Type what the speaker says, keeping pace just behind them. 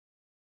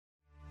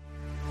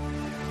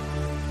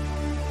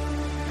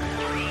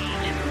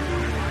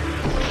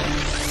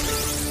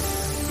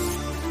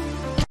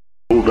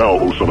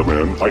Behold now, O son of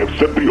man, I have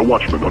set thee a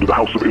watchman unto the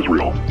house of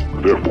Israel.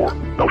 Therefore,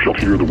 thou shalt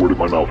hear the word of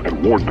my mouth,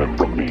 and warn them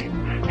from me.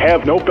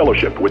 Have no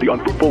fellowship with the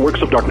unfruitful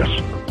works of darkness,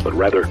 but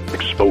rather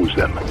expose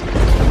them.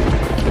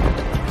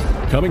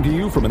 Coming to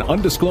you from an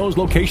undisclosed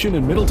location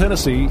in Middle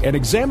Tennessee and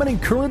examining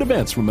current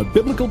events from a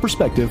biblical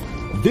perspective,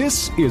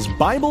 this is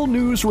Bible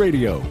News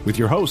Radio with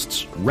your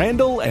hosts,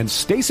 Randall and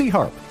Stacy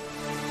Harp.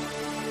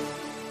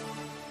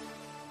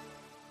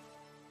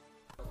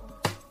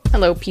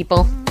 Hello,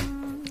 people.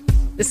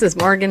 This is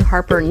Morgan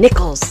Harper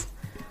Nichols.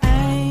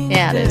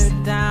 Yeah, it is.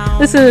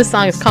 This is a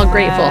song. It's called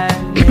Grateful.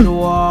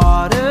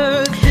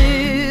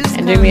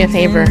 And do me a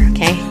favor,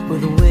 okay?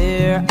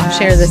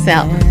 Share this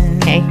out,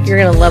 okay? You're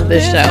going to love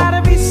this show.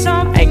 I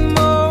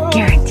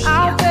guarantee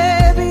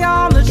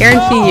you.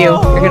 Guarantee you,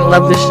 you're going to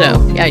love this show.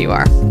 Yeah, you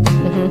are.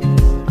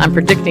 I'm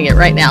predicting it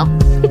right now.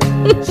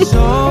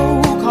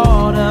 So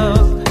caught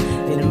up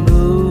in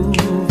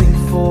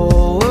moving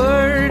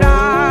forward,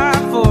 I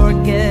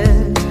forget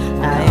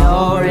I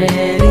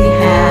already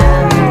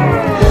have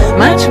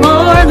much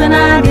more than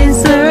I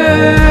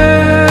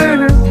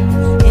deserve.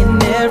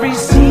 In every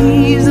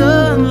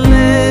season,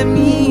 let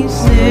me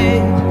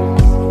say,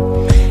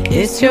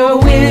 it's your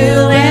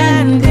will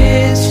and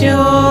it's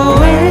your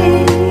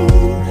way.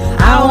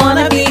 I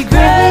wanna be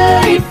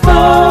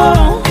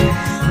grateful,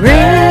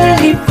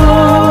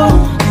 grateful.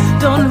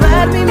 Don't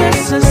let me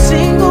miss a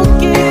single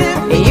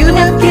gift you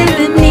have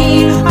given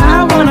me.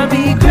 I wanna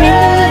be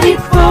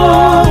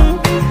grateful,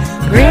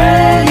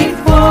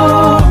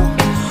 grateful.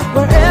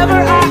 Wherever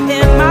I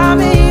am, I'm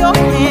in your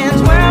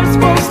hands, where I'm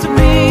supposed to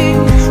be.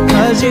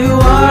 'Cause you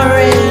are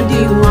and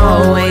you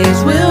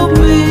always will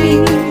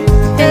be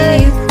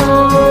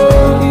faithful.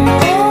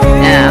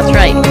 Yeah, that's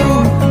right.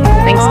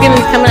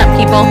 Thanksgiving's coming up,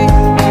 people.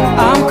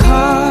 I'm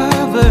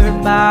covered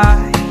by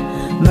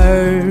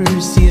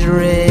mercy's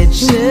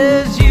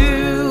riches.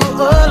 You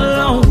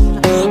alone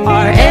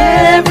are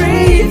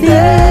everything.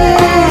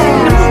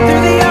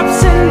 Through the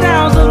ups and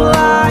downs of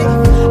life,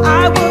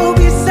 I will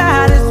be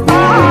satisfied.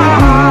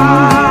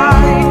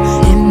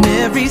 In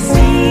every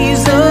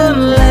season,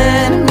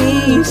 let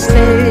me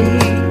say,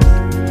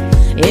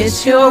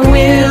 it's your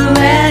will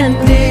and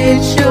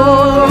it's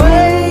your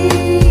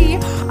way.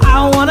 I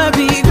wanna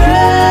be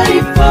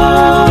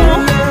grateful,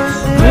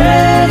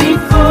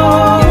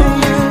 grateful.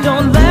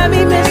 Don't let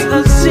me miss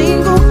a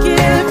single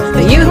gift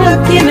that you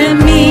have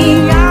given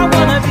me. I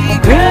wanna be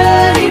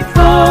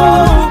grateful,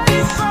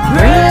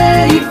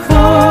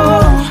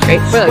 grateful.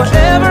 Grateful.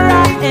 Wherever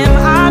I am,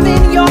 I'm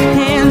in your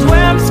hands,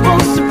 where I'm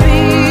supposed to be.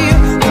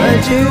 But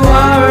you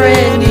are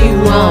and you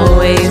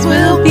always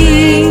will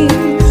be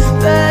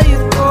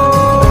faithful.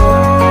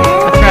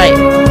 That's right.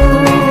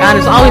 God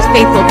is always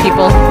faithful,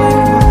 people.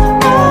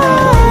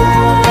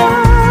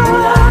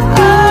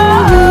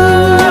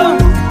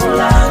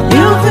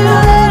 You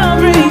fill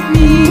every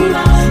need.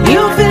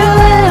 You fill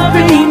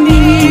every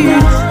need.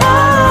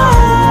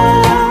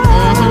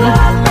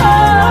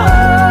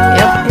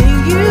 Yep. In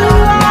you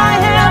I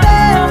have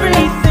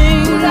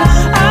everything.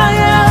 I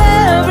have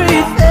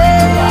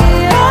everything.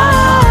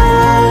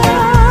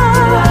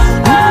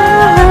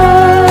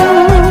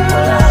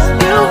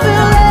 You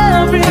fill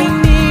every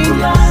need.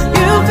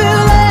 You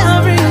fill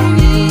every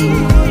need.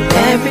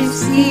 Every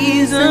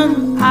season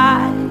I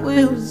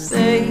will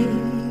say,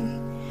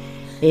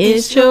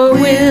 it's your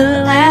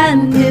will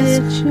and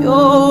it's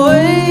your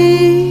way.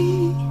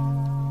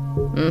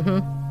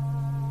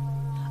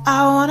 I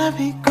wanna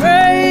be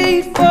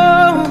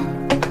grateful,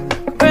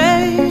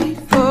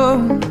 grateful.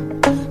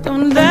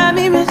 Don't let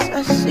me miss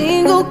a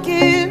single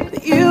gift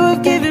that you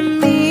have given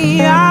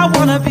me. I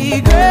wanna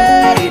be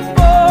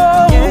grateful.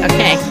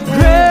 Okay.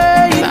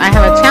 Grateful. So I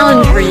have a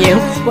challenge for you.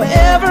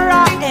 Wherever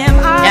I am,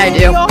 I'm Yeah, I in do.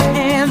 your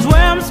hands,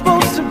 where I'm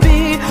supposed to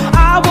be.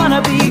 I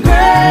wanna be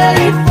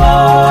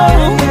grateful,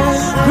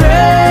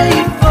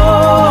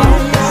 grateful.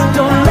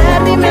 Don't let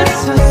me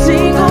miss a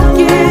single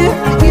gift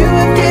you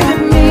have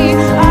given me.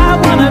 I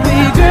wanna be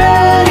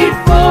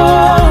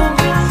grateful,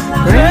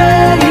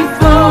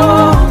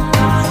 grateful.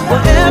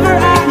 Wherever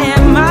I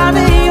am, I'm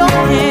in your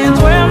hands,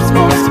 where I'm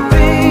supposed to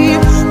be.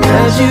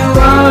 'Cause you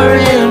are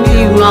and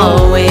you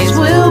always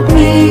will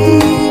be.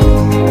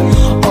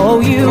 Oh,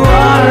 you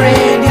are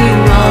and you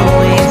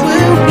always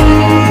will be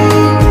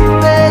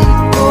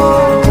faithful.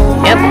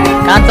 Yep.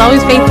 God's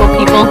always faithful,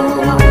 people.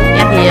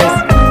 Yeah, He is.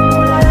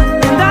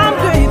 And I'm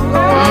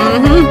grateful.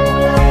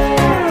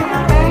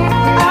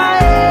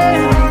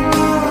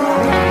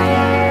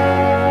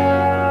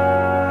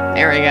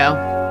 There we go.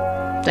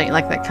 Don't you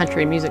like that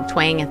country music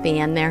twang at the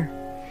end there?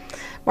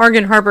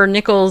 Morgan Harper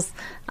Nichols,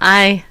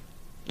 I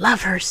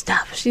love her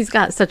stuff. She's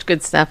got such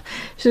good stuff.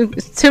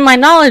 To my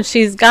knowledge,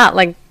 she's got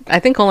I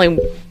think only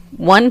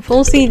one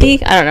full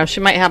CD. I don't know. She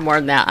might have more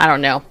than that. I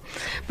don't know.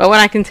 But what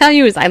I can tell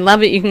you is I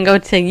love it. You can go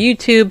to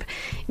YouTube,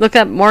 look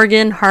up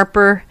Morgan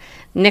Harper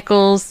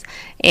Nichols,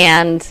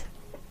 and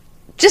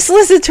just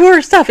listen to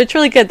her stuff. It's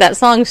really good. That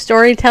song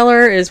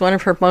Storyteller is one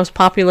of her most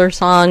popular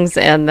songs.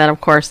 And then,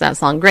 of course, that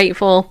song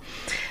Grateful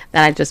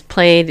that I just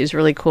played is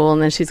really cool.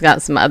 And then she's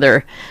got some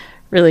other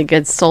really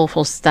good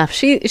soulful stuff.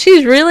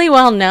 She's really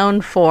well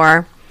known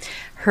for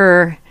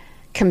her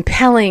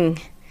compelling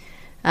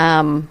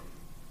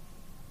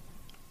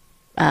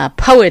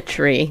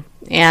poetry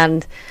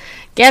and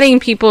getting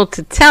people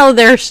to tell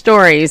their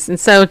stories. And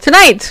so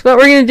tonight, what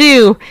we're going to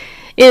do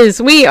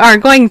is we are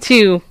going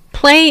to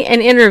play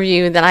an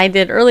interview that I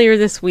did earlier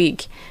this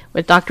week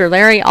with Dr.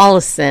 Larry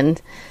Ollison.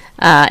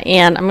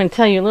 And I'm going to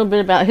tell you a little bit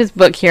about his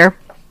book here.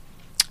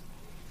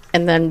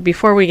 And then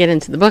before we get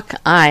into the book,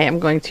 I am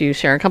going to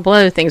share a couple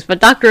other things. But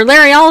Dr.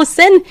 Larry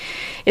Ollison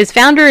is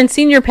founder and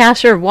senior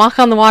pastor of Walk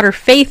on the Water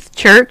Faith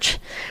Church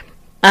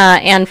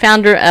and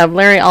founder of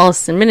Larry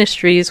Ollison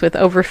Ministries with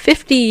over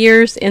 50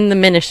 years in the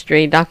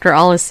ministry. Dr.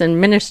 Ollison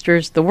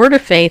ministers the Word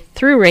of Faith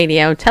through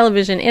radio,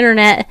 television,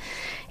 internet,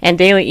 and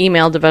daily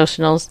email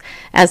devotionals.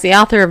 As the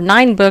author of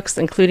 9 books,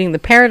 including The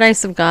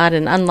Paradise of God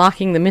and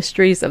Unlocking the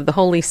Mysteries of the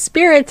Holy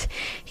Spirit,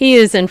 he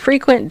is in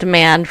frequent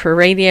demand for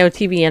radio,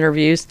 TV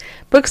interviews,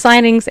 book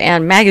signings,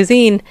 and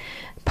magazine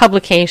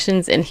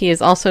publications, and he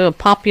is also a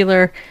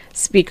popular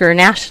speaker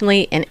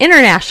nationally and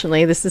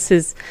internationally. This is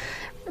his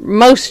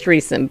most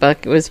recent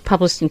book. It was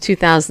published in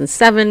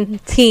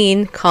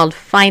 2017 called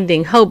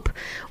Finding Hope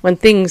When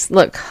Things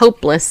Look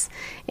Hopeless.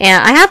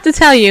 And I have to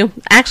tell you,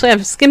 actually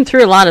I've skimmed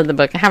through a lot of the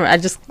book. I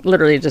just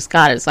literally just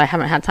got it, so I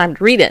haven't had time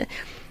to read it.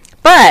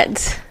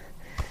 But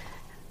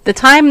the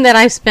time that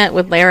I spent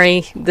with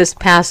Larry this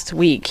past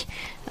week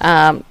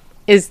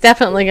is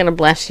definitely going to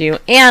bless you.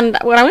 And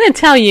what I'm going to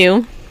tell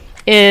you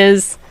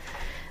is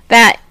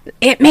that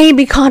it may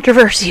be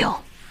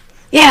controversial.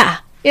 Yeah,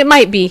 it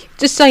might be,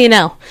 just so you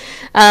know.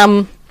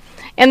 And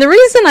the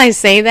reason I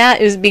say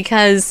that is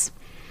because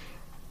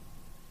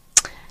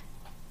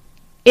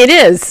it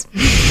is.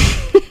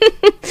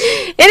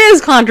 It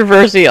is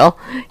controversial.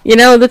 You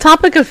know, the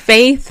topic of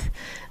faith,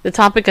 the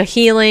topic of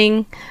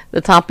healing,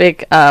 the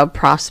topic of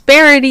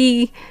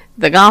prosperity,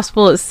 the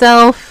gospel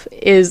itself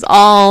is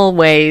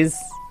always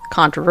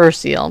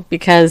controversial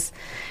because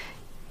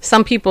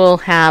some people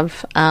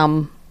have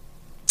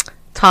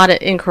taught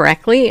it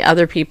incorrectly.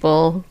 Other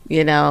people,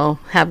 you know,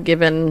 have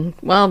given,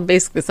 well,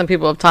 basically some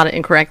people have taught it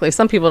incorrectly.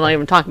 Some people don't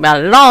even talk about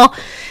it at all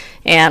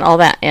and all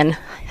that. And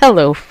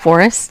hello,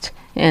 Forrest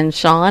and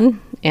Sean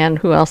and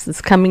who else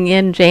is coming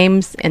in,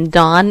 James and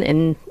Don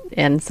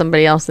and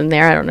somebody else in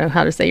there. I don't know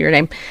how to say your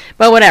name,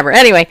 but whatever.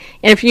 Anyway,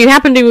 and if you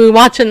happen to be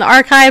watching the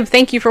archive,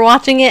 thank you for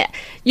watching it.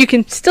 You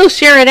can still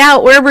share it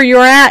out wherever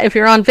you're at. If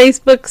you're on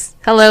Facebook,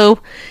 hello.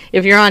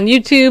 If you're on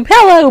YouTube,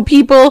 hello,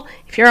 people.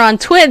 If you're on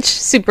Twitch,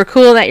 super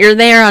cool that you're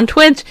there on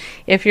Twitch.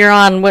 If you're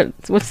on,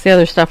 what's the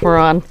other stuff we're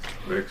on?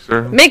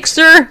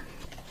 Mixer.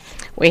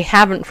 We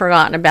haven't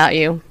forgotten about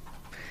you.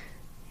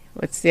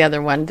 What's the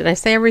other one? Did I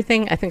say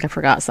everything? I think I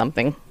forgot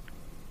something.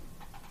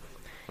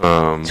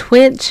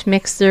 Twitch,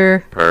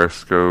 Mixer,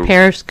 Periscope,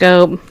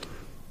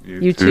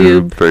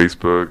 YouTube,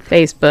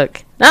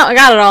 Facebook. No, I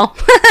got it all.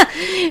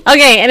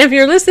 Okay, and if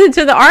you're listening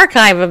to the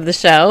archive of the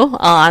show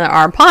on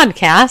our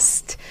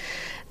podcast,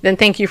 then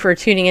thank you for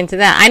tuning into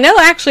that. I know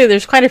actually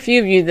there's quite a few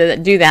of you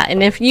that do that.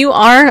 And if you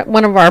are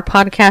one of our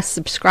podcast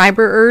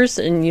subscribers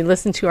and you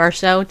listen to our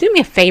show, do me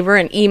a favor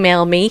and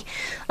email me.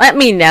 Let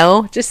me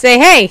know. Just say,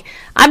 hey,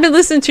 I've been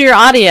listening to your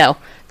audio.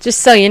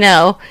 Just so you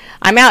know,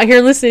 I'm out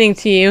here listening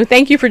to you.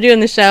 Thank you for doing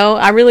the show.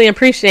 I really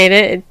appreciate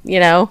it, you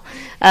know,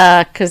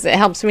 because it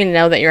helps me to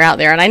know that you're out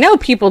there. And I know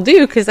people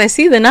do because I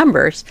see the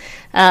numbers.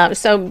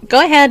 So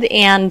go ahead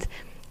and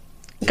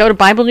go to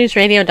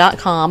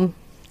BibleNewsRadio.com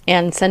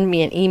and send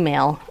me an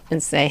email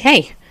and say,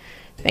 hey,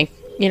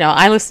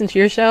 I listen to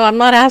your show. I'm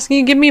not asking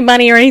you to give me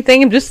money or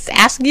anything. I'm just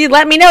asking you to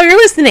let me know you're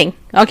listening.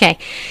 Okay.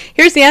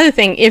 Here's the other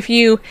thing. If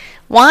you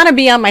want to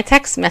be on my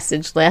text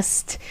message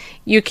list,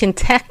 you can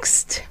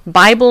text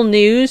Bible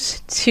News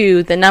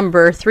to the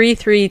number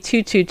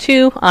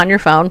 33222 on your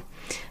phone.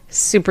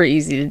 Super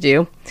easy to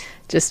do.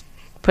 Just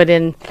put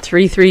in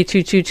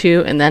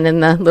 33222 and then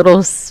in the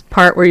little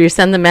part where you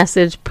send the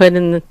message, put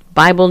in the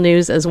Bible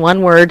News as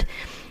one word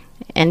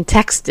and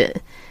text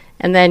it.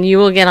 And then you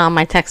will get on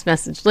my text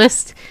message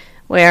list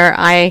where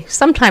I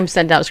sometimes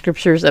send out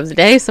scriptures of the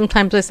day.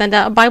 Sometimes I send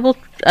out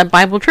a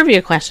Bible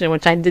trivia question,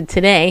 which I did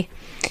today.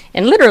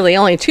 And literally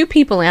only 2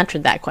 people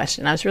answered that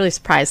question. I was really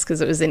surprised because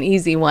it was an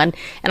easy one.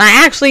 And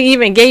I actually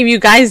even gave you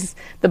guys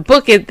the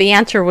book the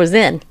answer was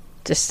in,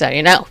 just so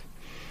you know.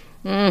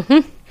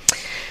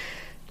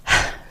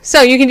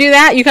 So you can do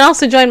that. You can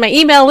also join my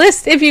email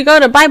list if you go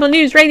to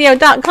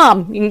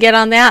BibleNewsRadio.com. You can get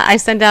on that. I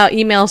send out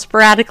emails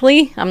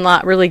sporadically. I'm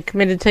not really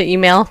committed to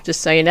email,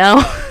 just so you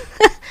know.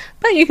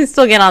 But you can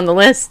still get on the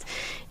list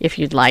if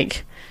you'd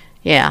like.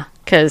 Yeah,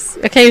 because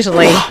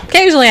occasionally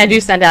I do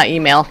send out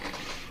email.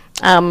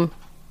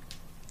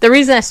 The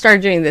reason I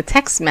started doing the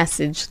text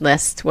message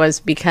list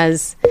was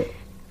because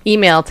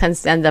email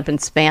tends to end up in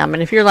spam.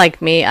 And if you're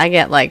like me, I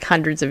get like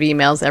hundreds of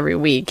emails every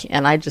week,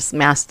 and I just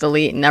mass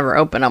delete and never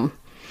open them.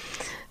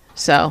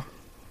 So,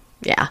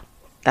 yeah,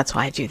 that's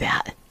why I do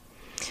that.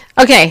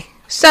 Okay,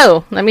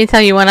 so let me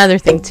tell you one other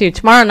thing, too.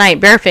 Tomorrow night,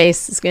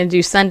 Bareface is going to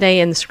do Sunday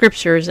in the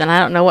Scriptures, and I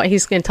don't know what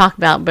he's going to talk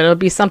about, but it'll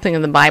be something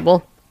in the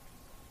Bible.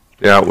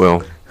 Yeah, it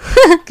will.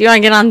 Do you want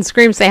to get on the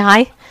screen and say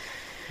hi?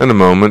 In a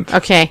moment.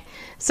 Okay.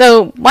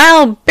 So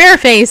while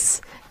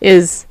Bareface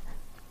is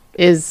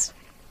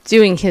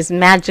doing his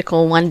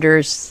magical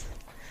wonders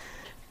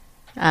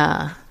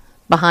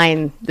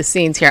behind the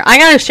scenes here, I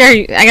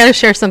gotta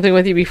share something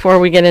with you before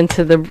we get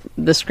into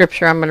the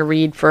scripture I'm going to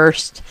read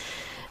first.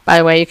 By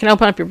the way, you can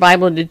open up your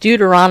Bible to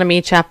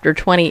Deuteronomy chapter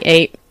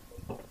 28.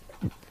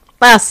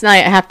 Last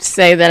night, I have to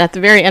say that at the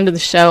very end of the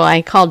show,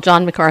 I called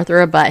John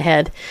MacArthur a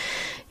butthead.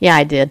 Yeah,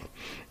 I did.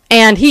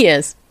 And he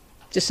is.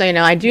 Just so you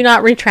know, I do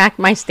not retract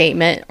my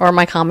statement or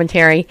my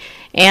commentary.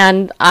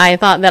 And I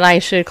thought that I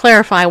should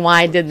clarify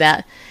why I did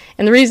that.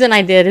 And the reason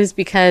I did is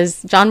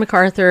because John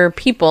MacArthur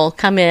people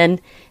come in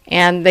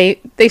and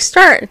they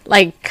start,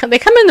 like, they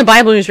come in the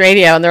Bible News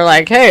Radio and they're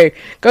like, hey,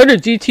 go to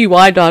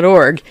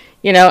gty.org.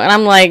 You know, and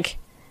I'm like,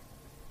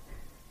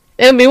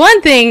 it would be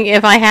one thing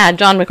if I had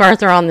John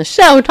MacArthur on the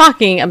show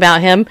talking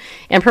about him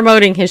and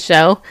promoting his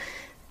show.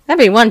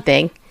 That'd be one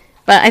thing.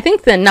 But I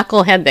think the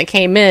knucklehead that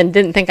came in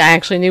didn't think I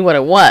actually knew what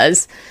it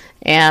was.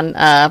 And,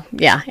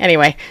 yeah,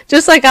 anyway.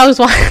 Just like I was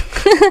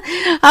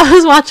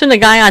watching a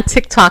guy on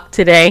TikTok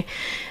today,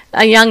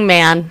 a young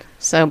man,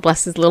 so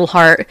bless his little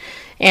heart,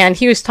 and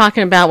he was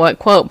talking about what,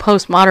 quote,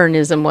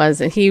 postmodernism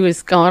was. And he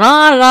was going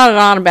on and on and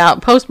on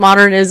about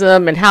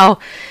postmodernism and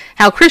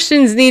how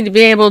Christians need to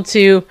be able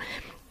to,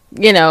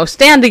 you know,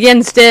 stand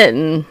against it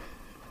and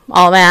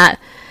all that.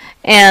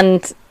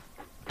 And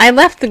I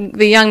left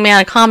the young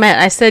man a comment.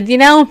 I said, you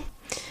know,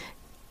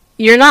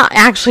 you're not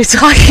actually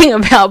talking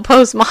about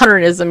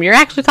postmodernism. You're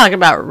actually talking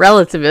about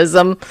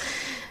relativism.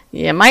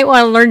 You might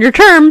want to learn your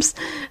terms.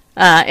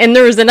 And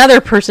there was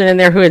another person in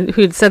there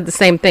who'd said the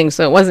same thing,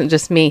 so it wasn't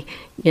just me,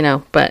 you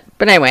know. But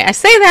anyway, I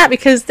say that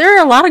because there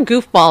are a lot of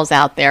goofballs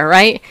out there,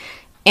 right?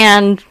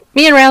 And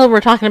me and Randall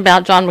were talking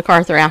about John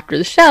MacArthur after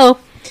the show.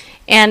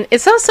 And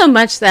it's not so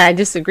much that I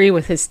disagree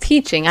with his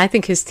teaching. I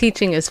think his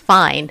teaching is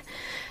fine.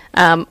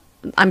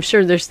 I'm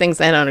sure there's things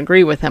I don't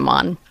agree with him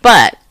on.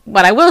 But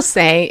what I will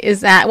say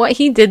is that what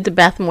he did to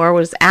Beth Moore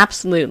was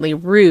absolutely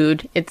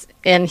rude.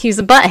 And he's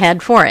a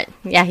butthead for it.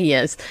 Yeah, he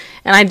is.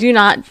 And I do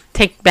not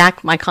take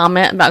back my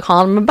comment about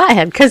calling him a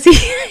butthead, because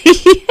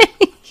he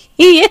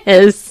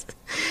is.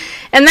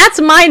 And that's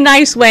my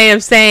nice way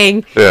of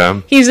saying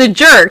he's a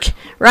jerk,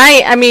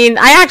 right? I mean,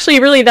 I actually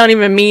really don't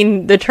even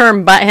mean the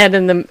term butthead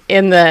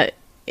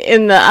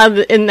in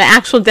the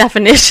actual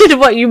definition of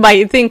what you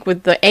might think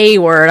with the A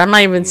word. I'm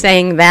not even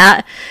saying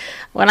that.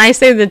 When I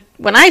say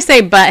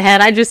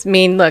butthead, I just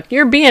mean, look,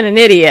 you're being an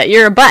idiot.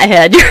 You're a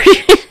butthead.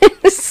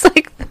 It's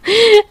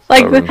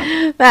like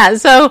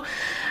that. So,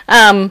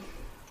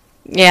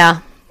 yeah.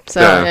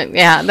 So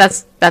yeah,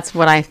 that's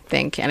what I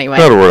think anyway.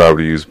 Not a word I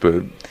would use,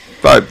 but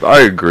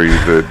I agree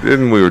that,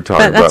 and we were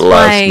talking about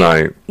last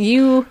night.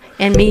 You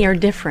and me are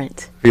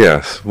different.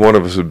 Yes, one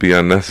of us would be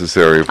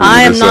unnecessary if we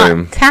were the same. I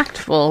am not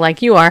tactful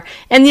like you are.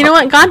 And you know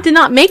what? God did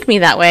not make me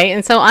that way,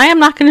 and so I am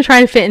not going to try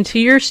to fit into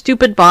your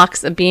stupid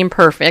box of being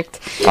perfect.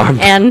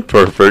 I'm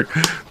perfect.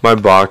 My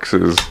box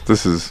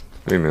is,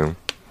 you know,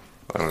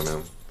 I don't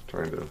know,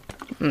 trying to,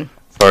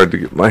 it's hard to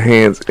get my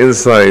hands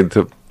inside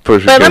to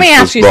push but against let me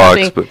ask you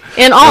box, something.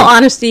 In all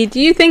honesty, do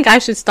you think I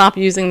should stop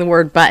using the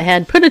word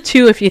butthead? Put a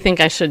 2 if you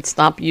think I should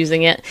stop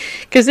using it.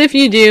 Because if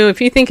you do,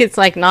 if you think it's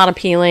like not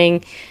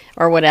appealing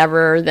or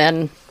whatever,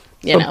 then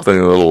you know. Something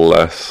a little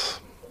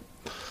less.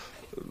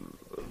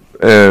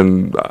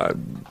 And I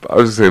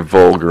was going to say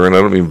vulgar, and I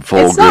don't mean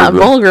vulgar. It's not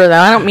vulgar, though.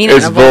 I don't mean it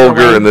in a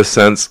vulgar way. In the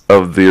sense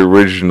of the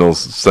original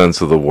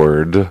sense of the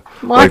word. Well,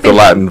 like the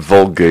Latin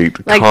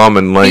vulgate, like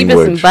common language.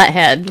 Beavis and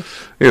Butthead.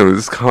 You know,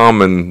 this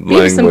common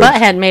Beavis language. and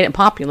Butthead made it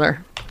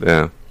popular.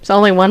 Yeah. So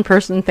only one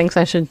person thinks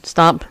I should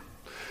stop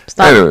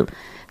anyway.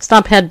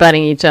 Stop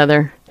headbutting each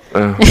other.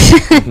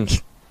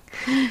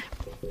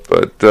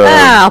 But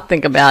I'll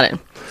think about it.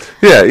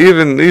 Yeah,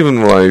 even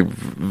when I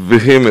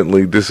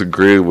vehemently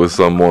disagree with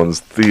someone's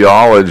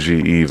theology,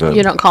 even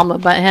you don't call them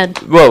a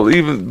butthead. Well,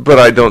 but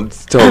I don't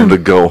tell them to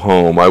go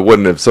home. I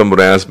wouldn't if someone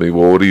asked me,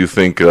 "Well, what do you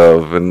think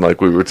of?" And like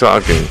we were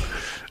talking,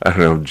 I don't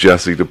know,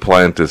 Jesse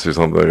Duplantis or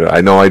something like that.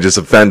 I know I just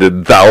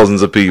offended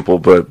thousands of people,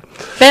 but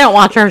they don't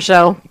watch our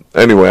show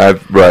anyway. I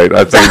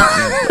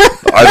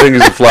think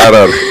he's a flat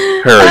out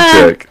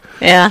heretic.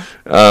 Yeah.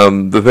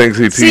 The things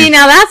he teaches. See,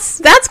 now that's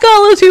going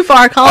a little too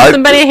far. Calling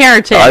somebody a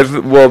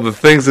heretic. Well, the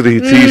things that he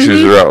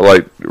teaches are out.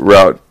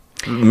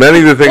 Many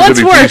of the things that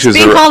he teaches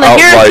being are called a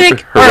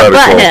heretic or a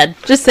butthead?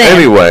 Just saying.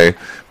 Anyway,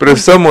 but if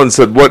someone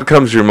said, "What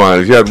comes to your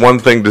mind?" If you had one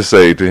thing to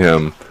say to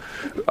him,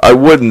 I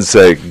wouldn't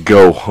say,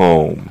 "Go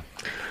home."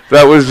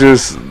 That was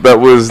just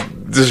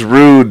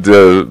rude.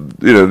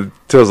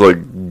 Tells like,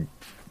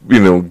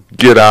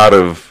 get out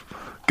of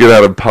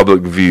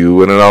public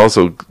view, and it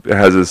also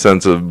has a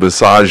sense of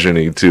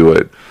misogyny to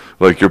it.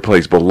 Like, your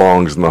place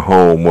belongs in the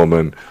home,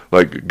 woman.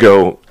 Like,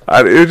 go.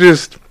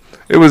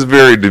 It was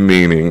very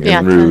demeaning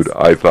and rude,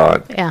 I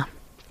thought. Yeah.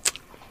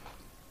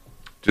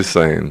 Just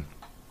saying.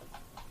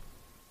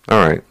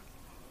 All right.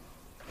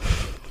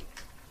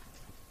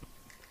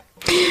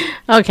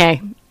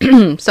 Okay.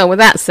 So with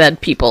that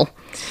said, people,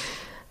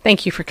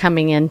 thank you for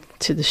coming in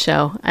to the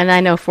show. And I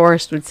know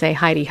Forrest would say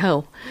Heidi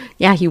ho.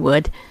 Yeah, he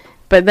would.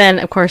 But then,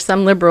 of course,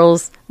 some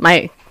liberals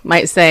might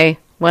say,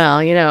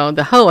 well, you know,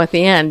 the ho at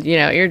the end, you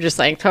know, you're just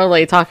like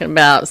totally talking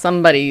about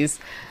somebody's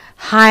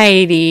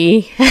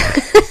Heidi.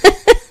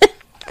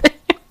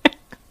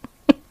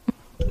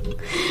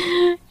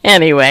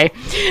 Anyway.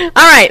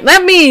 All right,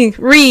 let me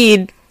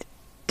read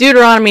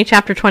Deuteronomy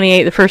chapter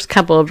 28, the first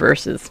couple of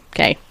verses.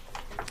 Okay.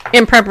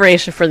 In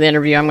preparation for the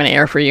interview I'm going to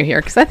air for you here,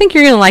 because I think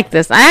you're going to like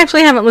this. I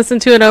actually haven't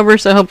listened to it over,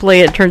 so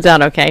hopefully it turns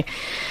out okay.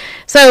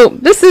 So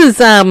this is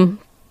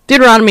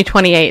Deuteronomy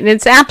 28, and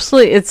it's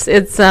absolutely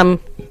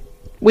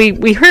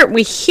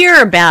we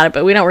hear about it,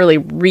 but we don't really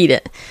read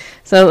it.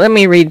 So let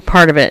me read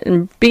part of it.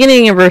 And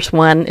beginning in verse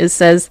 1, it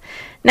says,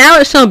 "Now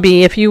it shall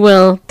be, if you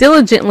will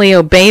diligently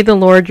obey the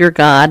Lord your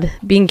God,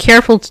 being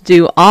careful to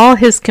do all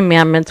his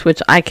commandments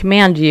which I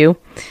command you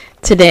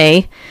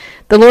today,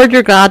 the Lord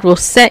your God will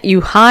set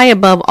you high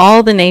above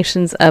all the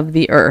nations of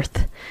the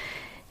earth.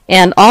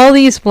 And all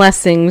these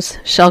blessings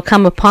shall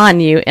come upon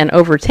you and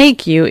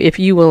overtake you if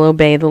you will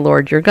obey the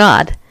Lord your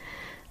God.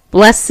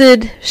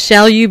 Blessed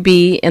shall you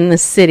be in the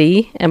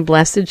city, and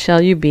blessed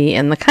shall you be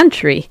in the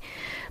country.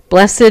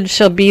 Blessed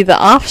shall be the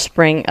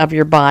offspring of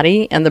your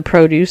body, and the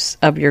produce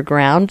of your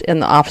ground,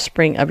 and the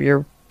offspring of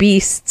your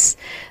beasts,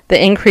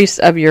 the increase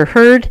of your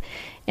herd,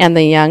 and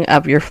the young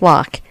of your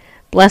flock.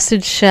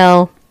 Blessed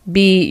shall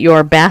be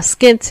your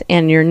basket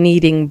and your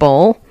kneading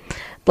bowl.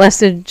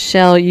 Blessed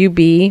shall you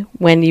be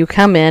when you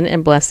come in,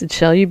 and blessed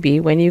shall you be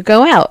when you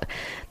go out.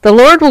 The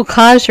Lord will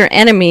cause your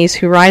enemies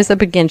who rise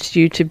up against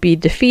you to be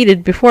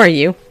defeated before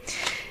you.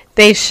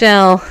 They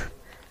shall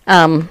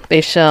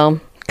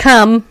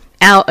come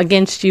out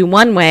against you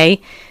one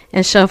way,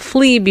 and shall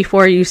flee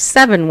before you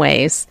 7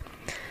 ways.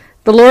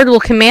 The Lord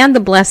will command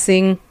the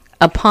blessing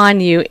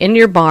upon you in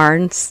your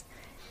barns,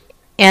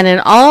 and in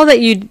all that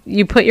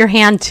you put your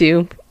hand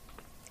to,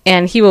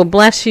 and he will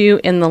bless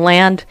you in the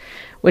land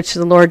which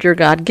the Lord your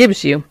God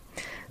gives you.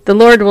 The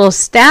Lord will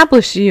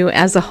establish you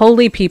as a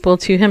holy people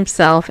to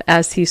himself,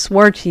 as he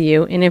swore to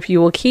you, and if you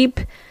will keep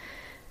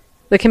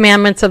the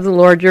commandments of the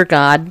Lord your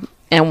God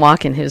and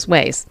walk in his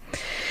ways.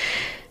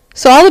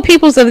 So all the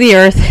peoples of the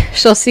earth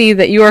shall see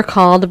that you are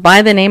called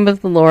by the name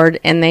of the Lord,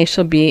 and they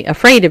shall be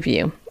afraid of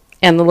you.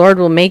 And the Lord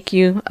will make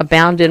you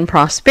abound in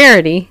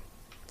prosperity,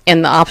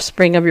 in the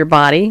offspring of your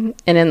body,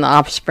 and in the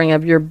offspring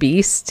of your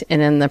beast,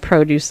 and in the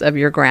produce of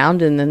your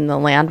ground, and in the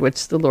land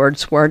which the Lord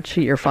swore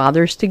to your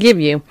fathers to give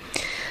you.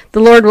 The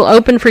Lord will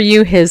open for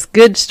you his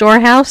good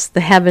storehouse, the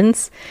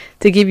heavens,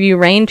 to give you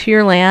rain to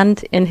your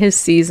land in his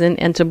season,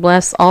 and to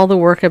bless all the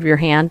work of your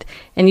hand.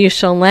 And you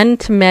shall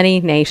lend to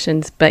many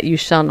nations, but you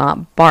shall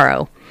not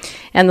borrow.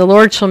 And the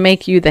Lord shall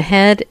make you the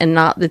head and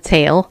not the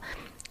tail,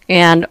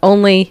 and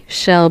only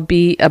shall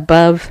be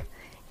above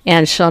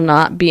and shall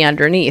not be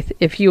underneath,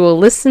 if you will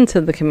listen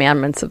to the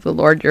commandments of the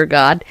Lord your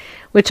God,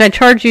 which I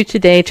charge you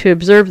today to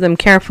observe them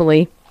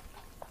carefully,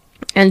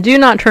 and do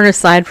not turn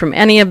aside from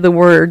any of the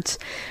words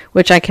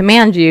which I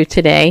command you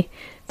today,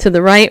 to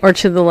the right or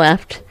to the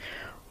left,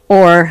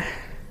 or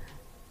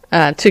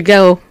to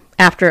go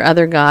after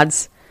other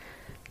gods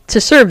to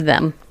serve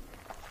them.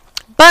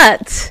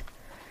 But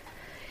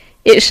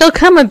it shall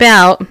come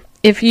about,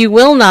 if you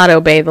will not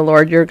obey the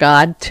Lord your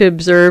God, to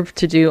observe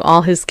to do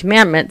all his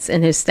commandments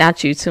and his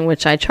statutes in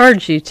which I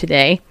charge you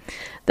today,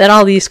 that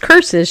all these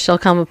curses shall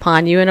come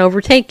upon you and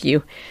overtake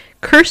you.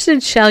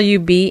 Cursed shall you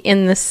be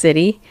in the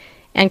city,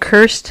 and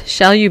cursed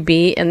shall you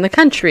be in the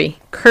country.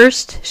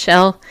 Cursed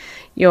shall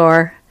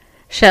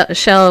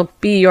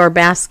be your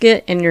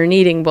basket and your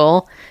kneading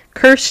bowl.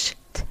 Cursed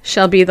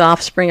shall be the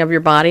offspring of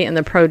your body and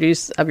the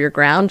produce of your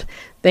ground,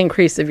 the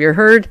increase of your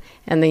herd,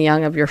 and the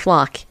young of your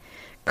flock.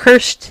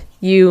 Cursed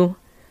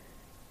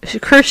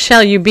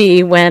shall you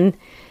be when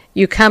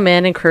you come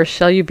in, and cursed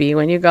shall you be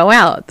when you go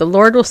out. The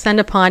Lord will send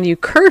upon you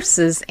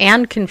curses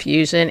and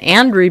confusion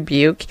and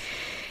rebuke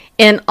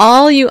in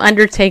all you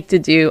undertake to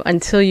do,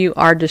 until you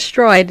are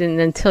destroyed,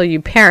 and until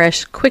you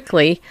perish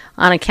quickly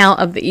on account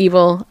of the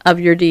evil of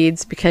your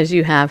deeds, because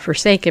you have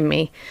forsaken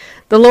me.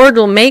 The Lord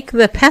will make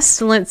the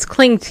pestilence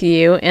cling to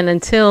you, and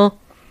until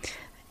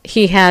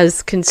he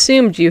has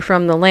consumed you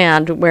from the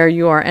land where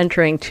you are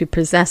entering to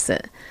possess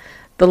it.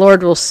 The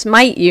Lord will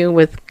smite you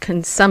with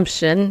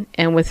consumption,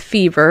 and with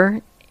fever,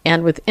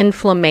 and with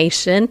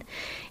inflammation,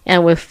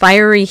 and with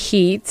fiery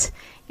heat,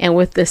 and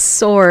with the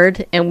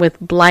sword, and with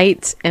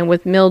blight, and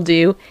with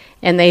mildew,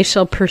 and they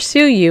shall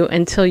pursue you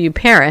until you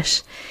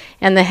perish.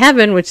 And the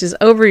heaven which is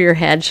over your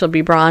head shall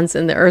be bronze,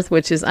 and the earth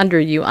which is under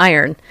you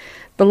iron.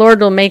 The Lord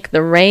will make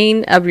the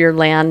rain of your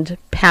land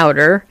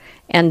powder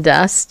and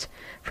dust.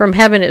 From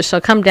heaven it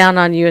shall come down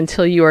on you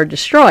until you are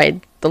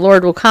destroyed. The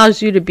Lord will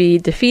cause you to be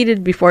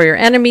defeated before your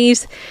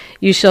enemies.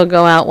 You shall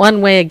go out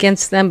one way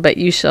against them, but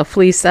you shall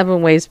flee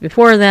 7 ways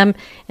before them,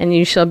 and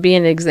you shall be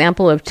an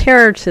example of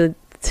terror to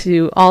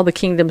all the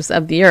kingdoms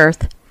of the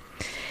earth.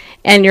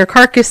 And your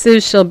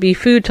carcasses shall be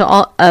food to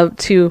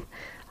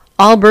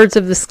all birds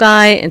of the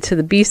sky, and to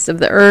the beasts of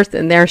the earth,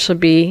 and there shall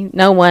be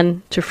no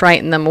one to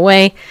frighten them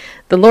away.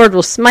 The Lord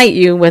will smite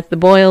you with the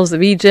boils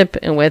of Egypt,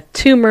 and with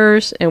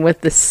tumors, and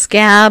with the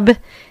scab,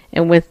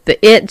 and with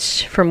the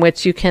itch from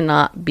which you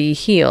cannot be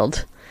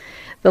healed.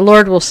 The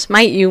Lord will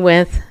smite you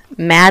with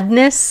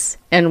madness,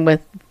 and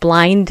with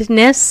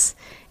blindness,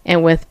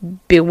 and with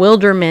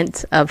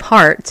bewilderment of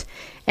heart.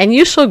 And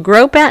you shall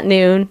grope at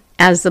noon,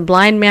 as the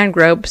blind man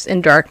gropes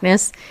in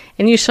darkness,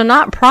 and you shall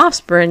not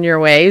prosper in your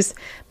ways,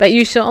 but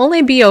you shall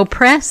only be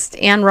oppressed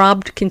and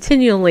robbed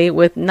continually,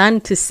 with none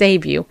to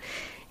save you.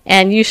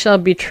 And you shall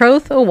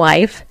betroth a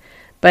wife,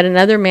 but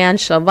another man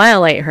shall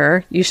violate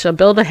her. You shall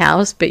build a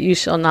house, but you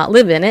shall not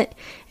live in it.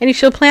 And you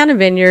shall plant a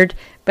vineyard,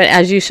 but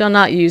as you shall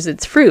not use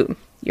its fruit.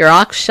 Your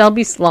ox shall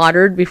be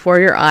slaughtered before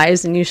your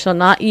eyes, and you shall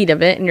not eat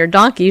of it. And your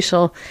donkey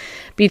shall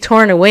be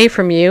torn away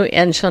from you,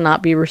 and shall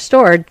not be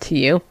restored to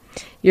you.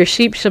 Your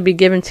sheep shall be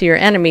given to your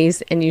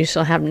enemies, and you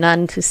shall have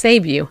none to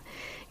save you.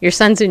 Your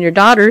sons and your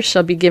daughters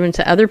shall be given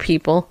to other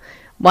people,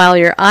 while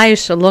your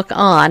eyes shall look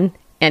on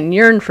and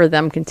yearn for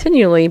them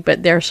continually,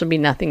 but there shall be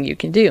nothing you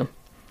can do.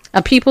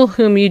 A people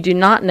whom you do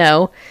not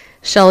know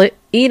shall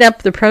eat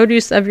up the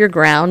produce of your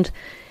ground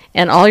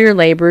and all your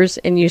labors,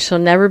 and you shall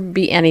never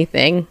be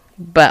anything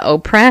but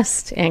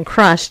oppressed and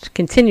crushed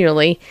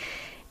continually,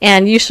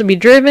 and you shall be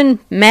driven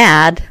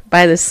mad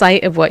by the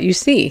sight of what you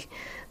see.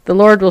 The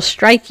Lord will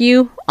strike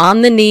you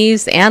on the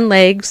knees and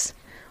legs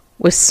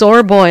with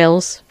sore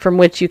boils, from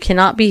which you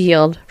cannot be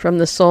healed, from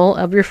the sole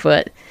of your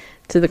foot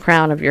to the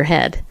crown of your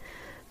head.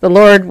 The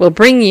Lord will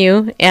bring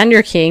you and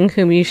your king,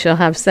 whom you shall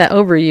have set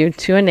over you,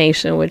 to a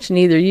nation which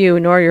neither you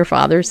nor your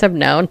fathers have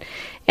known,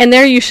 and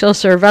there you shall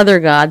serve other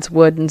gods,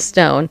 wood and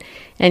stone,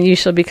 and you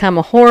shall become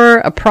a horror,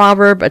 a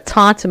proverb, a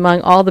taunt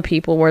among all the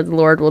people where the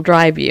Lord will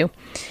drive you.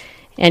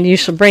 And you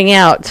shall bring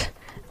out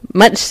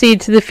much seed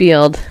to the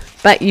field,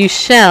 but you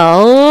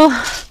shall,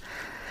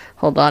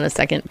 hold on a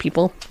second,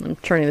 people, I'm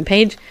turning the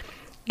page,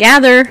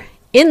 gather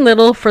in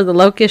little, for the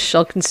locust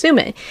shall consume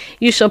it.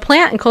 You shall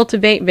plant and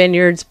cultivate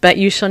vineyards, but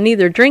you shall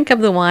neither drink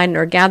of the wine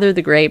nor gather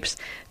the grapes,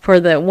 for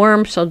the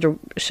worm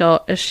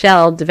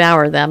shall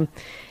devour them.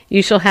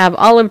 You shall have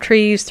olive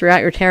trees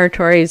throughout your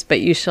territories,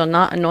 but you shall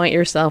not anoint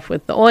yourself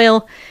with the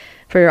oil,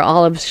 for your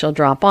olives shall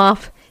drop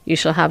off. You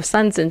shall have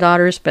sons and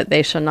daughters, but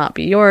they shall not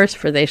be yours,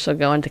 for they shall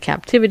go into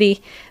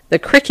captivity. The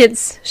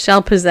crickets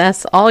shall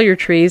possess all your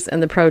trees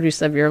and the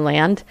produce of your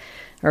land,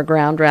 or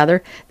ground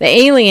rather. The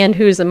alien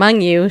who is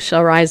among you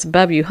shall rise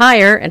above you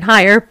higher and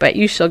higher, but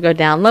you shall go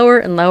down lower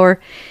and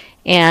lower.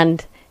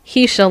 And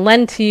he shall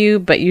lend to you,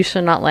 but you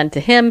shall not lend to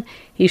him.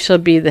 He shall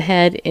be the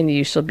head, and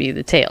you shall be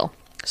the tail.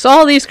 So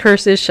all these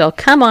curses shall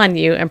come on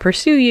you and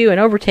pursue you and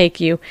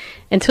overtake you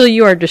until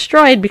you are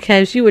destroyed,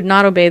 because you would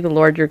not obey the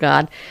Lord your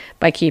God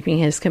by keeping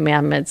his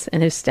commandments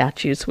and his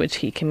statutes which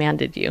he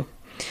commanded you.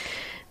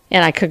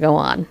 And I could go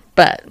on,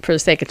 but for the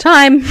sake of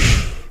time,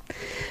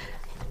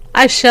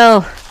 I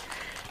shall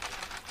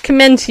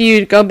commend to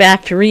you to go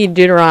back to read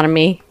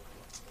Deuteronomy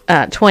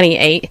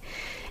 28.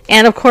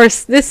 And of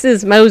course, this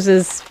is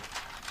Moses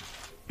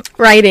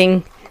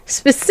writing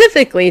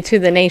specifically to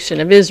the nation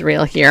of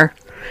Israel here.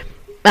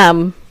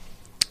 But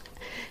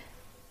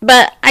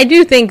I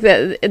do think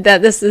that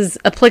this is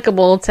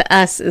applicable to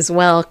us as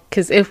well,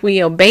 because if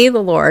we obey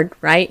the Lord,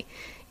 right,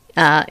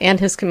 and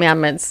his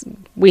commandments,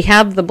 we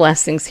have the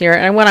blessings here.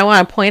 And what I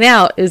want to point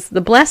out is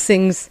the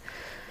blessings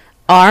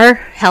are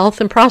health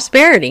and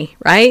prosperity,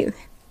 right?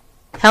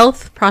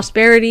 Health,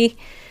 prosperity,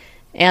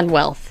 and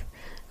wealth.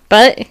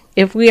 But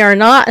if we are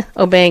not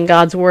obeying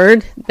God's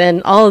word,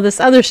 then all of this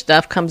other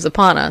stuff comes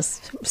upon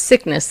us.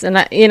 Sickness. And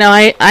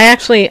I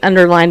actually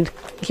underlined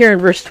here in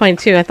verse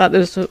 22, I thought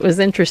this was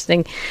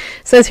interesting. It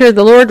says here,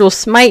 the Lord will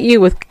smite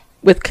you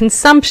with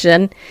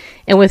consumption,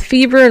 and with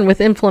fever, and with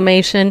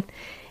inflammation,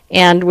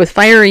 and with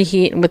fiery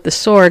heat, and with the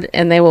sword,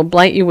 and they will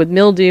blight you with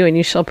mildew,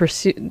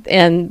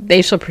 and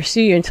they shall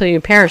pursue you until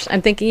you perish.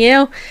 I'm thinking,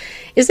 isn't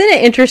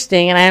it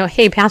interesting? And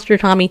hey, Pastor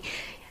Tommy,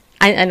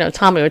 I know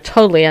Tommy would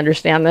totally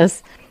understand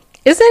this.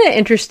 Isn't it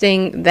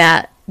interesting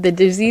that the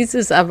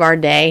diseases of our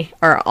day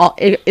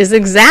is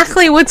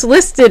exactly what's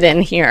listed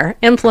in here?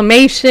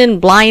 Inflammation,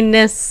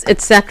 blindness,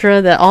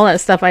 etc. All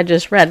that stuff I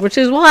just read, which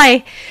is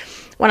why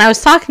when I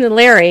was talking to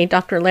Larry,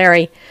 Dr.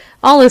 Larry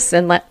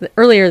Ollison,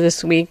 earlier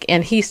this week,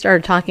 and he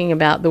started talking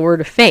about the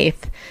word of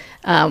faith,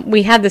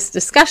 we had this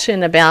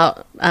discussion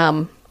about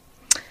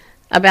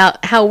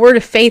how word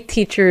of faith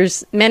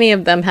teachers, many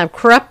of them have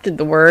corrupted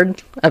the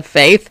word of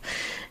faith,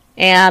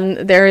 and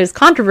there is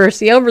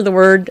controversy over the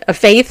word of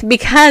faith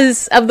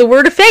because of the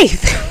word of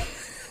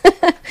faith,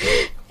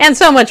 and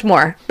so much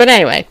more. But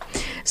anyway,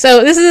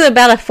 so this is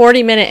about a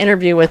 40-minute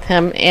interview with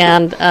him,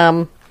 and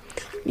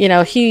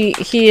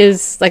he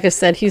is, like I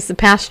said, he's the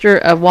pastor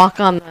of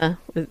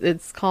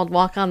it's called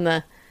Walk on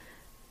the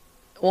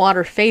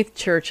Water Faith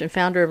Church, and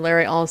founder of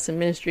Larry Ollison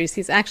Ministries.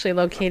 He's actually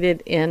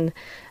located in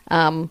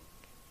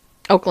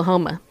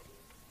Oklahoma,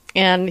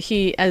 and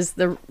he is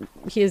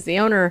the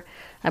owner,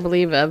 I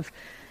believe, of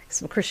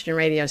some Christian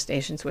radio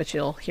stations, which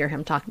you'll hear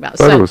him talk about. I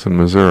thought it was in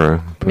Missouri.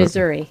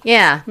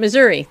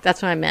 Missouri.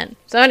 That's what I meant.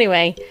 So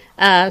anyway,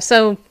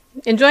 so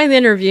enjoy the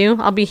interview.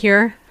 I'll be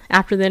here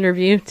after the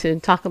interview to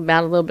talk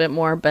about it a little bit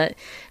more. But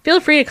feel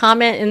free to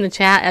comment in the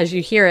chat as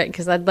you hear it,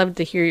 because I'd love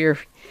to hear your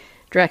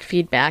direct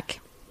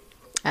feedback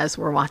as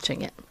we're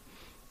watching it.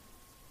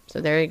 So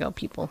there you go,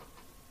 people.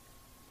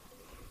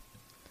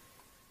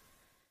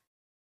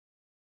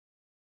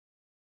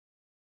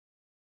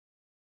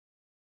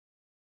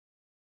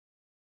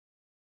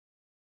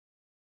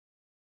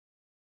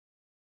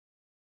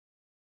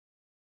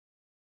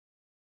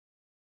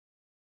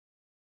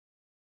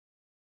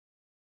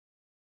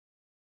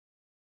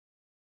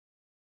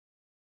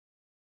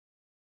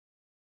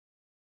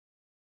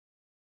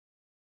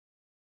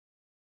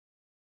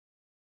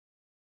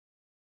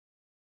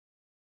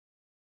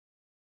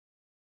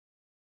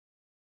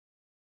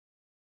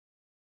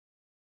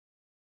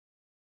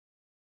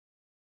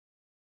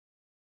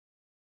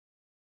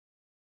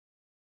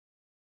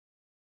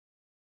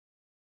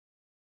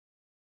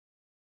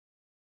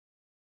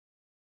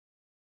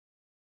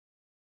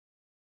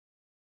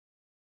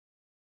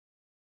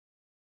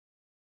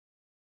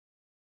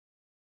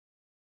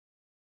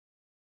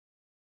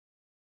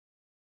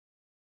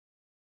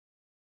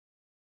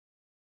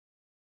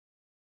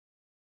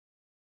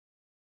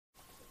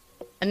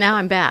 And now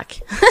I'm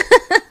back.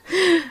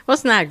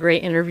 Wasn't that a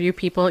great interview,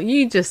 people?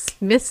 You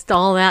just missed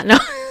all that. No,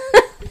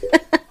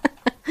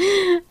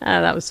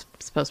 that was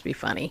supposed to be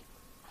funny.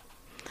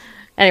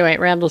 Anyway,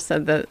 Randall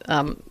said that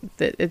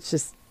that it's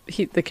just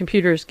the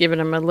computer's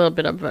giving him a little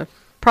bit of a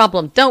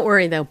problem. Don't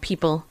worry, though,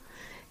 people.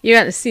 You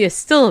got to see a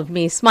still of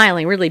me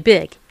smiling really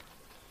big.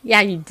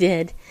 Yeah, you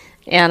did.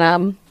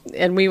 And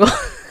we will.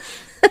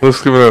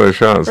 Let's give it another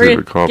shot and see if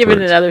it cooperates. Give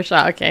it another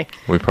shot. Okay.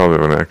 We probably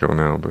have an echo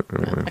now, but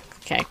anyway.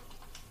 Okay.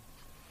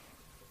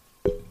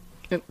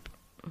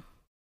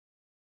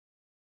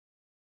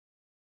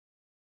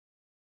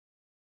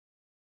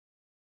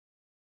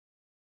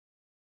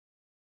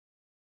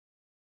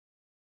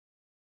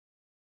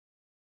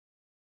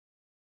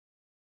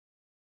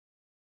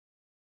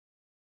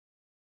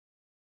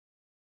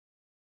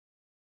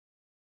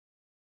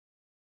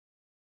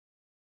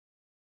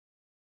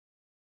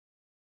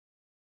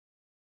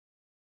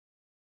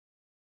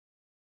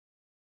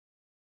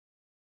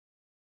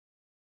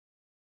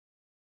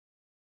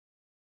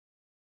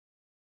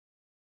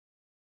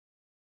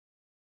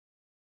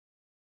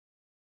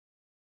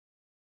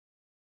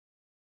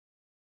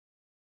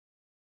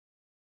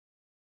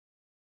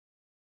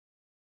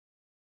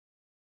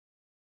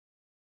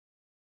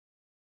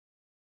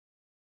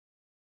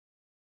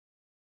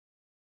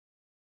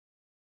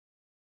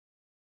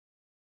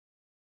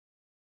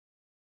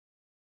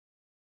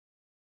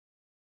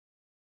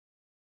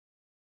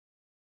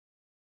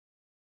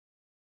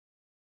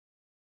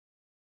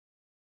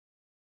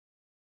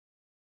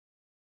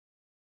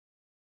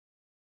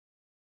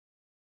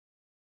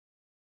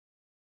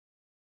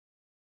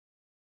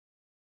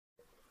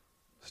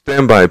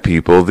 Stand by,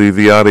 people.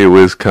 The audio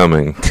is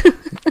coming.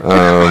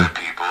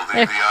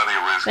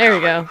 There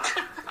we go.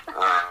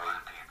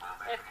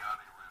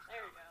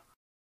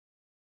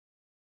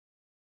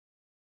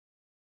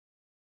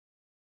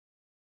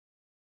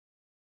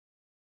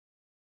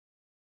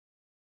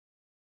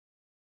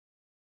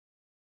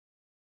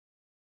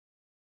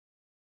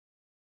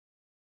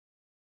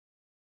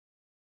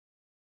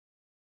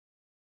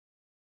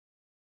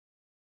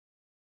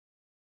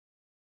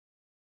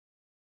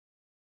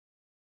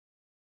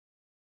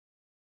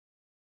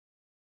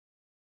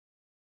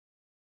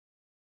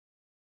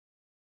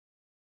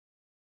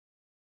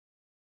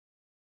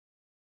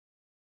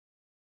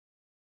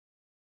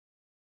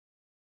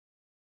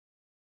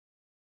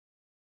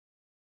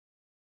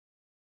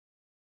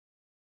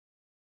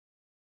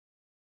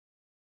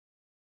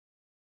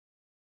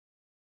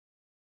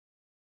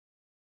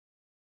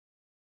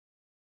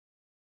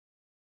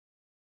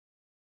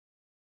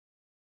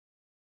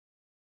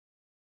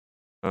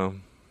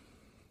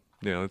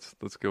 Yeah,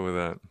 let's go with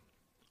that.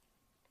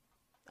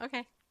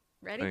 Okay.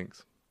 Ready?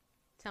 Thanks.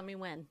 Tell me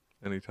when.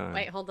 Anytime.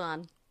 Wait, hold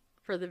on.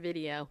 For the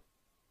video.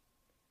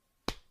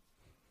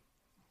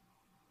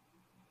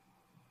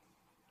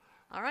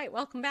 All right,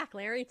 welcome back,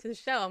 Larry, to the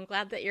show. I'm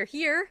glad that you're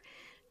here.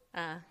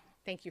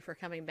 Thank you for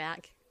coming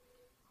back.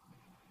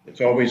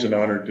 It's always an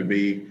honor to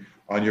be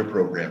on your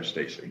program,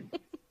 Stacy.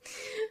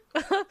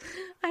 Well,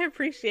 I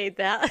appreciate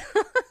that.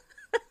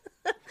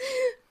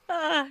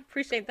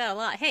 Appreciate that a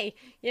lot. Hey,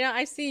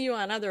 I see you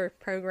on other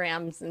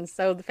programs, and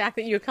so the fact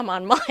that you come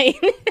on mine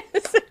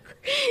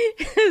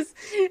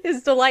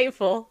is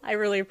delightful. I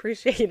really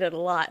appreciate it a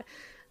lot.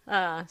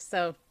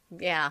 So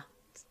yeah.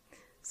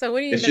 So what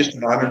do you? It's just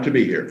an honor to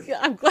be here.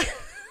 I'm glad.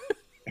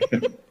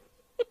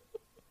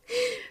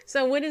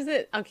 So what is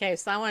it? Okay,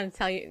 so I want to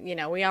tell you,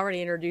 we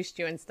already introduced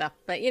you and stuff,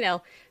 but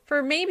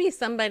for maybe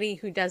somebody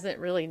who doesn't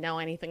really know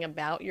anything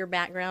about your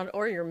background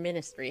or your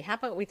ministry, how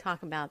about we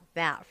talk about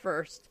that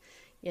first?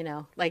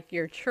 Like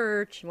your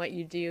church and what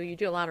you do. You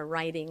do a lot of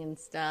writing and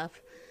stuff.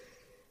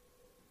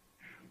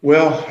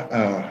 Well,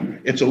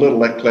 it's a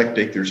little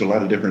eclectic. There's a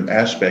lot of different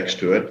aspects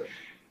to it.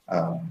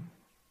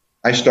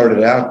 I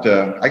started out,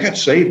 I got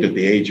saved at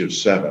the age of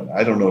 7.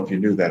 I don't know if you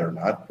knew that or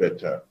not,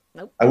 but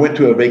Nope. I went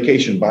to a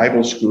vacation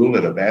Bible school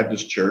at a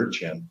Baptist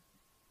church,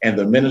 and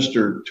the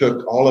minister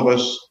took all of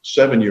us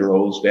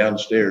 7-year-olds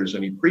downstairs,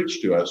 and he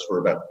preached to us for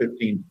about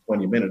 15,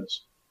 20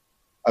 minutes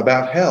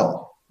about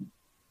hell.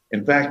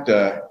 In fact,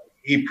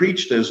 he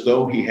preached as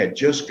though he had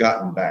just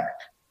gotten back.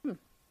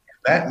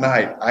 That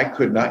night, I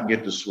could not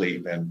get to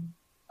sleep, and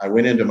I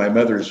went into my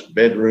mother's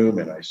bedroom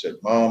and I said,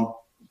 Mom,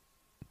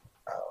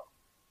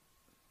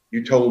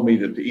 you told me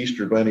that the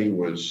Easter Bunny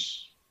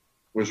was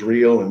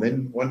real, and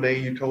then one day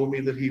you told me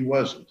that he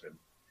wasn't.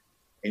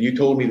 And you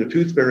told me the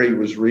Tooth Fairy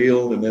was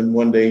real, and then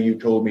one day you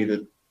told me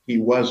that he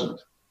wasn't.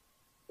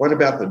 What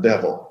about the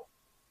devil?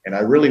 And I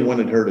really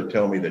wanted her to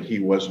tell me that he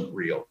wasn't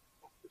real.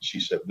 But she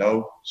said,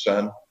 no,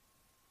 son,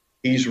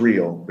 he's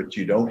real, but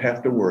you don't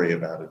have to worry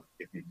about it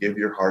if you give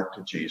your heart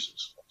to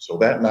Jesus. So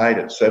that night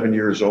at 7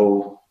 years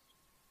old,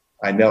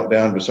 I knelt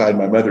down beside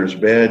my mother's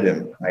bed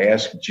and I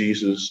asked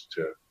Jesus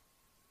to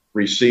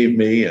receive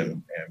me,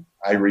 and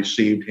I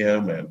received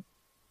him.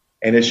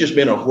 And it's just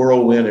been a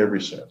whirlwind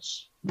ever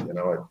since. You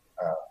know,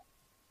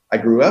 I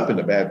grew up in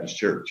the Baptist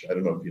church. I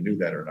don't know if you knew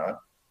that or not.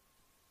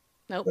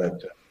 Nope.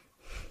 But,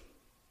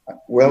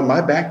 well,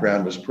 my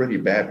background was pretty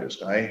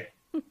Baptist. I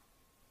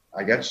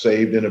got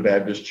saved in a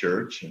Baptist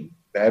church and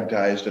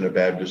baptized in a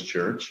Baptist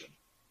church.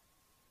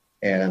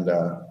 And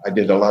I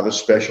did a lot of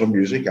special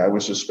music. I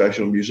was a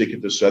special music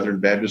at the Southern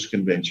Baptist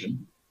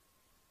Convention.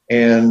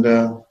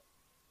 And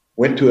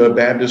went to a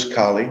Baptist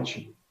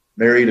college,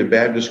 married a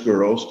Baptist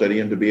girl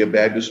studying to be a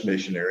Baptist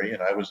missionary,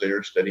 and I was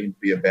there studying to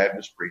be a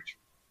Baptist preacher.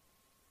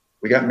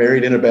 We got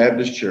married in a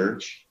Baptist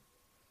church,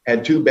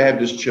 had 2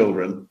 Baptist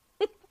children,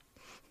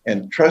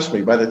 and trust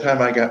me, by the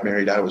time I got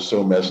married, I was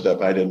so messed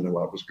up, I didn't know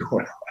what was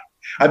going on.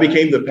 I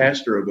became the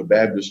pastor of a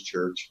Baptist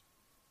church,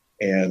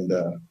 and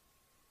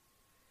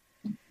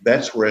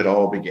that's where it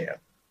all began.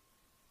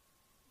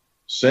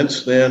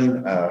 Since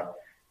then,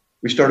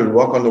 we started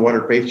Walk on the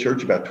Water Faith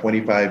Church about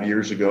 25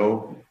 years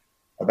ago.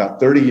 About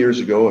 30 years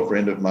ago, a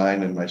friend of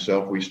mine and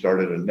myself, we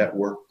started a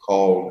network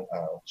called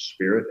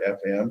Spirit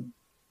FM.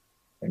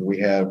 And we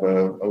have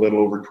a little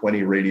over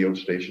 20 radio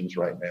stations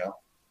right now.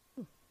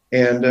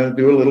 And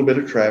do a little bit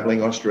of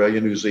traveling, Australia,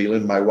 New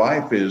Zealand. My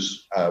wife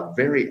is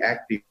very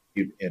active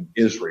in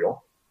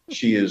Israel.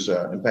 She is,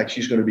 in fact,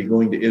 she's going to be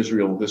going to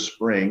Israel this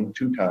spring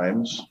 2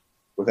 times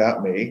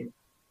without me.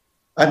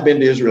 I've been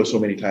to Israel so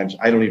many times,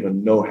 I don't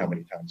even know how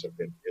many times I've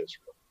been to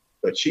Israel.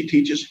 But she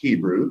teaches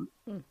Hebrew,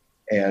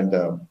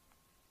 and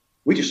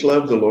we just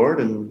love the Lord,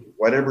 and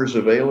whatever's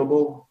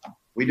available,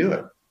 we do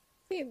it.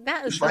 See,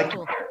 that is Just so like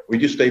cool. we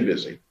just stay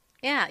busy.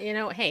 Yeah, you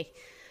know, hey,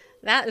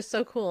 that is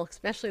so cool,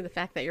 especially the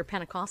fact that you're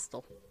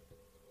Pentecostal.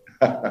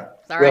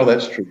 Sorry. Well,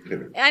 that's true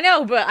too. I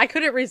know, but I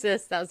couldn't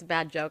resist. That was a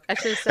bad joke. I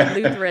should have said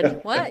Lutheran.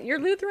 What? You're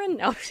Lutheran?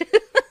 No.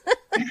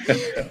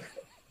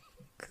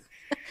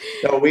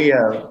 No,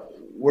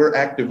 we're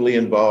actively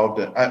involved.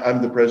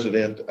 I'm the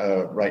president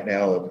right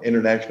now of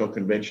International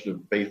Convention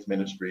of Faith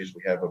Ministries.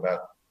 We have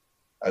about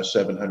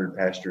 700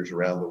 pastors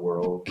around the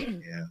world,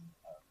 and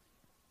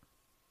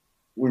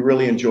we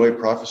really enjoy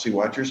Prophecy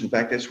Watchers. In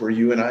fact, that's where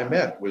you and I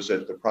met, was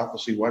at the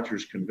Prophecy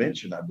Watchers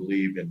Convention, I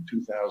believe, in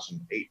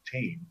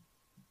 2018.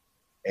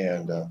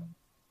 And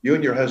you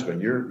and your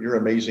husband, you're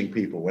amazing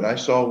people. When I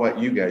saw what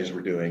you guys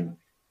were doing,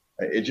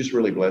 it just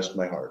really blessed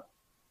my heart.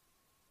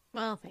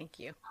 Well, thank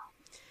you.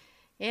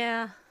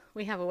 Yeah,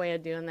 we have a way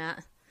of doing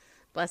that,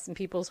 blessing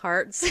people's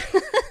hearts.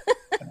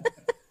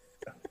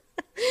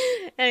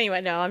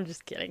 Anyway, no, I'm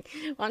just kidding.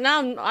 Well,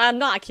 no, I'm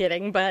not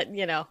kidding, but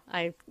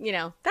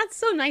that's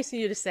so nice of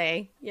you to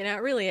say. You know,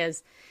 it really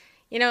is.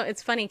 You know,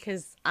 it's funny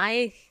because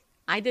I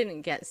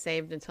didn't get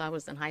saved until I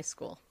was in high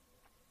school,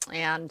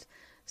 and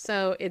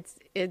so it's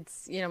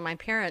my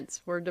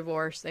parents were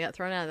divorced. They got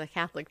thrown out of the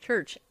Catholic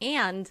Church,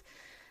 and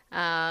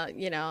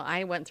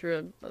I went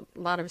through a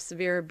lot of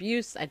severe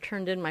abuse. I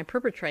turned in my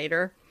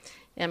perpetrator,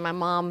 and my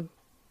mom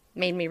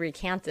made me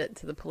recant it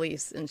to the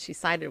police, and she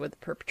sided with the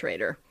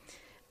perpetrator.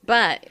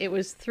 But it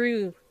was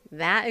through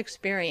that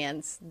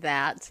experience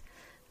that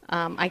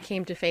I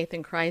came to faith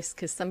in Christ,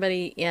 because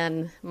somebody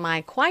in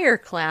my choir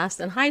class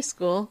in high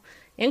school,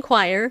 in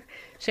choir,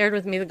 shared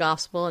with me the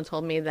gospel and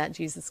told me that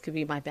Jesus could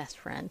be my best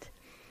friend.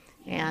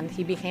 And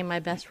he became my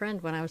best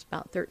friend when I was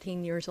about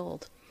 13 years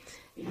old.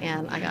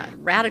 And I got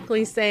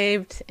radically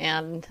saved,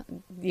 and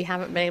you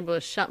haven't been able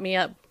to shut me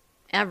up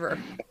ever.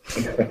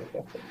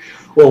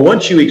 Well,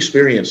 once you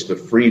experience the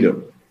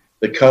freedom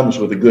that comes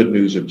with the good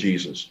news of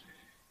Jesus,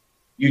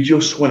 you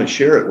just want to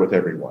share it with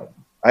everyone.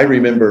 I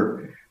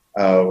remember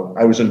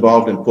I was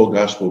involved in Full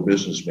Gospel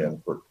Businessmen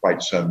for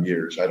quite some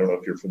years. I don't know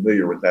if you're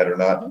familiar with that or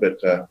not,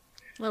 but a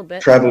little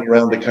bit. Traveling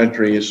around the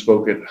country, has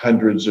spoke at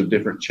hundreds of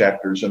different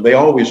chapters, and they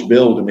always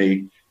billed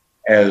me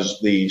as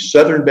the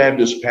Southern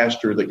Baptist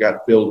pastor that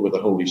got filled with the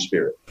Holy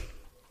Spirit.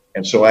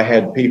 And so I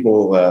had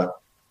people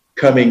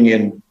coming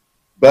in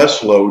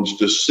bus loads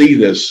to see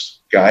this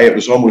guy. It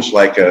was almost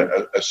like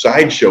a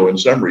sideshow in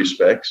some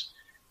respects,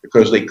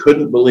 because they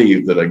couldn't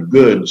believe that a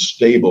good,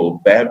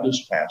 stable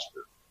Baptist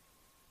pastor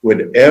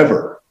would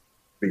ever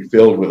be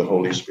filled with the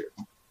Holy Spirit.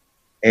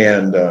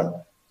 And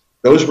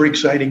those were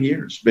exciting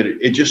years. But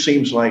it just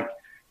seems like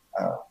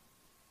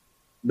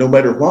no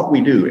matter what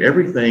we do,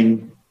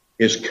 everything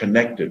is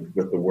connected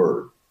with the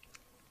Word.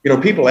 You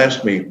know, people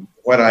ask me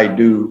what I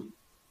do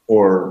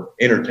for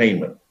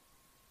entertainment.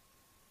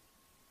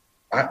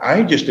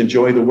 I just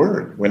enjoy the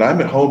Word. When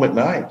I'm at home at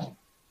night,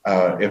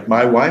 if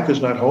my wife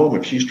is not home,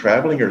 if she's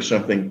traveling or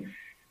something,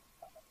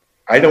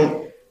 I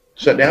don't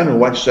sit down and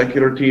watch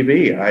secular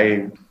TV.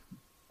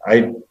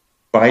 I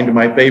find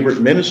my favorite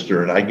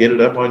minister and I get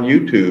it up on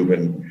YouTube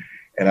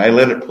and I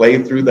let it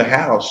play through the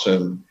house.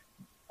 And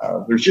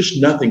there's just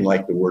nothing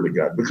like the Word of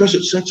God because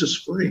it sets us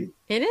free.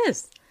 It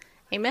is.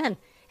 Amen.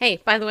 Hey,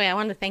 by the way, I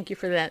want to thank you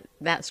for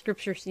that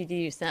scripture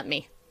CD you sent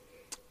me.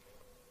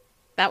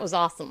 That was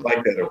awesome.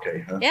 Like that,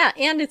 okay, huh? Yeah,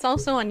 and it's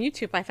also on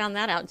YouTube. I found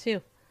that out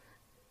too.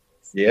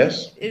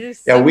 Yes. It is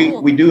so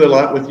cool. we do a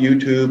lot with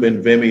YouTube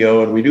and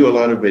Vimeo, and we do a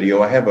lot of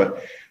video. I have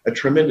a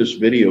tremendous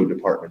video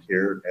department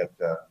here at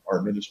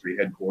our ministry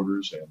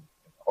headquarters and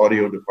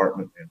audio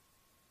department.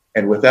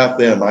 And without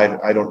them,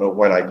 I don't know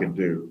what I could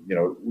do. You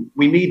know,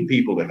 we need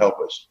people to help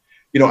us.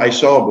 You know, I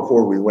saw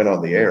before we went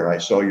on the air, I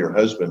saw your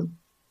husband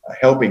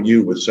helping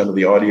you with some of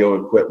the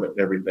audio equipment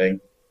and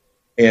everything.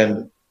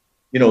 And,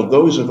 you know,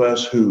 those of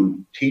us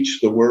who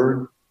teach the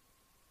Word,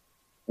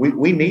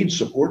 we need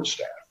support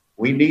staff.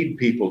 We need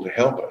people to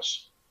help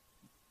us.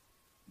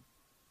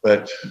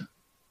 But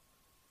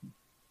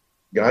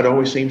God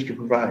always seems to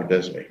provide,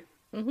 doesn't he?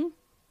 Mm-hmm.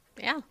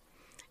 Yeah.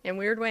 In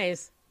weird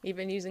ways,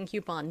 even using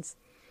coupons.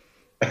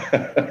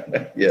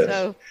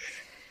 Yes.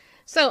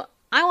 So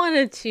I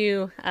wanted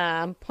to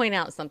point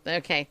out something.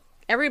 Okay.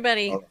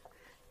 Everybody,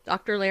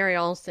 Dr. Larry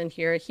Ollison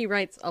here, he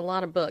writes a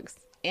lot of books.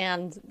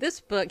 And this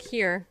book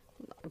here,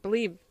 I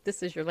believe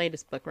this is your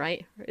latest book,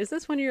 right? Is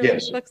this one of your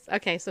latest books?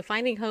 Okay. So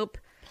Finding Hope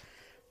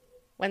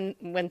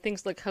when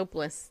things look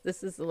hopeless.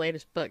 This is the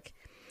latest book.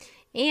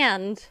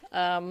 And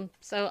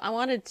so I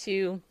wanted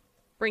to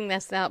bring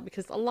this out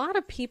because a lot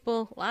of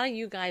people, a lot of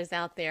you guys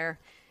out there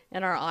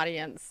in our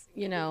audience,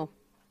 you know,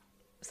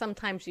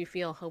 sometimes you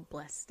feel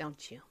hopeless,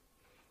 don't you?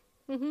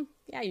 Mm-hmm.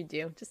 Yeah, you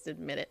do. Just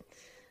admit it.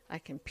 I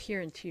can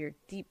peer into your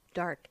deep,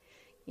 dark,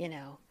 you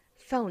know,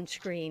 phone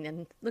screen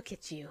and look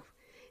at you.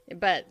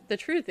 But the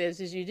truth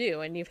is you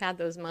do, and you've had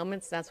those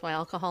moments. That's why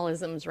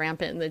alcoholism is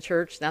rampant in the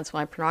church. That's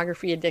why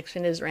pornography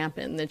addiction is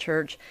rampant in the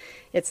church.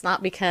 It's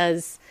not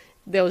because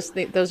those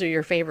are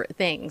your favorite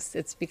things.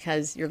 It's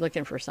because you're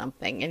looking for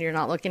something, and you're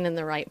not looking in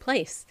the right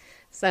place.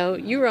 So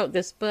you wrote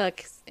this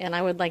book, and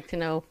I would like to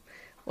know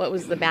what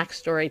was the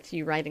backstory to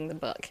you writing the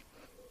book.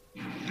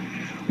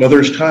 Well,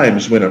 there's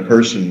times when a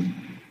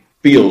person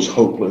feels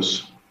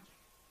hopeless,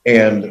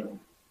 and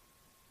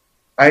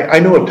I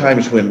know of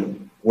times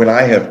when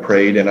I have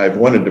prayed and I've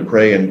wanted to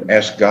pray and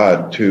ask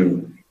God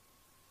to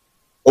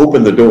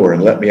open the door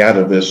and let me out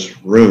of this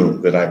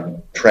room that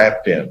I'm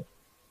trapped in.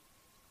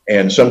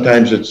 And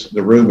sometimes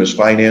the room is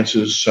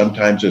finances,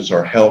 sometimes it's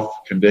our health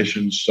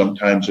conditions,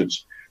 sometimes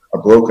it's a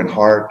broken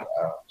heart.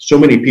 So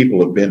many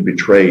people have been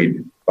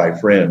betrayed by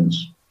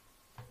friends.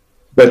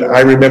 But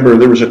I remember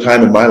there was a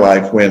time in my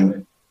life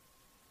when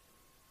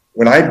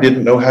I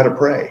didn't know how to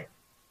pray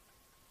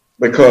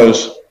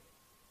because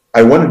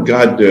I wanted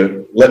God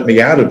to let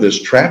me out of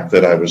this trap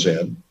that I was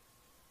in,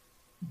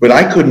 but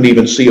I couldn't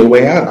even see a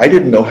way out. I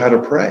didn't know how to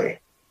pray.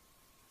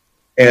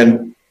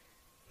 And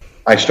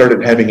I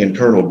started having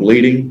internal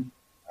bleeding,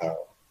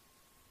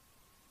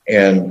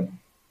 and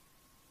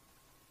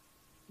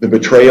the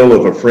betrayal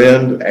of a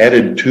friend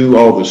added to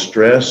all the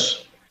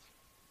stress.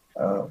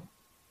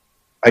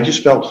 I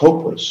just felt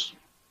hopeless.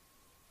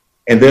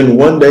 And then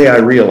one day I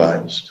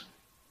realized,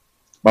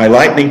 my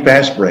lightning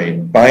fast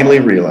brain finally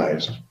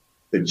realized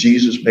that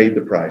Jesus paid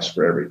the price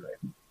for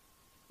everything.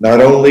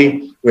 Not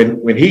only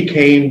when he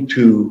came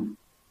to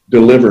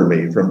deliver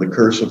me from the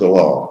curse of the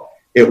law,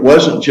 it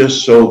wasn't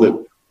just so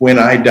that when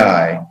I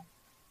die,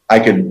 I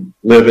can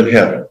live in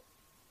heaven.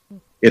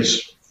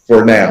 It's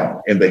for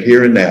now, in the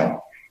here and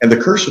now. And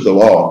the curse of the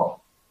law,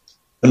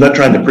 I'm not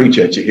trying to preach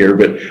at you here,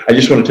 but I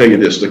just want to tell you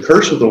this. The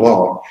curse of the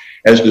law,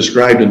 as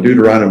described in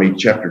Deuteronomy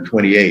chapter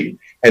 28,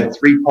 had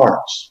three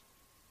parts.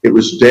 It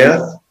was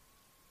death,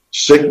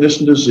 sickness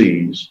and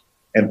disease,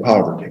 and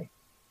poverty.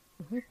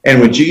 And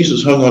when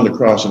Jesus hung on the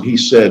cross and he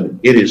said,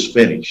 "It is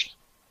finished,"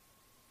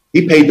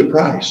 he paid the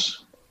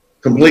price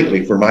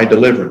completely for my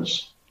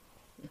deliverance.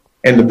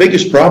 And the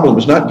biggest problem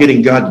was not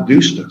getting God to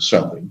do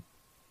something.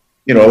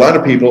 You know, a lot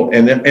of people,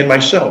 and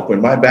myself,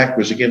 when my back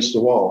was against the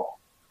wall,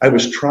 I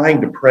was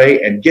trying to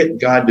pray and get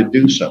God to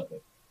do something.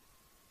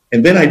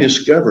 And then I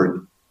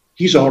discovered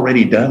he's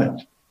already done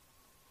it.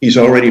 He's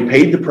already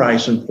paid the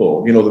price in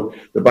full. You know,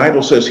 the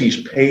Bible says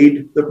he's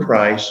paid the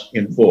price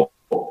in full.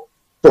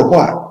 For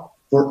what?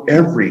 For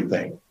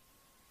everything.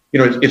 You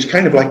know, it's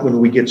kind of like when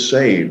we get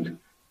saved.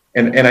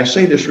 And I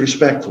say this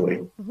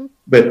respectfully,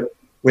 but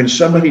when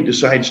somebody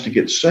decides to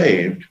get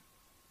saved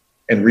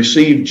and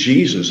receive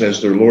Jesus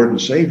as their Lord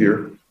and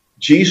Savior,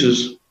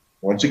 Jesus,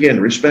 once again,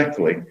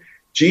 respectfully,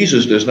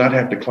 Jesus does not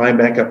have to climb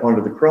back up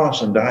onto the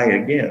cross and die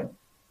again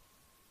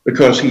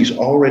because he's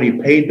already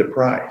paid the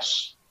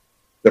price.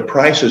 The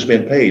price has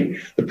been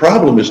paid. The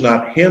problem is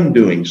not him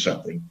doing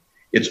something.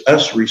 It's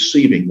us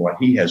receiving what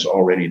he has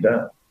already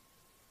done.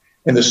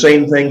 And the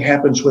same thing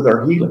happens with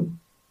our healing.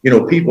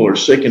 People are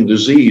sick and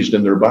diseased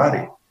in their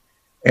body.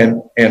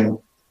 And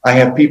I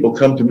have people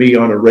come to me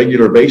on a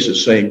regular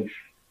basis saying,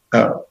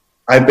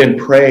 I've been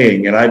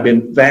praying and I've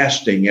been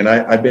fasting and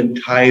I've been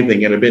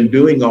tithing and I've been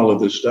doing all of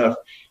this stuff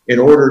in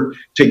order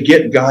to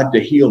get God to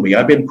heal me.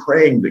 I've been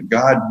praying that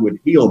God would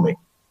heal me.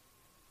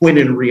 When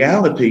in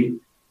reality,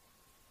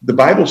 the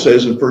Bible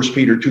says in 1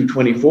 Peter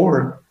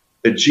 2:24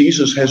 that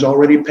Jesus has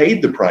already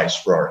paid the price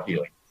for our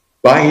healing.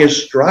 By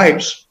his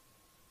stripes,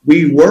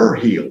 we were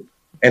healed.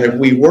 And if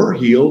we were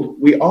healed,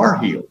 we are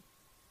healed.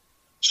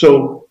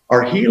 So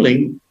our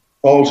healing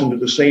falls into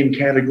the same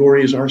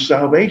category as our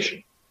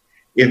salvation.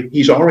 If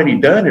he's already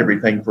done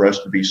everything for us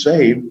to be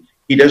saved,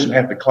 he doesn't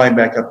have to climb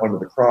back up onto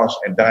the cross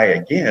and die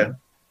again.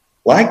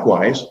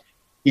 Likewise,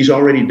 he's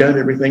already done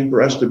everything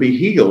for us to be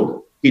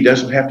healed. He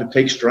doesn't have to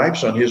take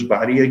stripes on his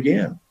body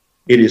again.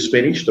 It is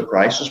finished. The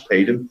price is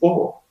paid in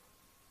full.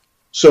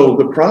 So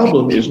the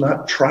problem is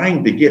not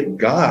trying to get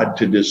God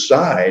to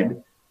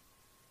decide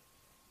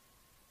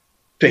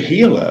to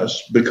heal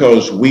us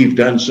because we've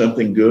done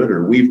something good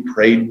or we've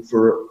prayed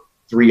for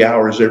 3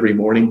 hours every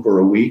morning for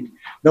a week.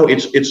 No,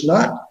 it's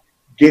not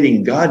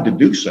getting God to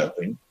do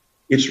something.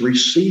 It's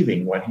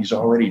receiving what he's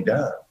already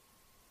done.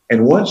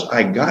 And once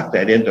I got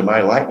that into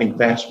my lightning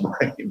fast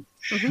brain,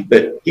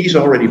 that he's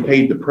already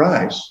paid the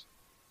price,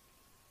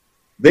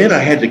 then I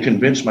had to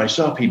convince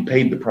myself he'd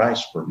paid the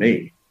price for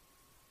me.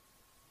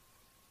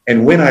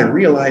 And when I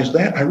realized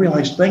that, I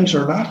realized things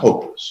are not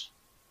hopeless.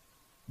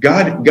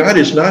 God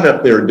is not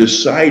up there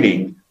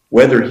deciding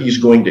whether he's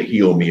going to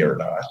heal me or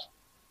not.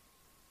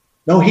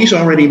 No, he's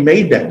already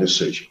made that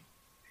decision.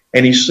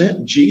 And he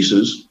sent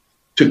Jesus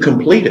to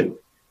complete it.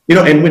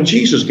 And when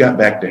Jesus got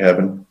back to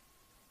heaven,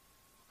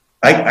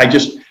 I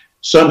just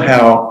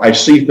somehow I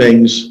see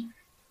things,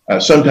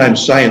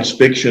 sometimes science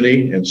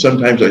fiction-y, and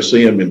sometimes I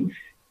see them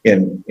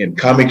in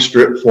comic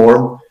strip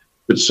form.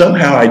 But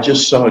somehow I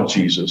just saw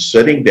Jesus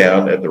sitting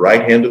down at the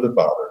right hand of the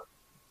Father.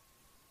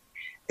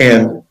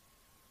 And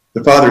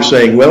the Father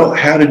saying, well,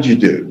 how did you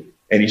do?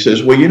 And he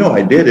says, well,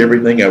 I did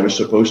everything I was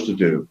supposed to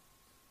do,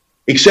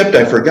 except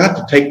I forgot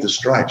to take the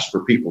stripes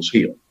for people's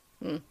healing.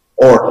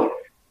 Or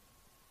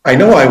I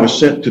know I was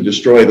sent to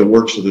destroy the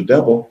works of the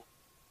devil,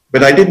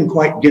 but I didn't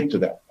quite get to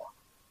that point.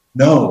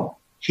 No,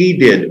 he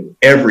did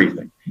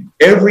everything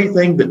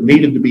that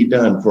needed to be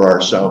done for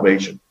our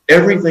salvation,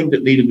 everything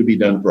that needed to be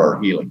done for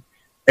our healing,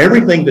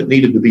 everything that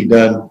needed to be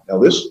done. Now,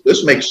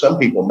 this makes some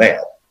people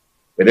mad,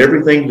 but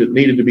everything that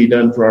needed to be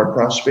done for our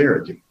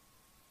prosperity.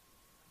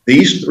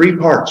 These three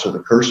parts of the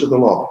curse of the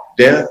law,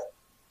 death,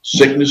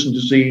 sickness and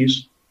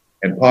disease,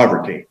 and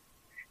poverty,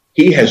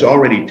 he has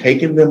already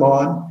taken them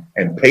on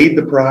and paid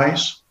the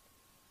price.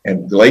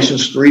 And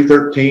Galatians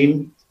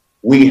 3:13,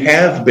 we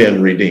have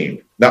been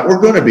redeemed. Not we're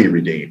going to be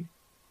redeemed.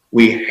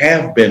 We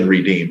have been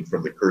redeemed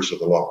from the curse of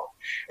the law.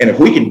 And if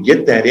we can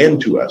get that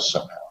into us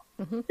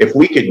somehow, if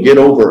we could get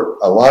over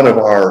a lot of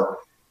our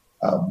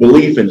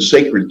belief in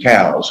sacred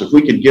cows, if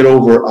we could get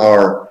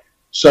over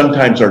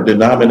sometimes our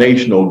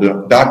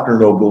denominational,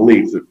 doctrinal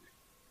belief, that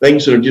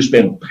things that have just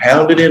been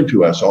pounded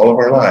into us all of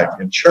our life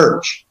in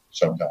church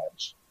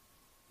sometimes,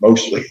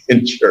 mostly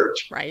in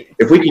church. Right.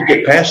 If we could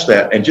get past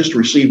that and just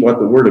receive what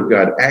the Word of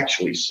God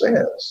actually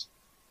says,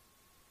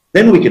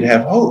 then we can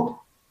have hope.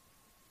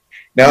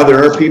 Now,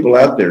 there are people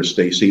out there,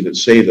 Stacy, that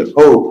say that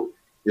hope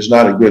is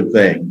not a good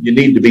thing. You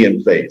need to be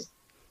in faith.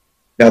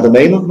 Now, the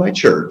name of my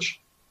church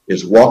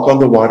is Walk on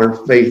the Water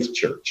Faith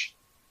Church.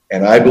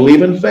 And I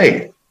believe in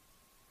faith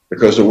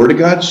because the Word of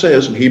God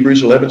says in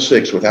Hebrews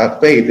 11:6, without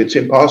faith, it's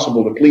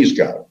impossible to please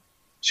God.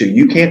 So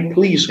you can't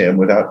please him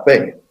without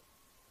faith.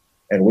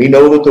 And we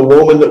know that the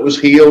woman that was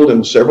healed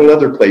in several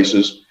other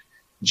places,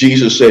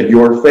 Jesus said,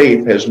 your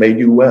faith has made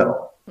you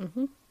well.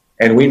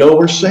 And we know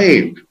we're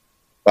saved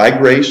by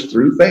grace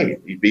through faith.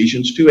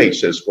 Ephesians 2:8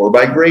 says, for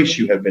by grace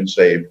you have been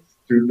saved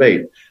through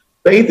faith.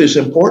 Faith is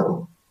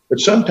important, but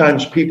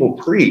sometimes people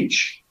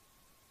preach.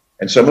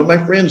 And some of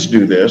my friends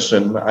do this,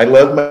 and I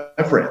love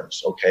my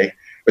friends, okay?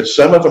 But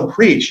some of them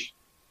preach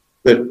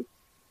that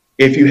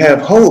if you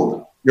have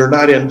hope, you're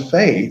not in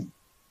faith,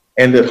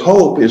 and that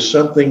hope is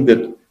something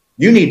that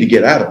you need to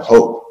get out of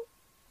hope.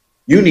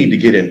 You need to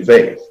get in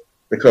faith,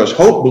 because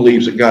hope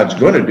believes that God's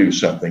going to do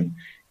something,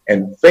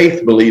 and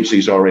faith believes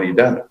he's already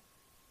done it.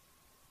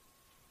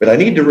 But I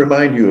need to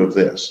remind you of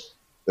this.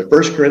 The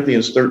 1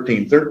 Corinthians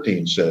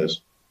 13:13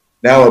 says,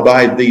 now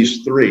abide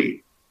these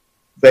three,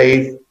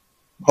 faith,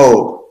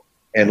 hope,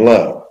 and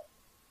love.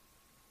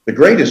 The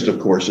greatest, of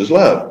course, is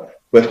love,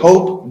 but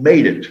hope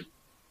made it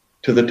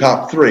to the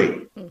top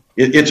three.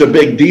 It's a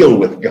big deal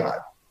with God.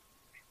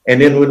 And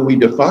then when we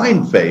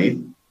define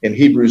faith in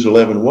Hebrews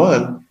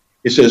 11:1,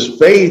 it says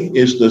faith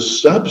is the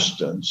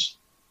substance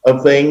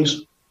of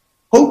things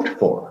hoped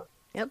for.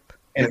 Yep.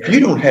 And if you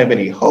don't have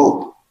any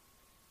hope,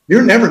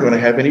 you're never going to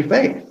have any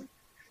faith.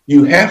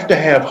 You have to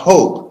have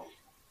hope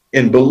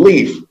in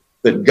belief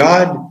that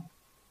God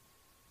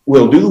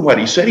will do what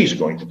he said he's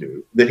going to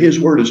do, that his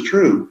word is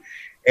true.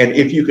 And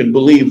if you can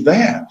believe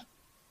that,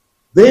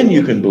 then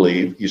you can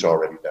believe he's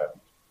already done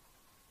it.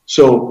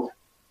 So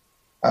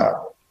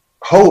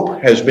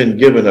hope has been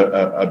given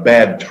a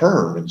bad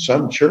term in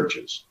some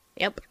churches.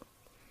 Yep.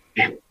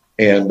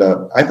 And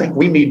I think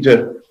we need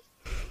to,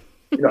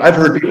 I've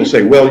heard people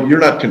say, well, you're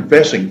not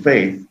confessing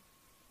faith,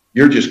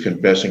 you're just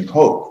confessing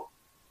hope.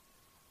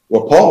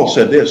 Well, Paul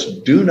said this,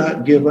 do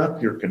not give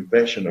up your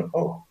confession of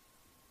hope.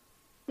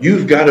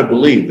 You've got to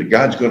believe that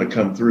God's going to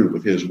come through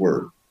with his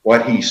word.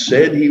 What he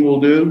said he will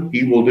do,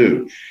 he will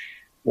do.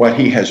 What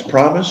he has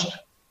promised,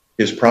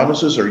 his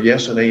promises are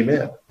yes and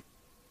amen.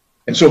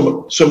 And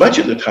so much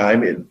of the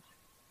time,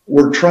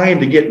 we're trying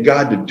to get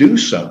God to do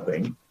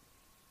something,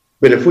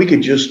 but if we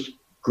could just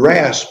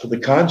grasp the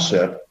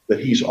concept that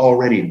he's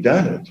already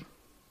done it.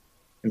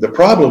 And the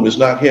problem is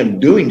not him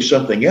doing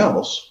something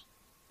else,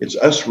 it's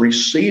us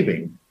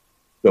receiving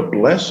the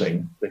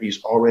blessing that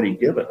he's already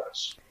given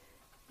us.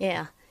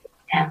 Yeah.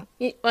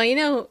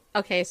 Well,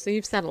 okay, so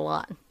you've said a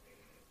lot.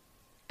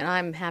 And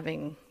I'm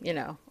having,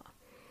 I'm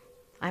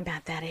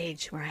at that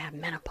age where I have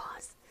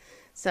menopause.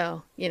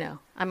 So,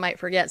 I might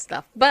forget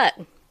stuff. But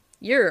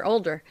you're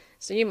older,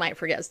 so you might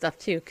forget stuff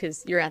too,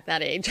 because you're at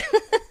that age.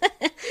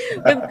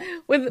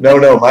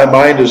 No, my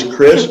mind is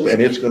crisp,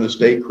 and it's going to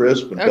stay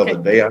crisp until the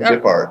day I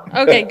depart.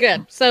 Okay,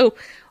 good. So,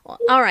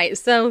 all right.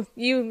 So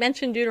you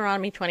mentioned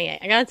Deuteronomy 28.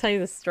 I got to tell you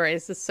this story.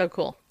 This is so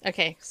cool.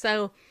 Okay,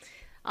 so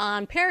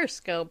on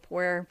Periscope,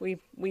 where we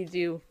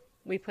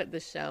put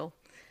this show,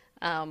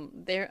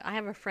 I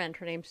have a friend.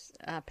 Her name's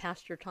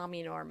Pastor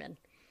Tommy Norman,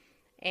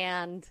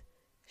 and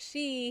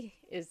she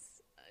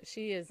is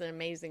an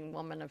amazing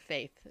woman of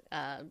faith.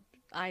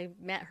 I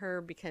met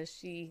her because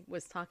she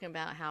was talking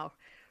about how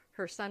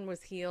her son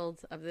was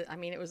healed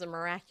it was a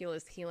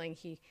miraculous healing.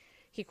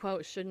 He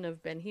quote, shouldn't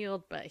have been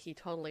healed, but he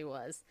totally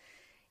was.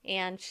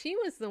 And she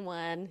was the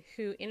one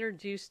who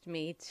introduced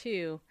me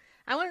to,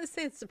 I wouldn't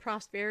say it's the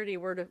prosperity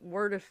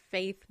word of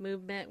faith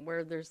movement,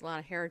 where there's a lot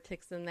of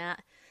heretics in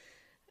that.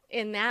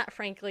 And that,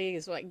 frankly,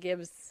 is what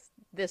gives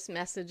this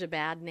message a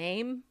bad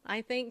name,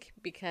 I think,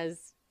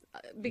 because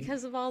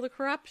of all the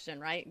corruption,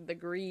 right? The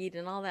greed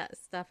and all that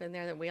stuff in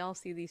there that we all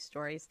see these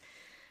stories.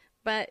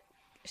 But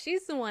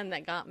she's the one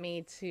that got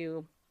me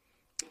to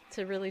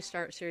really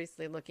start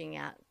seriously looking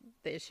at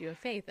the issue of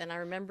faith. And I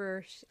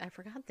remember, I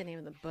forgot the name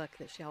of the book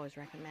that she always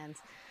recommends.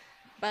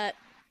 But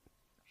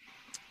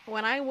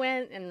when I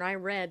went and I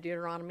read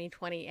Deuteronomy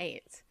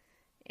 28,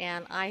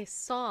 and I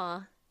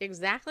saw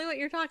exactly what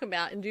you're talking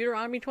about in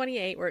Deuteronomy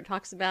 28, where it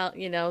talks about,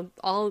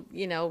 all,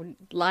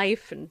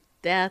 life and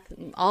death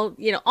and all,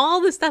 all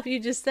the stuff you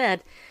just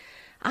said,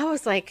 I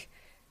was like,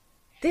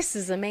 this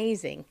is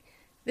amazing.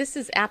 This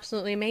is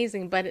absolutely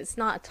amazing, but it's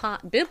not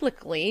taught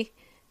biblically.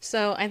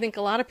 So I think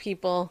a lot of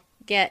people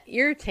get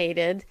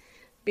irritated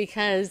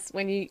because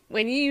when you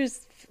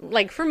use,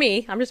 like for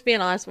me, I'm just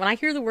being honest, when I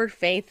hear the word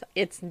faith,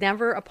 it's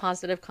never a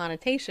positive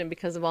connotation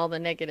because of all the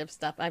negative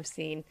stuff I've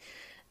seen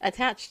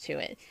attached to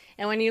it.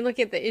 And when you look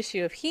at the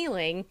issue of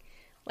healing,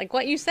 like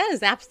what you said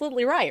is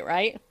absolutely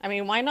right? I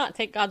mean, why not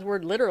take God's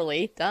word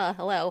literally? Duh,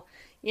 hello.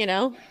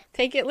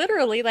 Take it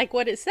literally like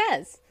what it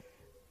says.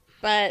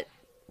 But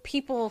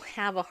people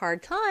have a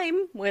hard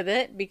time with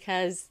it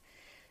because,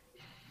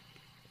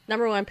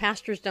 number one,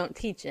 pastors don't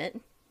teach it.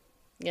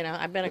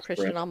 I've been a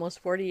Christian almost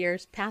 40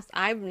 years.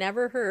 I've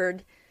never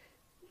heard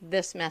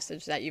this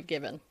message that you've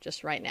given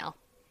just right now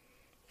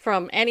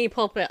from any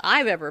pulpit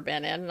I've ever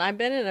been in. And I've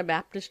been in a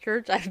Baptist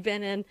church. I've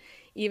been in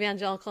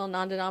evangelical,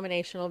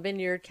 non-denominational,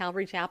 Vineyard,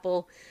 Calvary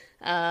Chapel,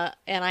 and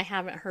I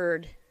haven't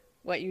heard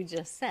what you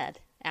just said,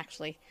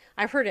 actually.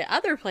 I've heard it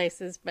other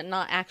places, but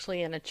not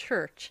actually in a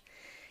church.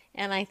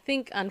 And I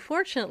think,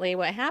 unfortunately,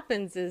 what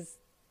happens is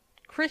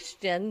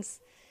Christians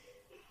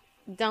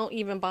don't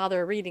even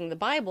bother reading the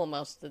Bible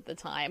most of the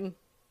time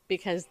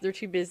because they're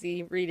too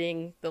busy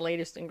reading the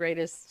latest and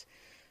greatest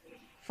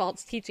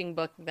false teaching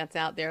book that's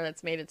out there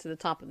that's made it to the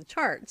top of the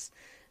charts.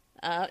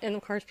 And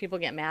of course, people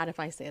get mad if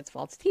I say it's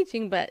false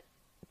teaching, but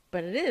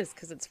it is,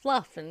 because it's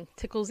fluff and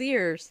tickles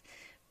ears.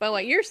 But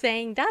what you're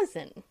saying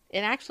doesn't.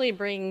 It actually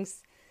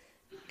brings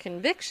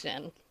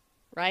conviction,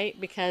 right?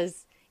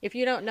 Because if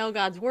you don't know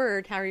God's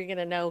word, how are you going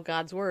to know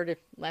God's word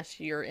unless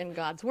you're in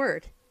God's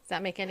word? Does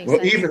that make any sense?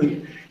 Well,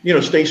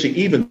 even, Stacy,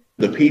 even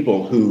the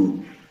people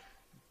who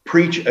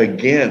preach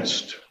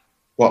against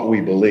what we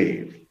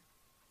believe,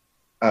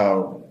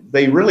 there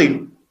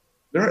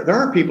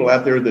are people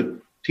out there that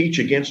teach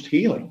against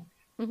healing.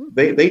 Mm-hmm.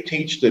 They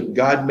teach that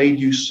God made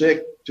you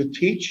sick to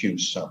teach you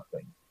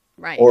something,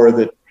 right? Or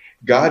that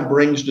God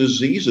brings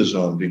diseases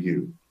onto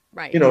you.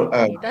 Right.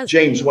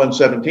 James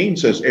 1:17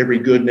 says every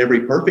good and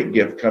every perfect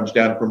gift comes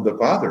down from the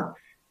Father.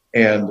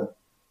 And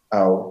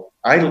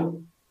I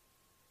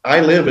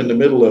live in the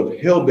middle of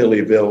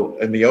Hillbillyville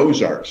in the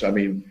Ozarks. I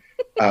mean,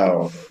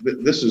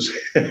 this is,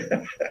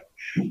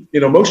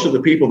 most of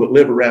the people that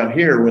live around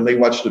here, when they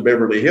watch the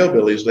Beverly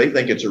Hillbillies, they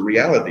think it's a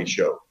reality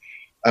show.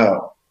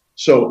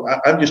 So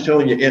I'm just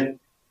telling you,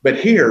 but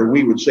here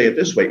we would say it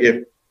this way: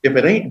 if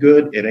it ain't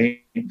good, it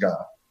ain't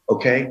God.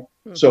 Okay.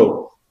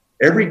 So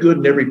every good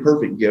and every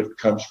perfect gift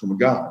comes from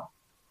God.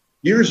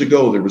 Years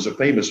ago, there was a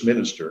famous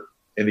minister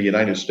in the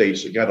United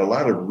States that got a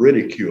lot of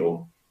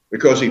ridicule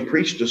because he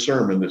preached a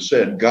sermon that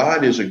said,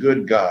 God is a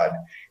good God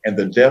and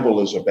the devil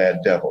is a bad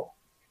devil.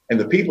 And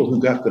the people who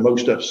got the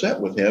most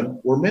upset with him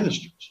were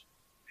ministers.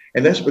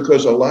 And that's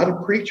because a lot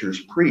of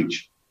preachers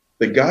preach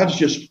that God's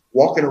just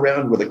walking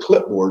around with a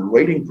clipboard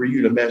waiting for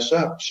you to mess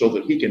up so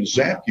that he can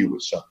zap you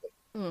with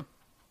something.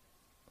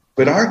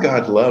 But our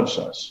God loves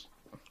us.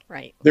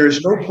 Right. There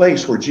is no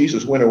place where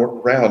Jesus went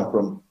around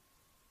from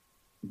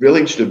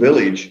village to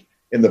village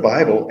in the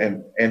Bible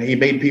and he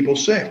made people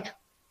sick.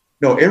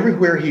 No,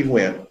 everywhere he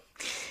went,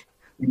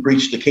 he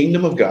preached the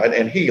kingdom of God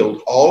and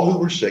healed all who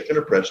were sick and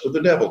oppressed of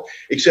the devil,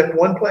 except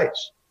one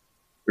place.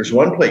 There's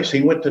one place.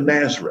 He went to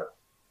Nazareth.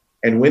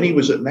 And when he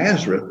was at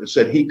Nazareth, it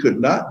said he could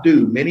not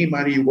do many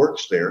mighty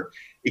works there,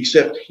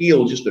 except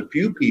heal just a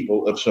few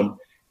people of some,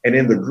 and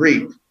in the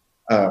Greek,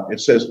 it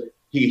says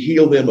he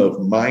healed them of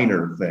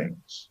minor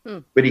things,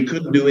 but he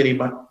couldn't do any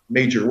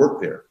major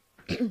work there.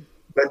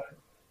 But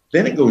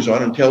then it goes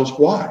on and tells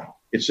why.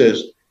 It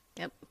says,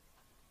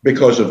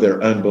 because of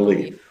their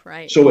unbelief.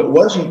 Right. So it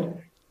wasn't,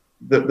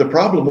 the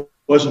problem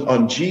wasn't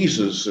on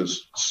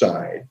Jesus's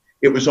side.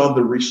 It was on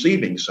the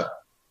receiving side.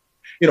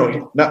 You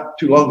know, not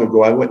too long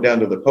ago, I went down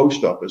to the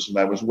post office and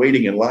I was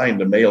waiting in line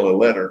to mail a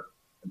letter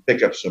and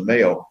pick up some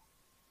mail.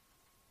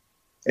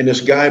 And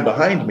this guy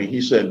behind me,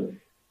 he said,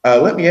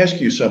 let me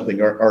ask you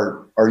something.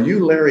 Are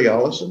you Larry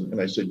Ollison?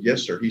 And I said,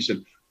 yes, sir. He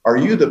said, are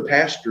you the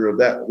pastor of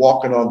that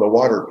Walking on the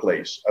Water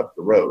place up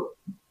the road?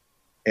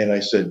 And I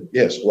said,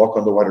 yes, Walk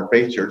on the Water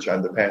Faith Church.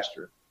 I'm the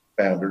pastor,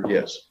 founder.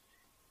 Yes.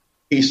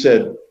 He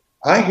said,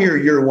 I hear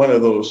you're one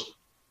of those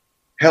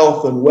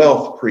health and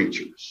wealth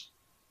preachers.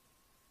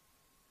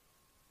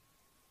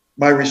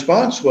 My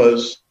response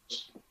was,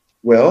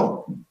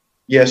 well,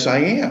 yes, I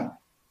am.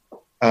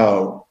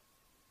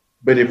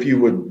 But if you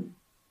would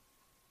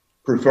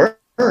prefer,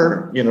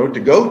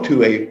 to go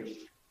to a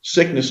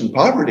sickness and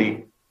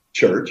poverty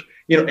church,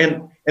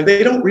 and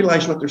they don't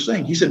realize what they're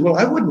saying. He said, well,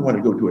 I wouldn't want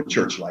to go to a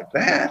church like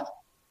that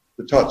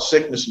taught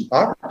sickness and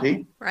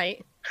poverty.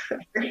 Right.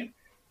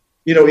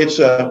 It's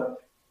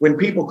when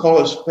people call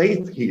us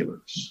faith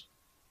healers.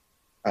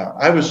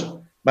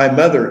 My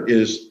mother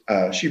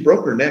she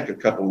broke her neck a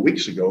couple of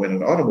weeks ago in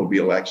an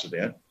automobile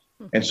accident.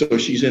 And so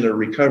she's in a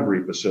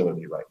recovery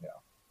facility right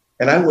now.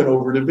 And I went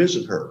over to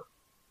visit her.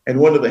 And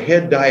one of the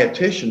head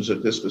dietitians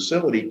at this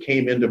facility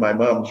came into my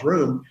mom's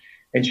room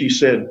and she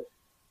said,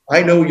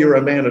 I know you're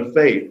a man of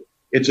faith.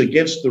 It's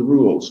against the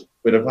rules.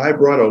 But if I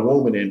brought a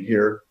woman in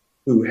here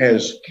who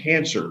has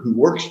cancer, who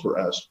works for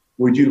us,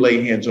 would you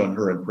lay hands on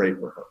her and pray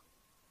for her?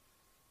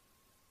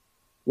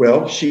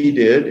 Well, she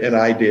did, and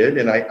I did,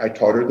 and I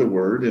taught her the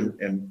word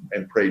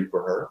and prayed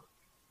for her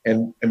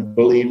and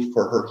believed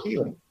for her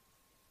healing.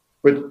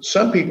 But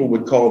some people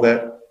would call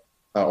that,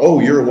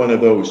 you're one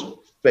of those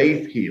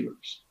faith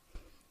healers.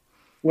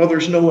 Well,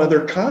 there's no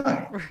other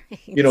kind.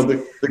 Right.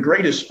 The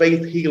greatest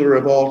faith healer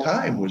of all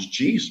time was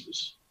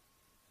Jesus.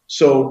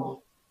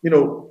 So,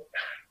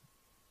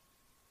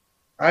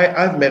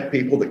 I've met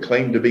people that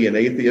claim to be an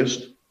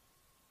atheist,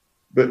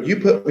 but you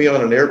put me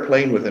on an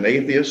airplane with an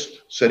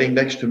atheist sitting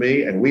next to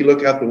me and we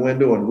look out the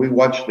window and we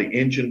watch the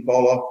engine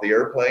fall off the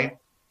airplane,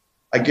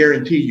 I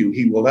guarantee you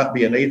he will not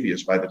be an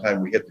atheist by the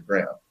time we hit the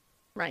ground.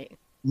 Right.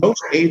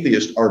 Most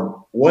atheists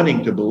are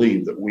wanting to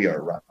believe that we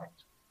are right.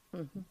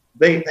 Mm-hmm.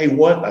 They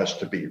want us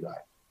to be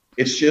right.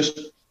 It's just,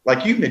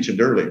 like you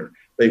mentioned earlier,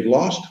 they've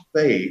lost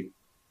faith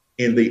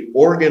in the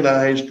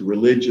organized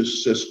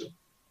religious system.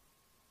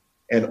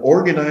 And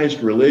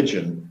organized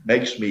religion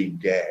makes me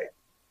gag.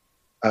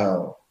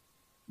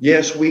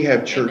 Yes, we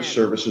have church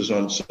services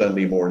on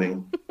Sunday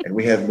morning, and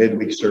we have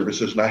midweek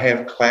services, and I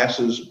have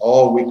classes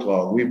all week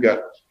long.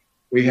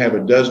 We have a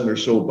dozen or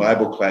so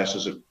Bible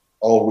classes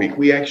all week.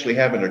 We actually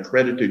have an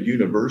accredited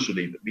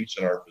university that meets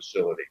in our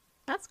facility.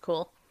 That's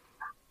cool.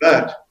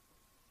 But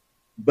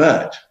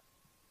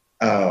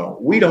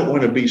we don't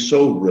want to be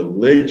so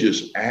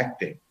religious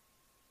acting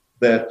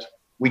that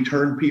we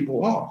turn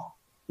people off.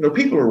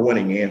 People are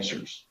wanting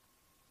answers.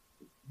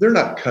 They're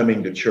not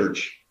coming to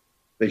church.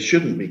 They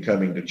shouldn't be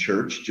coming to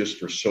church just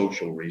for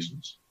social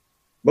reasons.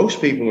 Most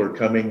people are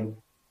coming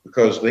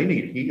because they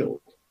need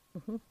healed.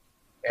 Mm-hmm.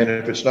 And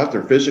if it's not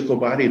their physical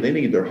body, they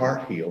need their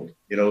heart healed.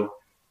 They're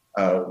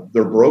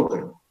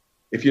broken.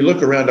 If you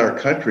look around our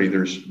country,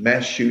 there's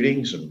mass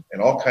shootings and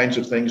all kinds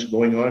of things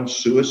going on,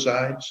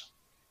 suicides.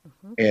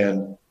 Mm-hmm.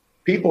 And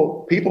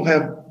people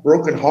have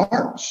broken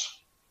hearts.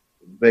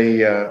 They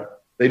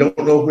don't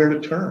know where to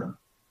turn.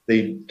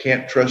 They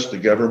can't trust the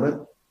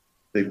government.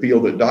 They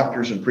feel that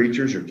doctors and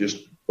preachers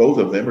both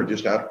of them are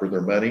just out for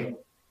their money.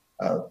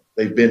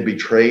 They've been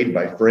betrayed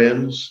by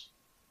friends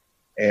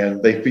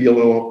and they feel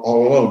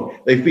all alone.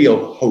 They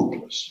feel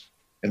hopeless.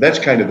 And that's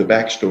kind of the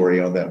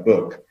backstory on that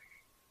book.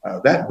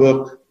 That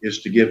book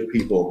is to give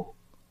people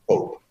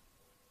hope.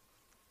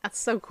 That's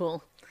so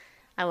cool.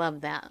 I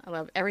love that. I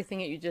love everything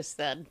that you just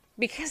said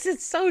because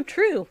it's so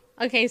true.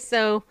 Okay,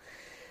 so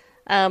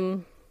I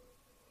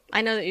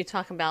know that you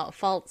talk about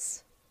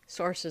false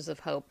sources of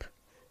hope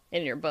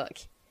in your book.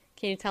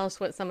 Can you tell us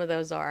what some of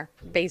those are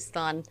based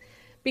on?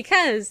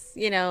 Because,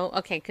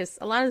 because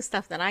a lot of the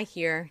stuff that I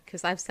hear,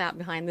 because I've sat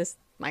behind this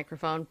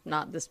microphone,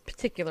 not this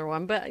particular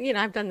one, but,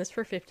 I've done this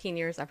for 15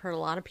 years. I've heard a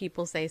lot of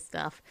people say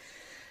stuff.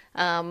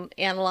 And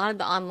a lot of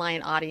the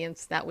online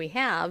audience that we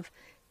have,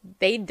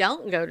 they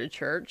don't go to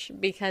church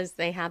because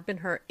they have been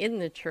hurt in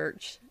the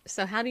church.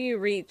 So how do you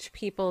reach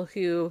people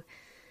who,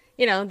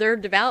 they're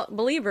devout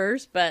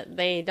believers, but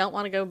they don't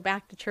want to go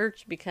back to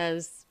church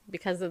because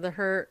of the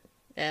hurt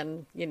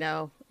and,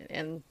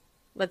 and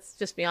let's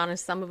just be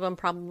honest, some of them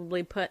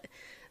probably put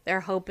their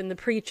hope in the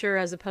preacher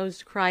as opposed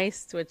to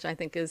Christ, which I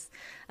think is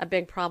a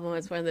big problem.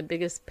 It's one of the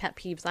biggest pet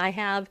peeves I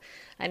have.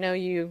 I know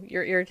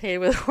you're irritated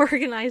with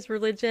organized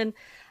religion.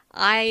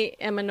 I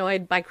am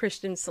annoyed by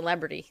Christian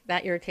celebrity.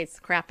 That irritates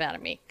the crap out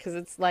of me because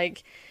it's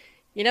like,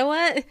 you know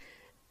what?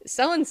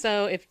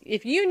 So-and-so,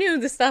 if you knew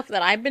the stuff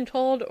that I've been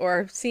told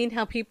or seen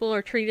how people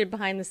are treated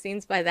behind the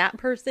scenes by that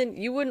person,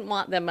 you wouldn't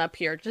want them up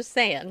here. Just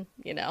saying,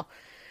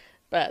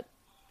 But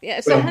yeah,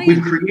 so well,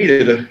 we've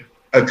created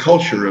a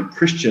culture of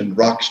Christian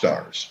rock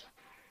stars.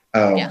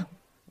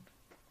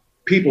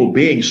 People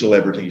being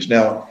celebrities.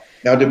 Now,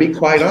 to be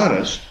quite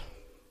honest,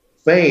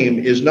 fame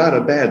is not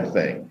a bad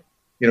thing.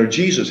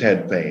 Jesus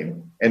had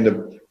fame, and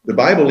the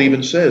Bible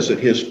even says that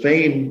his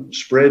fame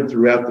spread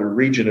throughout the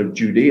region of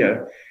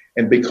Judea,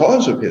 and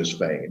because of his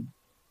fame,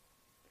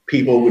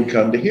 people would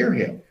come to hear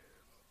him.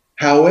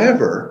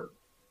 However,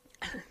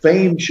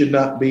 fame should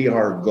not be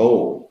our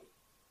goal.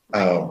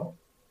 There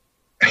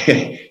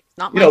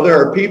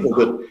are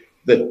people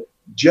that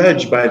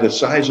judge by the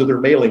size of their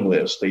mailing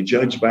list. They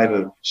judge by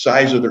the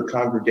size of their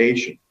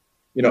congregation.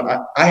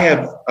 I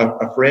have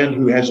a friend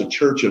who has a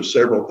church of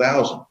several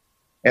thousand,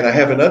 and I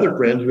have another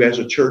friend who has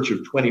a church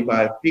of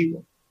 25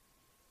 people.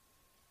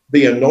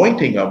 The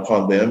anointing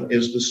upon them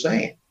is the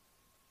same.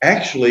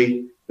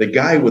 Actually, the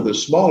guy with a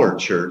smaller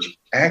church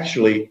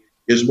actually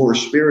is more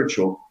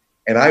spiritual,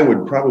 and I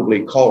would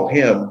probably call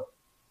him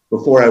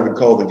before I would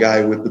call the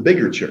guy with the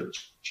bigger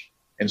church.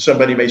 And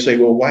somebody may say,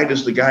 well, why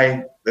does the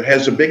guy that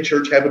has a big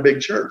church have a big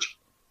church?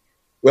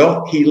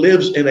 Well, he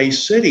lives in a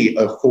city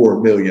of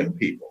 4 million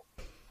people.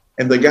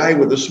 And the guy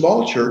with a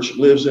small church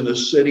lives in a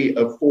city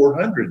of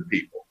 400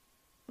 people.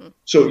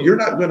 So you're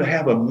not going to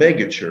have a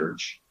mega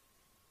church.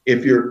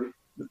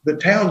 The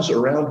towns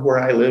around where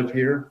I live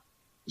here,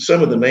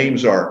 some of the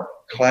names are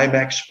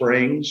Climax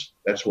Springs.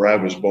 That's where I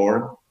was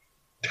born.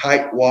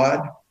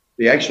 Tightwad.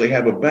 They actually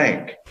have a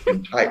bank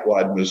in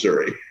Tightwad,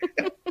 Missouri.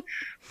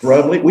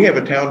 Brumley. We have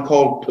a town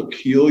called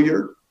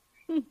Peculiar,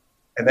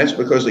 and that's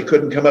because they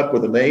couldn't come up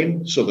with a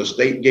name. So the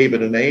state gave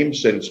it a name,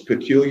 said it's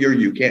peculiar.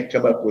 You can't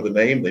come up with a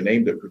name. They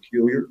named it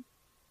Peculiar.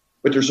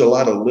 But there's a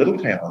lot of little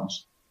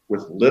towns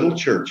with little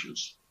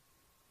churches,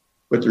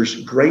 but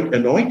there's great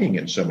anointing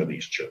in some of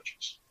these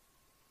churches.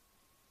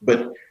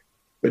 But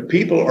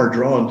people are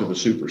drawn to the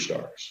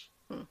superstars.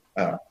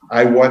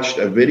 I watched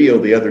a video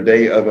the other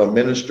day of a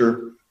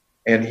minister,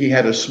 and he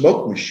had a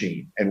smoke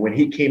machine. And when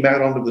he came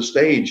out onto the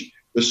stage,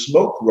 the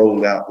smoke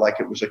rolled out like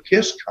it was a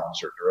Kiss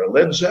concert or a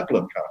Led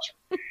Zeppelin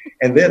concert.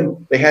 And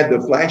then they had the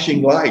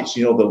flashing lights,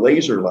 the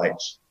laser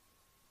lights.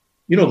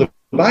 The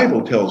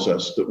Bible tells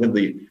us that when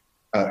the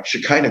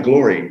Shekinah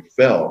glory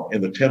fell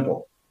in the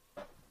temple,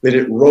 that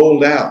it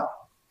rolled out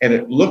and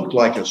it looked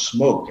like a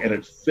smoke and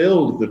it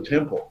filled the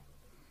temple.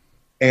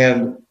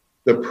 And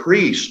the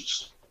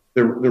priests,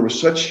 there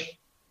was such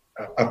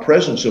a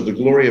presence of the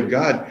glory of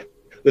God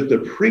that the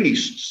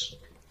priests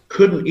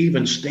couldn't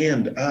even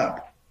stand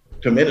up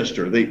to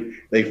minister.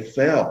 They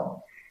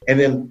fell. And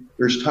then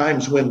there's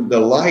times when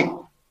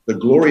the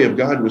glory of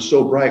God was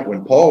so bright.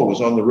 When Paul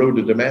was on the road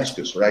to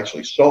Damascus, or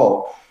actually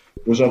Saul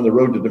was on the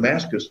road to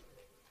Damascus,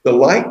 the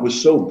light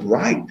was so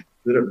bright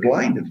that it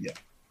blinded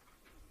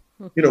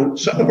him.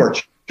 Some of our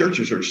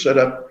churches are set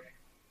up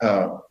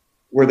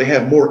where they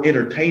have more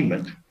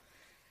entertainment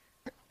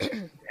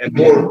and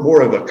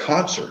more of a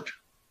concert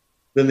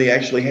than they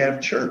actually have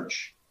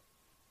church.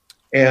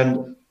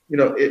 And,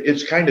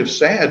 it's kind of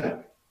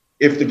sad.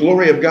 If the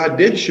glory of God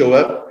did show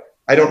up,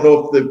 I don't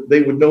know if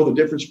they would know the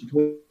difference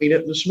between it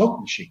and the smoke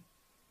machine.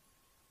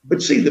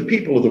 But see, the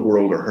people of the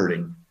world are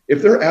hurting.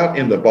 If they're out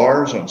in the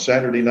bars on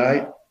Saturday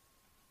night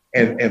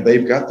and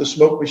they've got the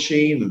smoke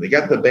machine and they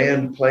got the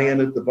band playing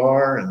at the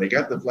bar and they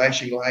got the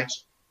flashing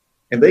lights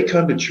and they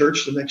come to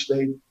church the next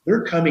day,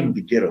 they're coming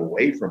to get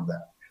away from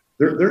that.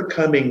 They're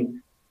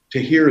coming to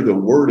hear the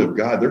word of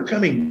God. They're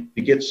coming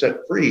to get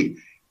set free,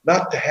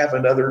 not to have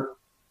another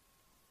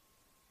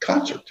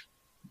concert.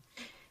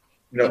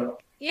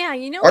 Yeah,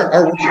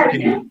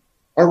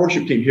 our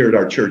worship team here at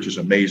our church is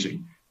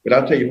amazing. But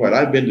I'll tell you what,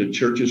 I've been to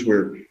churches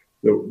where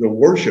the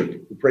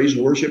worship, the praise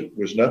and worship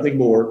was nothing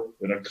more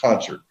than a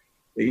concert.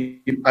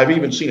 I've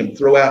even seen them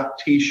throw out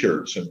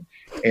T-shirts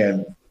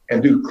and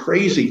do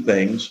crazy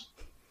things.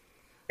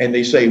 And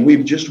they say,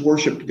 we've just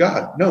worshiped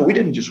God. No, we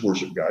didn't just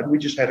worship God. We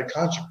just had a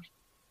concert.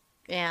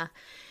 Yeah.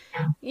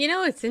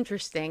 It's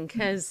interesting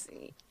because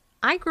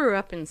I grew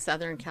up in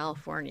Southern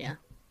California.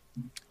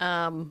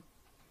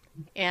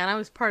 And I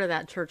was part of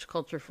that church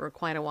culture for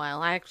quite a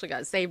while. I actually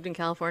got saved in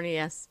California.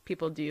 Yes,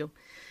 people do.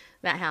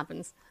 That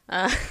happens.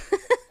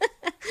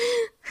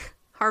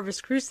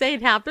 Harvest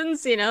Crusade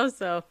happens,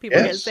 so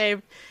people get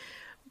saved.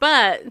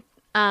 But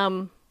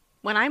when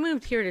I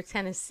moved here to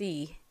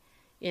Tennessee,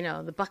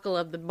 the buckle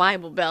of the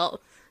Bible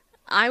Belt,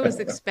 I was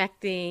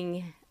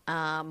expecting,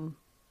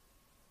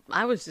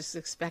 I was just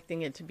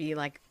expecting it to be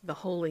like the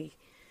holy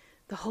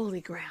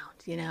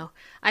ground,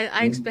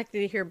 I expected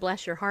to hear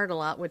bless your heart a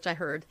lot, which I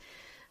heard.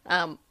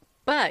 But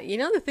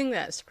the thing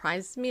that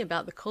surprises me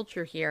about the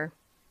culture here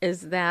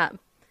is that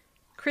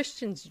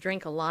Christians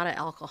drink a lot of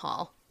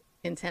alcohol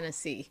in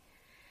Tennessee.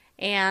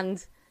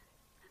 And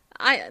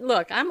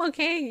I'm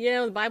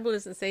okay. The Bible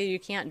doesn't say you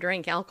can't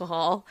drink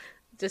alcohol.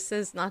 It just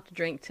says not to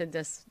drink to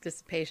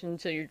dissipation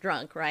until you're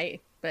drunk,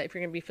 right? But if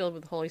you're going to be filled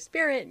with the Holy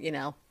Spirit,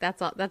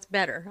 that's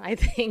better, I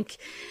think.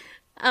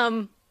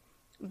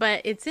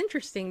 But it's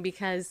interesting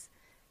because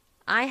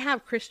I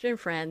have Christian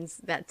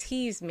friends that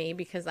tease me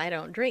because I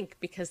don't drink,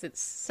 because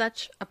it's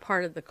such a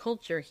part of the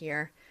culture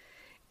here.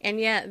 And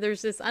yet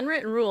there's this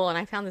unwritten rule, and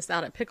I found this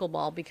out at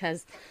pickleball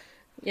because,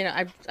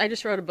 I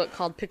just wrote a book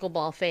called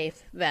Pickleball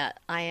Faith that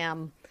I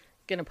am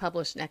going to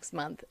publish next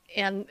month.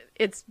 And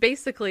it's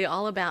basically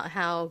all about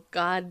how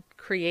God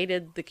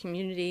created the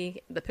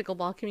community, the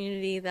pickleball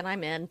community that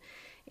I'm in,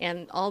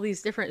 and all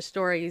these different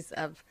stories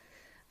of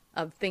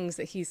things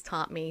that he's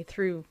taught me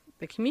through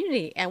the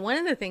community. And one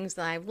of the things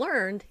that I've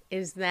learned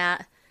is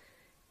that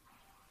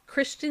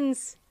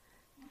Christians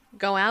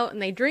go out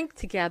and they drink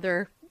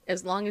together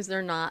as long as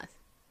they're not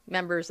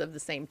members of the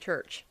same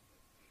church.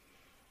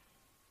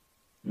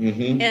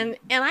 Mm-hmm. And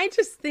I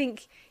just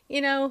think, I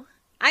don't,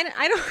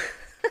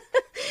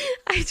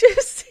 I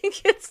just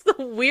think it's the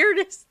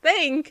weirdest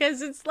thing,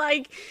 because it's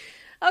like,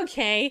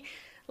 okay,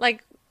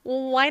 like,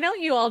 well, why don't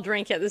you all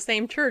drink at the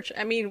same church?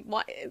 I mean,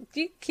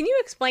 can you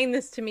explain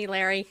this to me,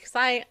 Larry?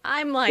 Because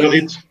I'm like,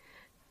 well,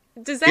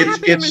 does that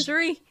happen in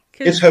Missouri?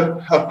 It's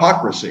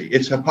hypocrisy.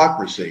 It's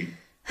hypocrisy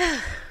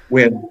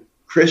when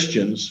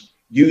Christians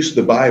use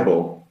the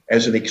Bible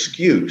as an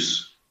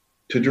excuse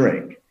to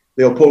drink.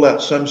 They'll pull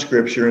out some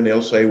scripture and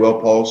they'll say, well,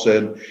 Paul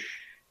said,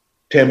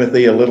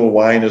 Timothy, a little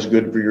wine is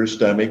good for your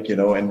stomach,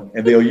 and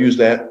they'll use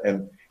that.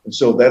 And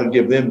so that'll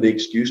give them the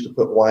excuse to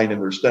put wine in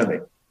their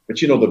stomach. But,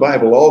 the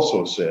Bible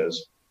also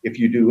says, if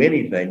you do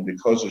anything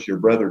that causes your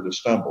brother to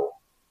stumble,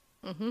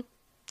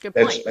 Good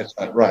point. That's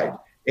not right.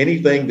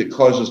 Anything that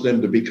causes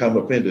them to become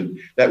offended.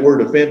 That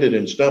word offended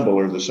and stumble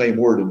are the same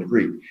word in the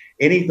Greek.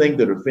 Anything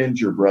that offends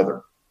your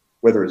brother,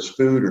 whether it's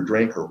food or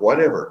drink or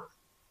whatever,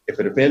 if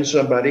it offends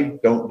somebody,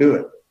 don't do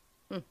it.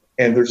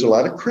 And there's a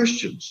lot of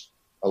Christians.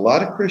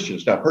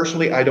 Now,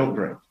 personally, I don't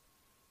drink.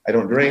 I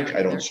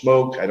don't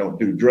smoke. I don't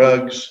do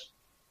drugs.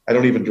 I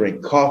don't even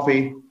drink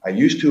coffee. I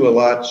used to a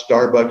lot.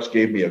 Starbucks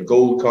gave me a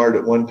gold card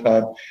at one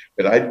time,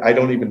 but I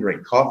don't even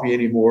drink coffee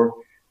anymore.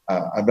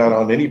 I'm not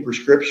on any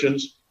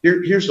prescriptions.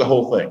 Here's the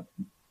whole thing.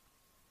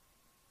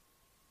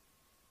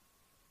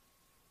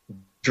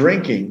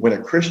 Drinking, when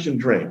a Christian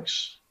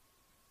drinks,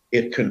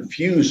 it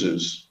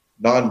confuses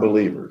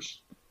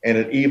non-believers, and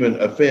it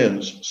even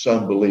offends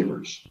some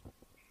believers.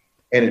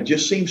 And it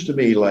just seems to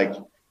me like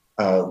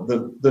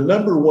the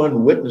number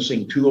one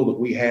witnessing tool that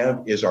we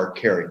have is our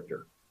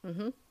character.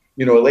 Mm-hmm.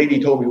 A lady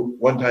told me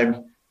one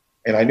time,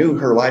 and I knew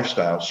her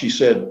lifestyle. She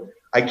said,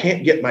 I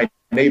can't get my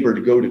neighbor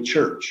to go to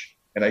church.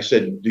 And I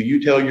said, do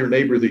you tell your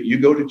neighbor that you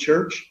go to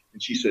church?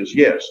 And she says,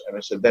 yes. And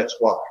I said, that's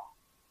why.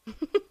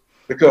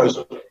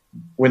 Because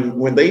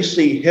when they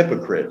see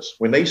hypocrites,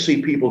 when they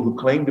see people who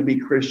claim to be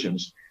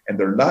Christians and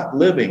they're not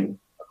living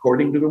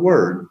according to the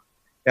word.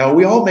 Now,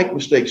 we all make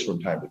mistakes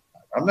from time to time.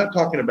 I'm not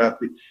talking about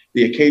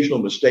the occasional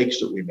mistakes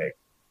that we make.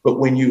 But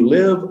when you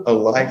live a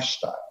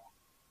lifestyle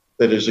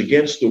that is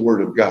against the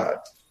word of God,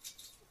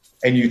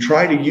 and you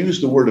try to use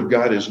the word of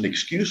God as an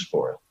excuse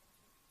for it,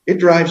 it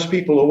drives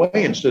people away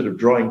instead of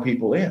drawing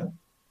people in.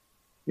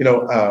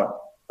 A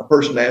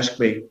person asked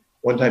me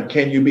one time,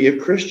 can you be a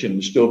Christian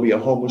and still be a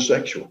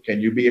homosexual?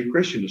 Can you be a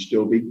Christian and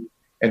still be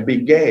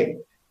gay?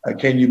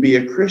 Can you be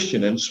a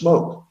Christian and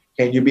smoke?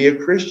 Can you be a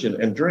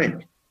Christian and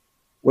drink?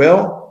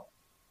 Well,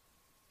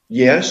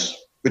 yes,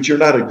 but you're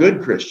not a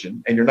good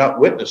Christian, and you're not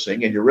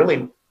witnessing, and you're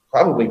really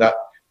probably not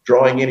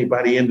drawing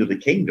anybody into the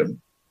kingdom.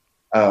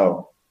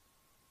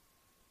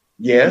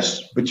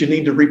 Yes, but you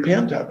need to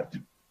repent of it.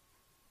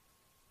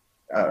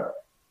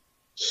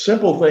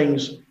 Simple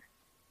things.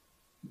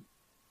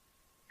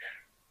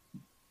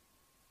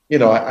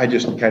 I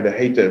just kind of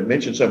hate to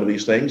mention some of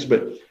these things,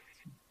 but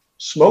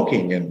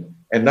smoking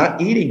and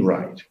not eating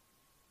right.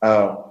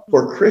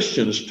 For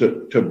Christians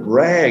to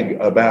brag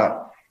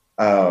about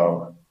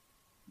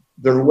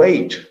their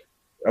weight,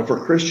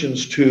 for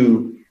Christians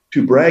to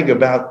brag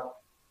about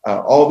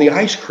all the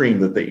ice cream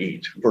that they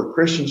eat, for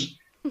Christians,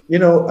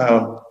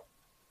 the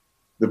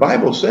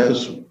Bible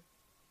says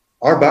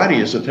our body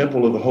is a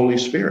temple of the Holy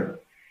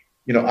Spirit.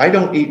 I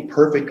don't eat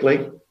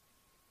perfectly,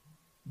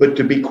 but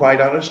to be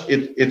quite honest,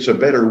 it's a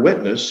better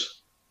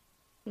witness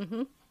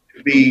to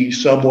be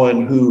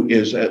someone who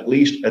is at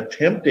least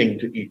attempting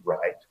to eat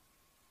right,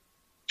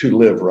 to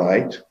live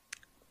right,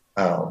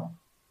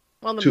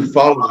 to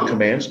follow the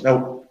commands.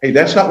 No, hey,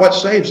 that's not what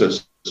saves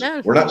us.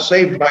 No. We're not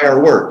saved by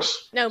our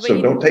works. No, but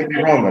so don't take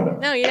me wrong on that.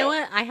 No, you know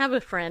what? I have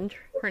a friend.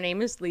 Her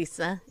name is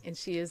Lisa, and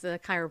she is a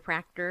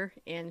chiropractor,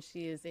 and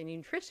she is a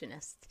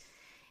nutritionist.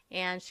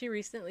 And she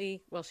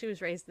recently, well, she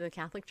was raised in the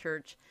Catholic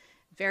Church,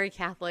 very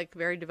Catholic,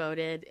 very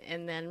devoted,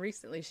 and then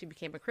recently she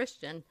became a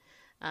Christian,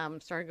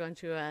 started going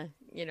to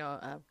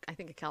I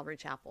think a Calvary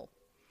Chapel.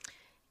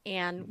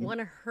 And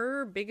one of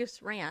her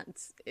biggest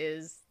rants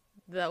is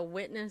the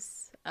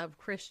witness of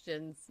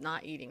Christians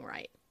not eating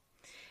right.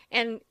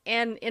 And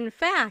in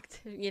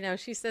fact,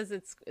 she says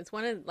it's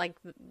one of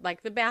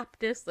like the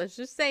Baptists, let's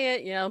just say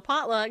it,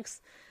 potlucks.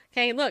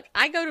 Okay, look,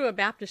 I go to a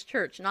Baptist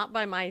church, not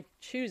by my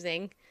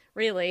choosing,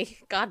 really.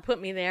 God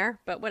put me there,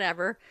 but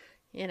whatever.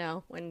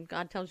 When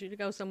God tells you to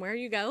go somewhere,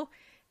 you go.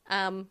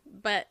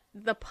 But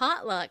the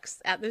potlucks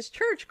at this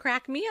church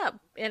crack me up,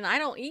 and I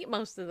don't eat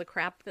most of the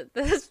crap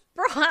that's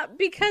brought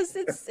because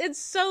it's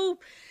so.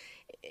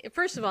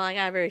 First of all, I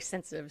got a very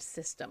sensitive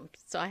system,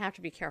 so I have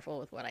to be careful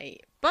with what I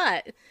eat.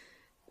 But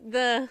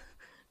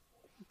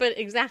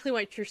exactly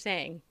what you're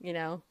saying,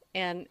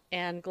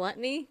 and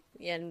gluttony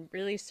and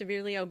really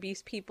severely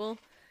obese people,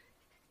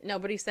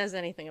 nobody says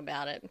anything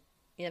about it,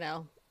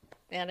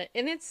 and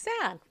it's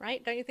sad,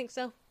 right? Don't you think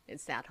so?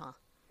 It's sad, huh?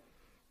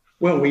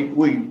 Well,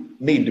 we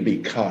need to be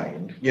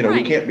kind. Right.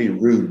 We can't be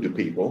rude to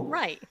people.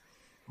 Right.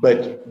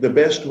 But the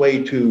best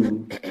way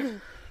to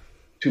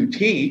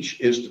teach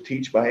is to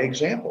teach by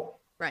example.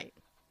 Right.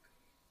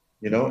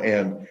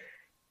 And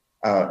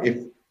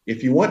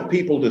if you want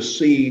people to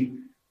see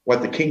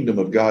what the kingdom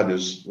of God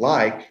is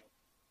like,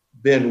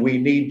 then we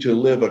need to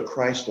live a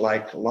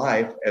Christ-like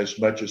life as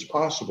much as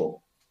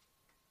possible.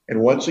 And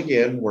once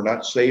again, we're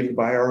not saved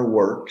by our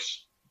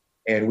works,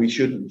 and we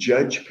shouldn't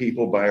judge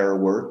people by our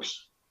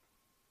works.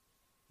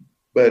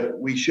 But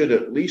we should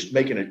at least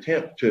make an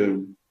attempt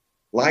to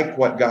like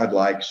what God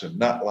likes and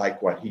not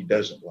like what he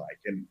doesn't like.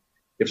 And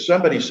if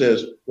somebody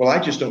says, well, I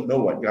just don't know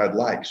what God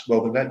likes,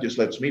 well, then that just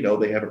lets me know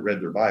they haven't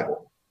read their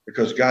Bible,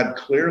 because God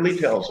clearly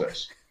tells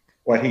us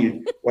what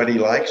he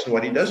likes and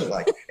what he doesn't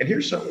like. And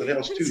here's something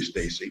else too,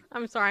 Stacy.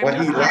 I'm sorry.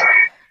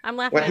 I'm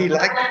laughing. What he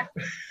liked.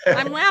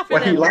 I'm laughing.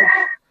 What he liked.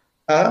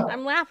 Huh?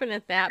 I'm laughing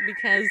at that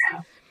because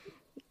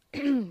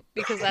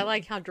I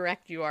like how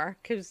direct you are.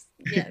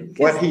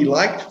 What he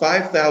liked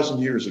 5,000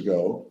 years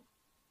ago,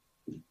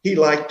 he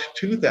liked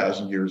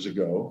 2,000 years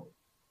ago,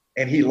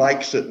 and he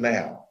likes it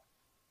now.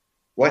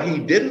 What he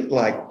didn't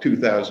like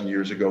 2,000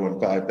 years ago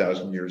and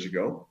 5,000 years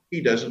ago,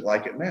 he doesn't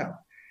like it now.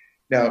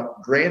 Now,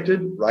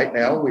 granted, right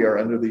now we are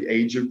under the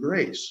age of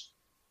grace,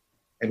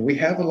 and we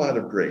have a lot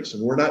of grace,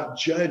 and we're not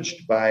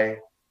judged by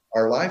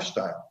our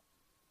lifestyle.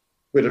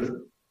 But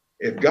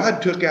if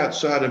God took out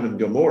Sodom and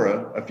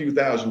Gomorrah a few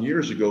thousand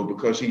years ago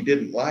because he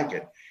didn't like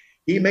it,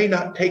 he may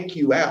not take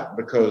you out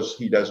because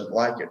he doesn't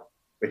like it,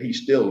 but he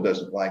still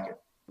doesn't like it.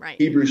 Right.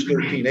 Hebrews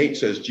 13:8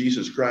 says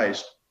Jesus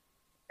Christ,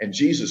 and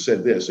Jesus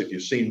said this, if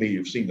you've seen me,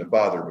 you've seen the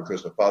Father,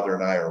 because the Father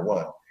and I are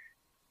one.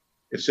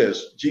 It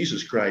says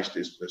Jesus Christ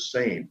is the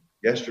same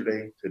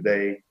yesterday,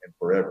 today, and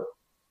forever.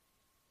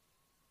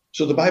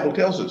 So the Bible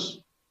tells us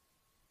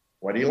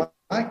what he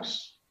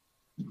likes.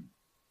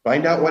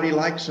 Find out what he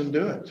likes and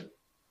do it.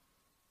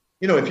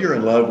 If you're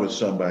in love with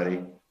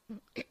somebody,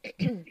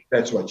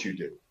 that's what you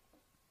do.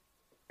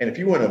 And if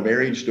you want a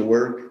marriage to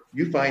work,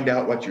 you find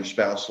out what your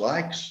spouse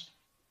likes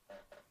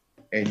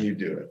and you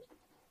do it.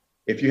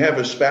 If you have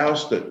a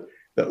spouse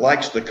that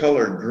likes the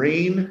color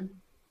green,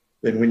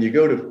 then when you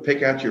go to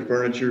pick out your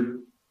furniture,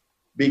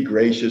 be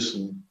gracious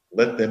and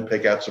let them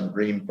pick out some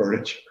green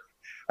furniture.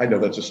 I know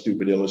that's a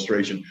stupid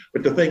illustration,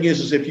 but the thing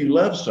is if you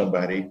love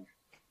somebody,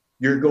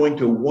 you're going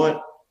to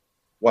want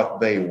what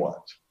they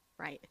want.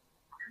 Right.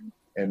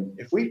 And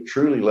if we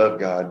truly love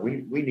God,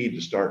 we need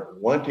to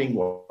start wanting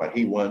what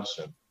he wants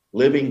and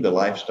living the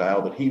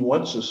lifestyle that he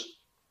wants us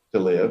to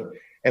live,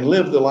 and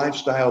live the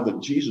lifestyle that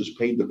Jesus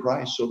paid the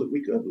price so that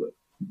we could live.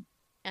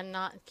 And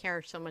not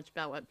care so much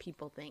about what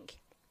people think.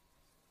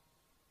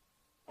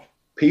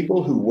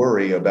 People who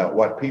worry about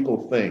what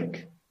people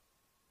think,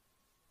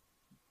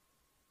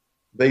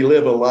 they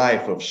live a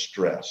life of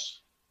stress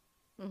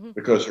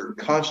because they're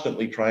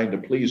constantly trying to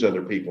please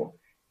other people.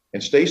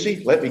 And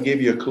Stacy, let me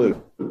give you a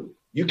clue.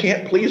 You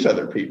can't please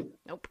other people.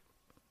 Nope.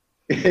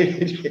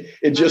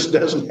 It just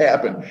doesn't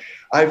happen.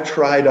 I've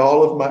tried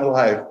all of my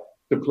life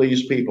to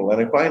please people.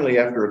 And I finally,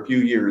 after a few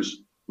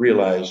years,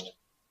 realized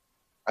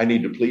I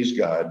need to please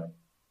God.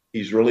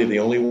 He's really the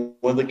only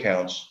one that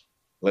counts.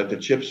 Let the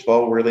chips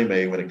fall where they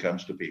may when it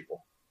comes to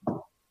people.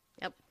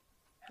 Yep.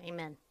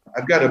 Amen.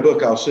 I've got a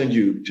book I'll send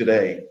you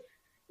today.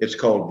 It's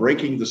called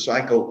Breaking the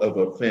Cycle of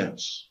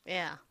Offense.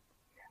 Yeah.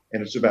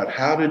 And it's about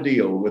how to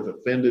deal with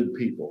offended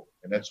people.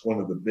 And that's one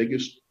of the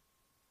biggest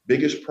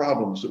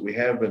problems that we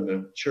have in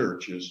the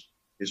church is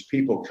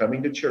people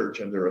coming to church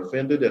and they're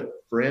offended at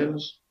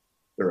friends,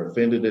 they're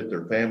offended at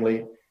their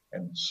family,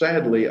 and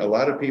sadly, a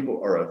lot of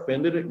people are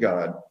offended at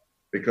God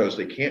because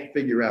they can't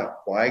figure out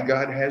why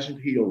God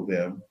hasn't healed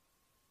them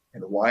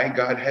and why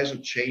God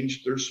hasn't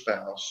changed their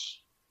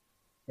spouse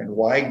and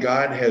why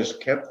God has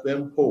kept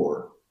them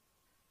poor.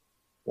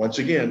 Once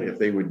again, if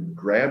they would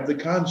grab the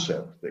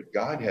concept that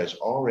God has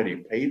already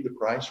paid the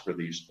price for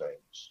these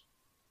things,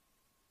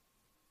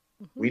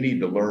 we need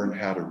to learn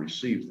how to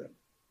receive them.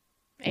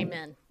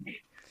 Amen.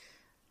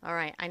 All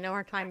right. I know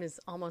our time is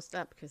almost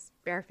up because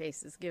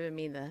Bareface is giving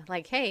me the,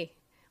 like, hey,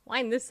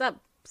 wind this up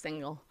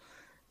single.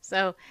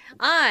 So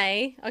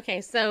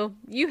so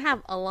you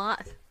have a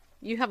lot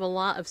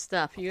of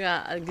stuff. You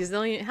got a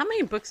gazillion. How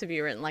many books have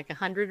you written? Like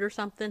 100 or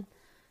something?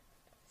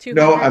 200?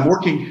 No, I'm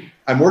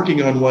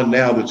working on one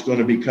now that's going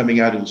to be coming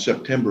out in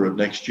September of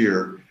next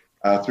year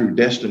through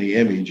Destiny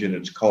Image, and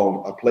it's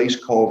called A Place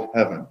Called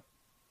Heaven.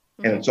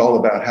 Mm-hmm. And it's all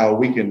about how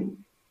we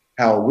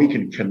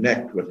can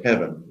connect with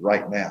heaven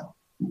right now.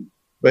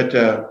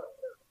 But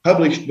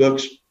published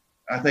books,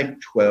 I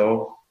think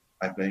 12,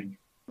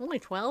 Only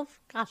 12?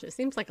 Gosh, it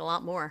seems like a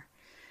lot more.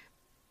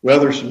 Well,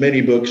 there's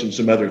many books and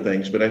some other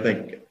things, but I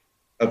think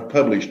of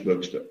published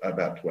books,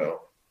 about 12.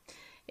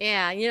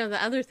 Yeah,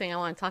 the other thing I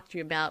want to talk to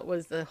you about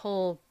was the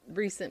whole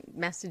recent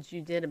message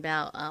you did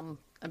about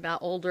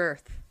Old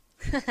Earth.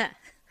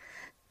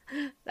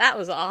 That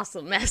was an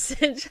awesome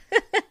message.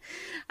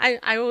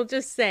 I will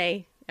just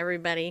say,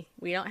 everybody,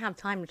 we don't have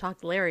time to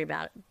talk to Larry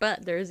about it,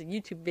 but there is a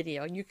YouTube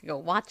video. You can go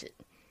watch it.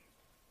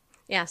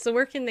 Yeah, so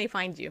where can they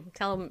find you?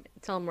 Tell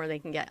them where they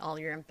can get all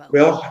your info.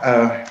 Well,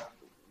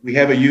 we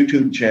have a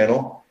YouTube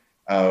channel.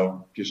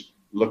 Just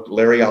look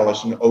Larry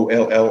Ollison,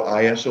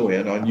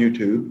 Ollison on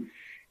YouTube.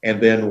 And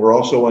then we're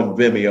also on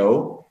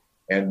Vimeo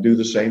and do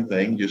the same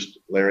thing, just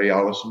Larry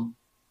Ollison.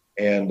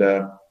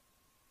 And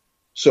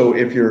so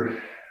if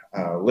you're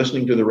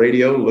listening to the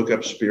radio, look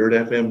up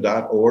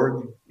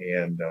spiritfm.org.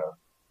 And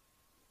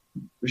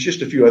there's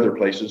just a few other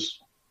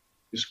places.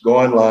 Just go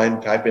online,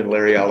 type in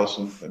Larry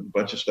Ollison, and a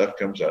bunch of stuff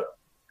comes up.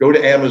 Go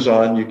to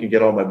Amazon. You can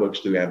get all my books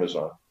through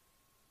Amazon.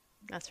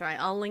 That's right.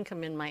 I'll link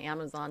them in my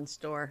Amazon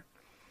store.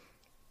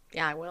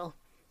 Yeah, I will.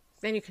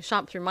 Then you can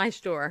shop through my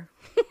store.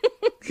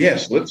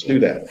 Yes, let's do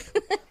that.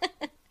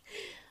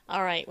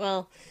 All right.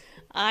 Well,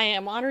 I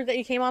am honored that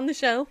you came on the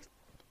show.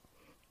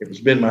 It's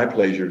been my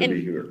pleasure to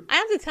be here. I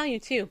have to tell you,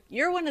 too,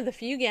 you're one of the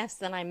few guests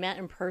that I met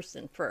in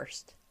person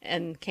first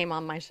and came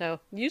on my show.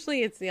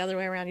 Usually it's the other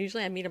way around.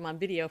 Usually I meet them on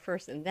video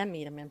first and then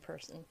meet them in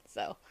person.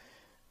 So.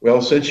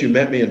 Well, since you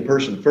met me in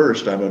person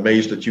first, I'm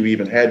amazed that you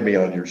even had me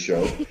on your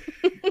show.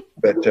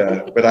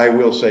 But I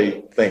will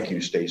say thank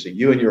you, Stacy.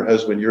 You and your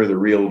husband, you're the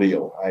real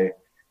deal. I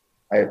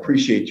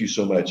appreciate you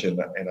so much, and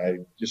I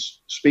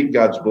just speak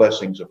God's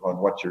blessings upon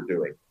what you're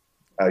doing.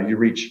 You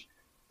reach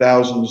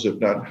thousands, if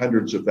not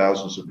hundreds of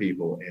thousands of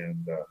people,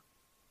 and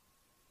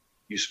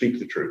you speak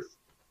the truth.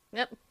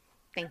 Yep.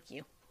 Thank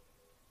you.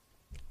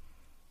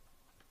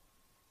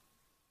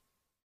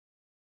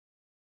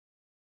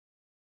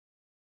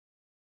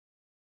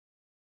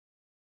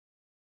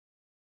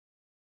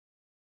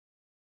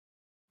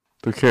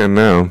 They can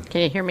now.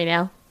 Can you hear me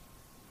now?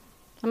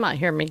 I'm not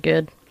hearing me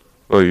good.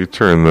 Well, you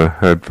turn the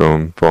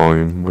headphone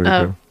volume. Where you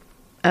go?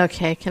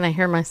 Okay. Can I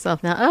hear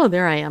myself now? Oh,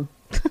 there I am.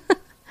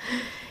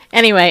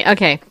 Anyway,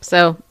 okay.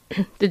 So,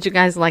 did you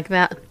guys like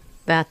that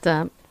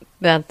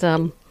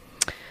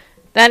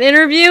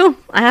interview?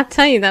 I have to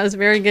tell you, that was a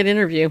very good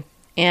interview,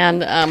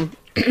 and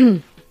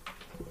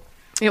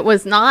it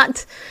was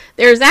not.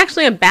 There's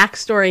actually a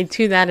backstory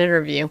to that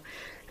interview,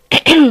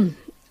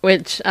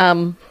 which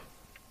I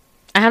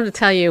have to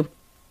tell you,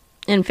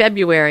 in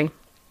February.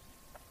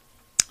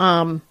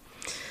 Well,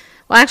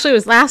 actually, it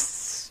was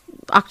last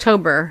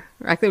October.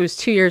 I think it was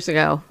 2 years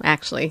ago,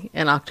 actually,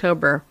 in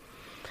October,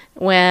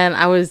 when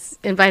I was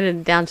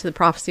invited down to the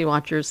Prophecy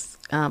Watchers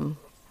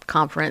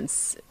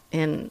conference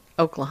in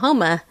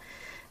Oklahoma.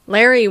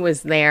 Larry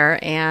was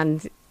there,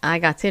 and I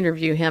got to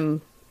interview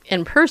him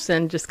in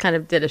person, just kind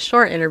of did a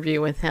short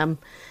interview with him.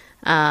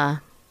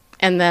 And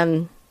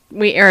then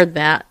we aired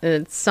that.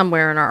 It's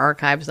somewhere in our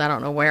archives. I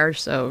don't know where,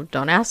 so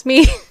don't ask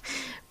me,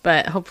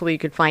 but hopefully you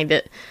could find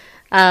it.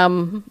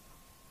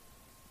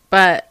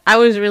 But I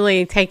was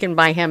really taken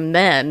by him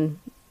then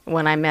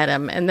when I met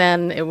him. And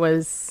then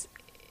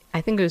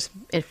I think it was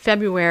in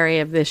February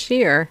of this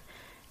year,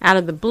 out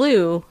of the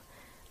blue,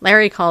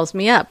 Larry calls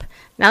me up.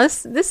 Now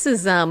this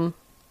is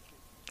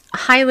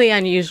highly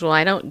unusual.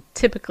 I don't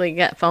typically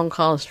get phone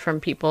calls from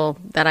people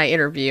that I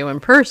interview in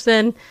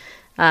person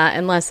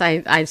unless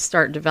I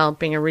start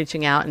developing and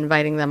reaching out,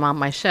 inviting them on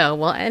my show.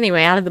 Well,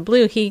 anyway, out of the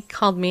blue, he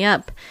called me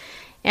up.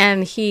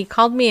 And he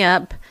called me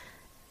up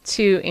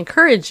to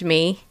encourage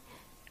me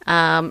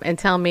and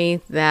tell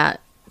me that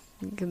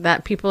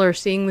people are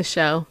seeing the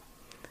show,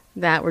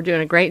 that we're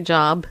doing a great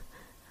job.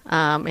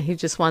 And he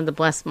just wanted to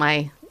bless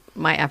my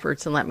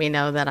efforts and let me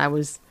know that I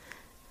was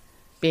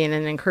being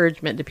an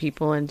encouragement to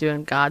people and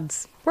doing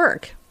God's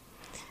work,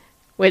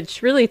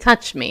 which really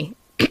touched me.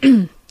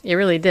 It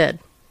really did.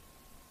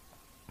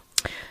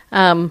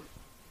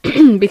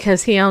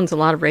 Because he owns a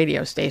lot of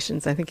radio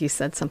stations. I think he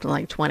said something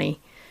like 20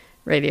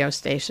 radio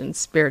stations,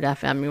 Spirit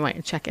FM. You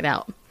might check it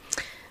out.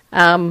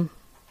 And,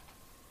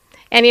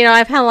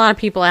 I've had a lot of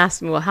people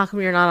ask me, well, how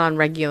come you're not on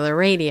regular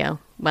radio?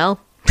 Well,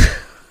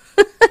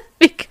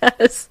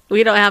 because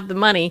we don't have the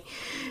money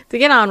to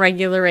get on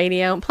regular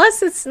radio.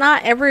 Plus, it's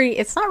not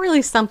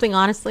really something,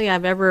 honestly,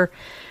 I've ever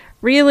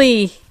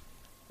really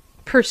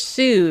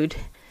pursued.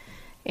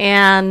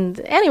 And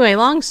anyway,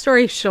 long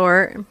story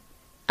short,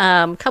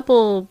 it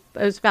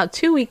was about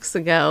 2 weeks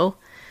ago,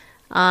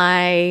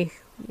 I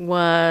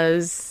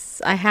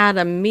had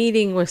a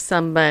meeting with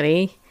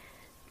somebody.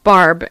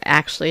 Barb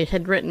actually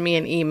had written me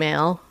an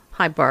email.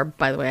 Hi, Barb,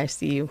 by the way, I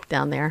see you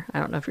down there. I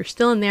don't know if you're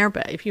still in there,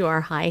 but if you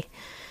are, hi. I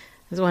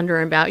was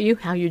wondering about you,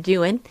 how you're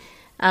doing.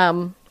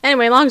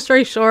 Anyway, long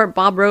story short,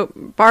 Barb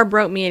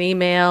wrote me an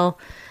email.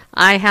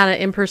 I had an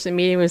in-person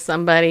meeting with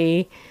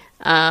somebody,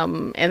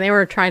 and they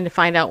were trying to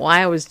find out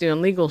why I was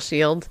doing Legal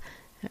Shield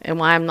and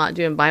why I'm not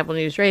doing Bible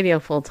News Radio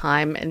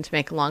full-time. And to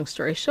make a long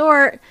story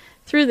short,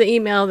 through the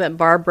email that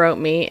Barb wrote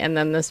me, and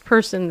then this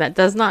person that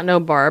does not know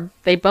Barb,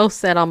 they both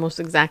said almost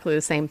exactly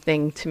the same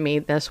thing to me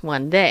this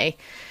one day.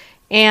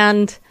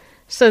 And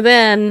so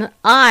then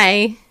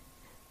I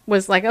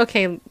was like,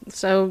 okay,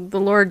 so the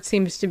Lord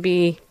seems to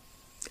be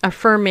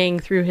affirming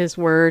through his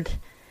word,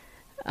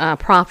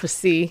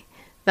 prophecy,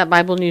 that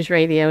Bible News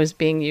Radio is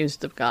being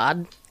used of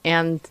God,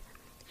 and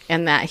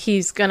that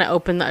he's going to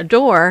open the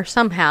door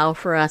somehow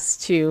for us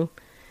to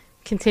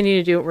continue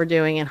to do what we're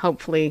doing and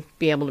hopefully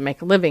be able to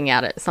make a living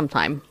at it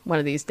sometime, one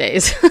of these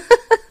days.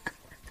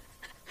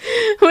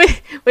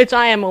 Which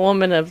I am a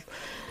woman of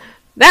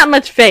that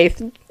much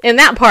faith in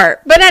that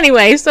part. But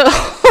anyway, so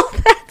all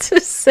that to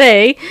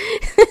say,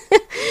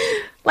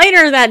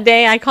 later that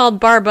day I called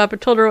Barb up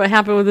and told her what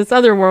happened with this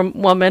other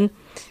woman.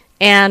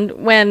 And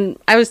when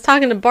I was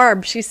talking to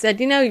Barb, she said,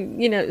 you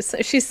know,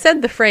 she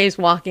said the phrase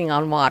walking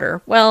on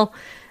water. Well,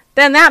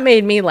 then that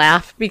made me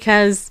laugh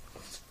because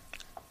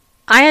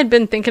I had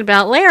been thinking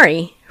about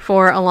Larry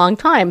for a long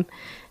time,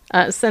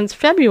 since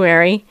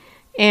February.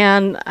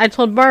 And I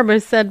told Barb, I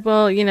said,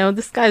 well, you know,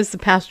 this guy's the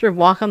pastor of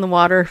Walk on the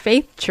Water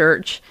Faith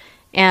Church,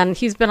 and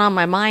he's been on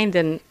my mind,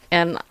 and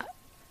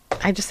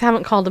I just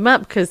haven't called him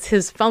up because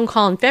his phone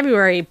call in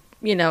February,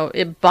 you know,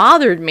 it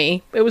bothered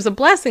me. It was a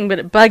blessing, but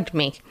it bugged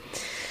me.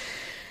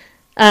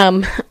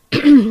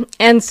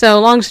 And so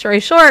long story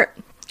short,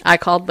 I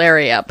called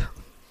Larry up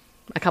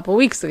a couple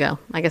weeks ago.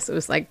 I guess it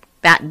was like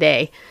that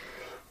day.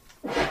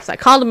 So I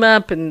called him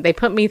up and they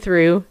put me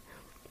through,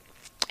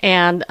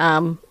 and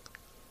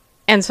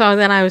so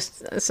then I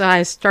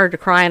started to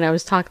cry, and I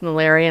was talking to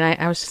Larry, and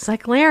I was just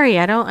like, Larry,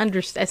 I don't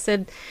understand. I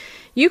said,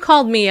 you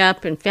called me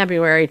up in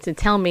February to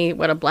tell me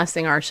what a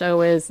blessing our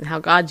show is and how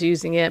God's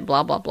using it,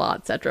 blah, blah, blah,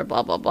 etc.,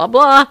 blah, blah, blah,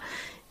 blah.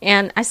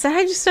 And I said,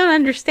 I just don't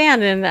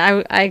understand. And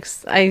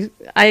I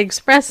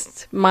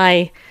expressed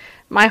my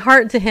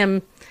heart to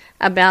him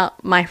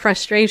about my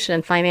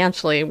frustration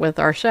financially with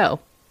our show.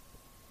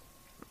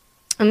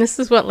 And this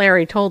is what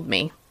Larry told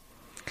me.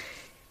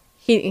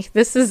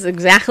 This is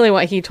exactly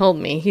what he told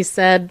me. He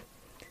said,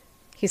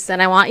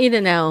 I want you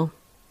to know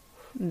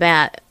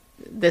that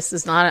this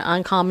is not an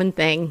uncommon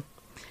thing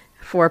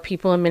for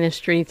people in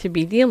ministry to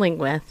be dealing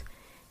with.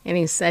 And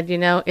he said, you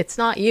know, it's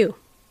not you.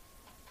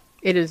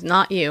 It is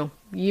not you.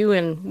 You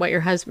and what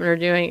your husband are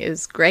doing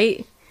is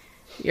great.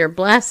 You're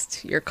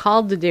blessed. You're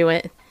called to do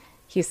it.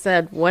 He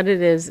said, what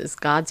it is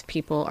God's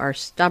people are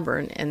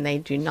stubborn and they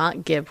do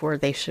not give where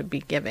they should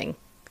be giving.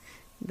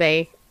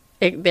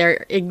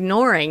 They're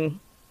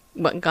ignoring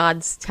what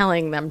God's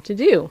telling them to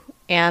do,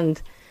 and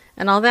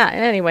all that.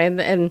 And anyway, and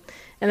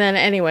then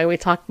anyway, we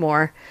talked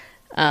more,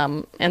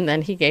 and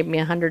then he gave me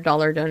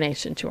 $100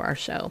 donation to our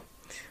show,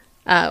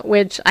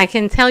 which I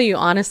can tell you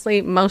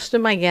honestly, most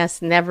of my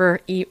guests never,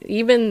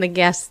 even the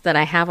guests that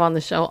I have on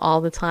the show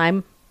all the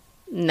time,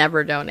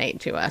 never donate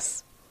to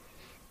us.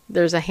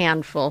 There's a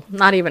handful,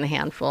 not even a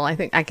handful. I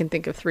think I can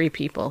think of 3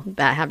 people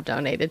that have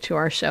donated to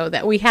our show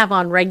that we have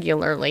on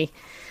regularly,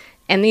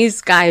 and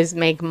these guys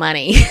make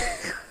money.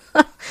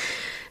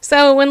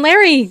 So when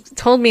Larry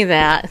told me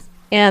that,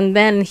 and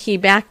then he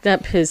backed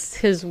up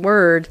his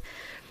word,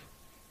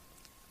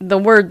 the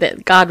word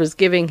that God was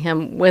giving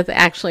him with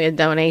actually a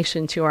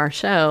donation to our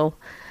show,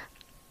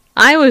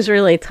 I was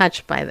really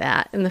touched by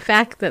that. And the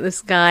fact that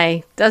this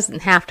guy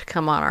doesn't have to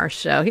come on our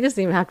show, he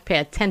doesn't even have to pay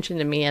attention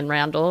to me and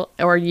Randall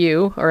or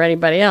you or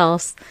anybody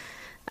else.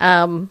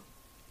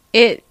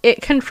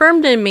 It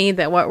confirmed in me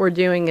that what we're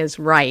doing is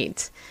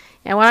right.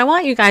 And what I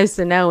want you guys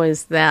to know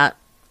is that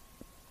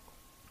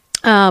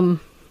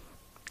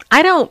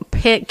I don't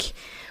pick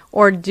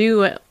or do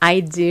what I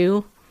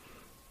do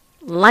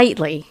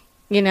lightly.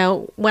 You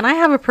know, when I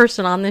have a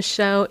person on this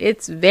show,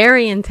 it's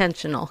very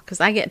intentional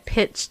because I get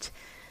pitched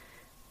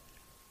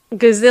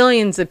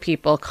gazillions of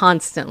people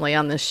constantly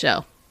on this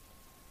show.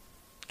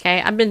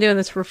 Okay, I've been doing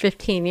this for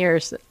 15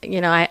 years.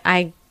 You know,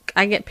 I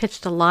get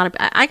pitched a lot of.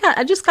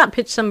 I just got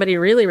pitched somebody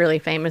really, really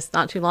famous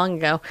not too long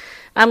ago.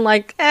 I'm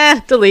like,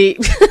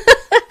 delete.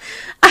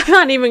 I'm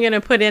not even going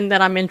to put in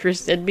that I'm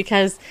interested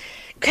because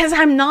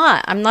I'm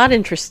not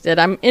interested.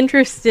 I'm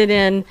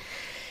interested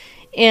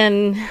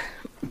in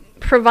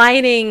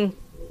providing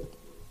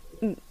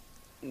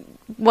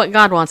what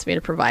God wants me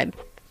to provide.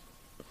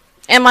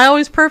 Am I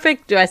always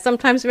perfect? Do I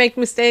sometimes make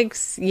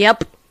mistakes?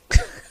 Yep.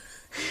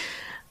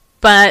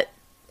 But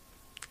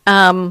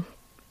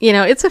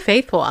It's a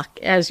faith walk,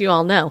 as you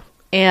all know.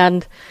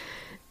 And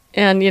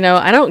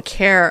I don't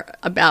care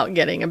about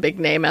getting a big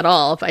name at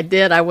all. If I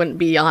did, I wouldn't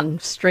be on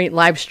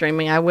live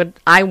streaming. I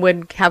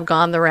would have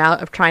gone the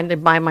route of trying to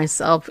buy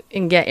myself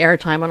and get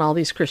airtime on all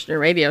these Christian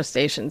radio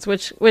stations,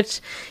 which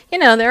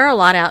there are a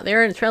lot out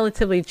there. It's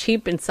relatively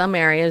cheap in some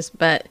areas,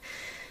 but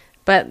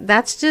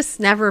that's just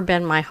never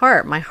been my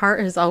heart. My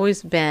heart has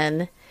always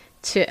been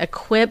to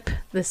equip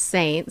the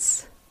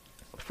saints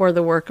for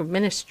the work of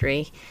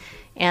ministry,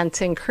 and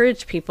to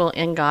encourage people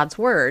in God's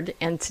word,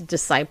 and to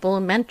disciple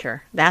and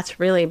mentor. That's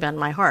really been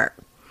my heart.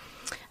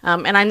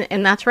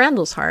 And that's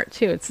Randall's heart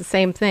too. It's the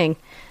same thing.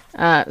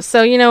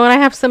 So when I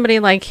have somebody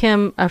like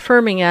him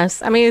affirming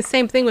us, I mean, the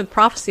same thing with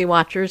Prophecy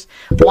Watchers.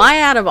 Why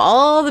out of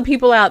all the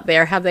people out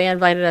there have they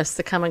invited us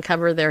to come and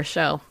cover their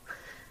show?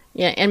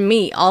 Yeah, and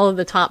meet all of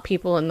the top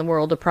people in the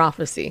world of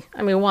prophecy.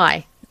 I mean,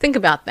 why? Think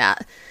about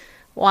that.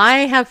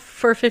 Why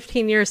for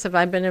 15 years have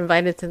I been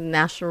invited to the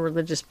National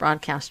Religious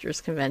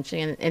Broadcasters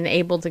Convention and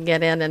able to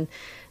get in and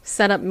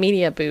set up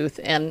media booth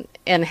and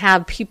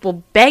have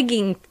people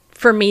begging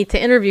for me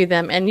to interview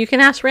them? And you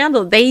can ask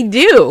Randall, they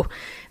do.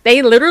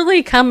 They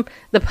literally come,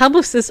 the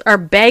publicists are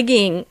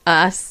begging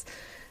us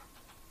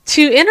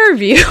to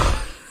interview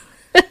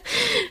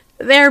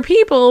their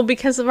people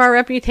because of our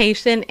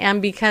reputation and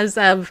because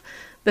of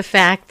the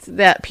fact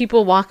that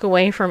people walk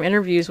away from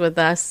interviews with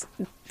us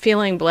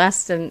feeling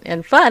blessed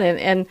and fun.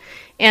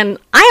 And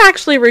I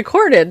actually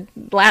recorded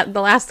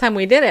the last time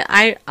we did it.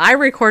 I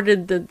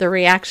recorded the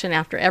reaction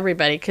after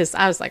everybody, because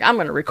I was like, I'm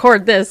going to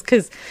record this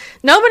because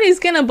nobody's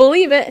going to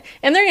believe it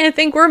and they're going to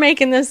think we're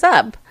making this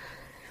up.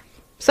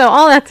 So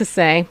all that to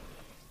say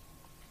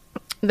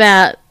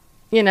that,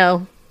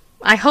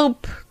 I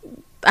hope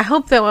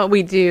that what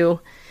we do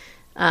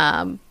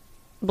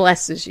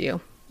blesses you.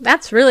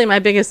 That's really my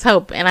biggest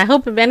hope. And I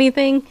hope, if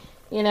anything,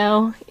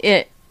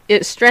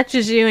 it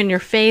stretches you in your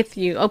faith.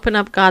 You open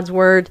up God's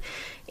word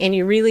and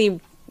you really,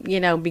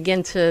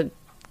 begin to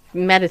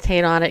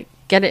meditate on it,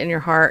 get it in your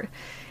heart,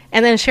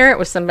 and then share it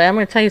with somebody. I'm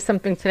going to tell you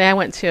something today. I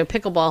went to a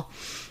pickleball,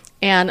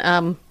 and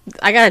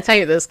I got to tell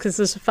you this because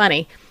this is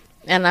funny,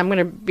 and I'm going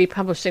to be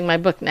publishing my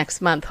book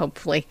next month,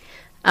 hopefully.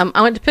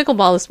 I went to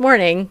pickleball this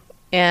morning,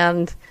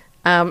 and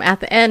at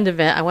the end of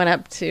it, I went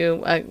up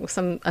to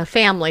a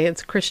family.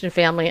 It's a Christian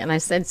family, and I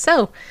said,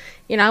 so,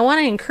 I want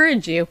to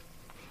encourage you.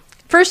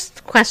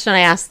 First question I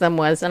asked them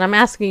was, and I'm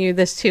asking you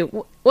this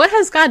too, what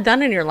has God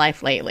done in your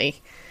life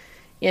lately?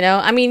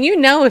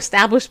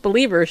 Established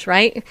believers,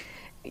 right?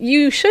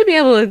 You should be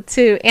able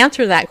to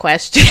answer that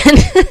question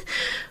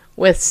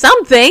with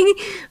something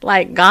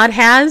like God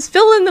has,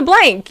 fill in the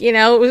blank,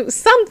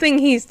 something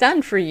he's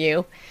done for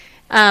you.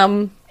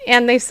 And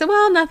they said,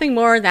 well, nothing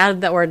more out of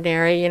the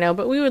ordinary,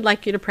 but we would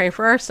like you to pray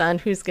for our son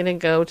who's going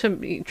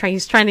to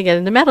he's trying to get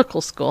into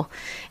medical school.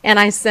 And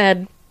I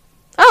said,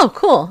 oh,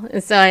 cool.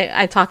 And so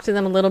I talked to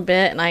them a little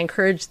bit and I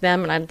encouraged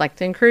them, and I'd like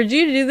to encourage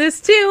you to do this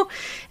too.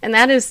 And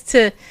that is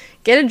to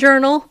get a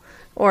journal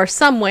or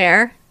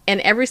somewhere and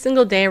every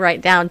single day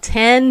write down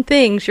 10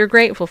 things you're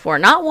grateful for.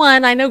 Not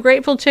one. I know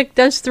Grateful Chick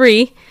does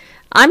 3.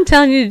 I'm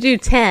telling you to do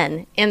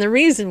 10. And the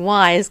reason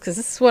why is because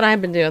this is what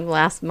I've been doing the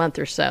last month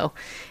or so.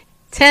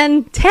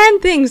 10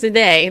 things a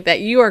day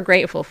that you are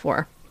grateful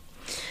for.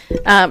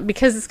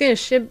 Because it's going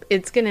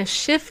to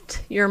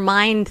shift your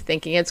mind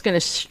thinking. It's going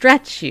to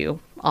stretch you.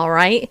 All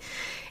right.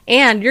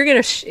 And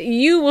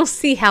you will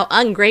see how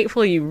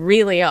ungrateful you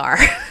really are.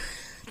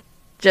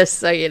 Just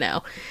so you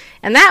know.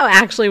 And that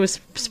actually was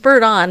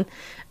spurred on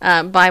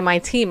by my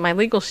team, my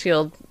Legal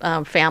Shield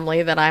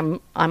family that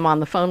I'm on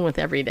the phone with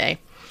every day.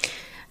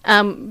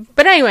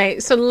 But anyway,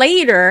 so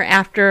later,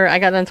 after I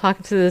got done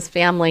talking to this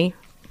family,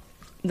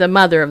 the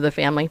mother of the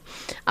family,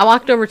 I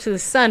walked over to the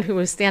son who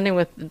was standing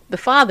with the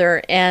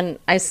father, and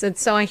I said,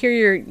 so I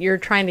hear you're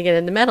trying to get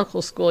into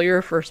medical school. You're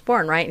a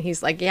firstborn, right? And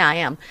he's like, yeah, I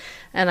am.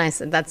 And I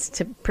said,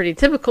 that's pretty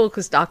typical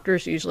because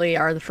doctors usually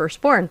are the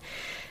firstborn.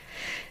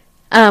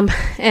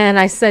 And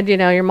I said,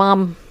 your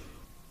mom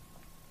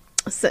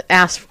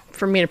asked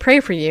for me to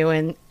pray for you.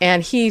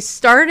 And he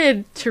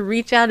started to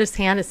reach out his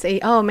hand and say,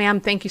 oh, ma'am,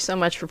 thank you so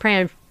much for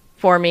praying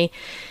for me.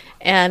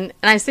 And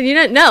I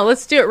said, no,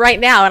 let's do it right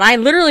now. And I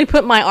literally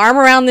put my arm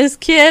around this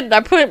kid. I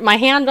put my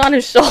hand on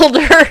his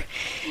shoulder.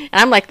 And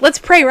I'm like, let's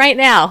pray right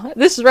now.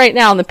 This is right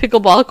now in the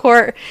pickleball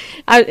court.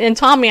 And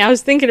Tommy, I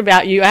was thinking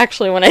about you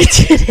actually when I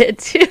did it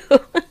too.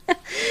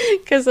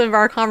 Because of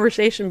our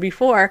conversation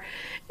before.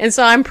 And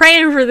so I'm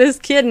praying for this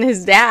kid, and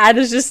his dad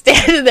is just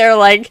standing there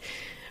like,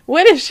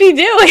 what is she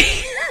doing?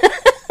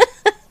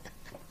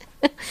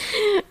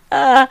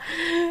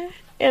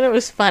 And it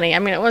was funny. I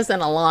mean, it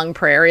wasn't a long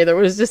prayer either.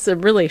 It was just a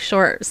really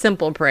short,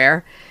 simple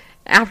prayer.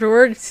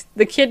 Afterwards,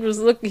 the kid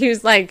he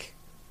was like,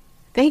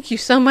 thank you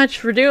so much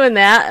for doing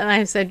that. And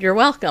I said, you're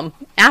welcome.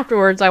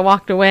 Afterwards, I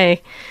walked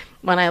away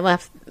when I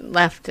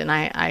left and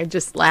I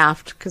just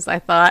laughed because I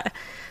thought,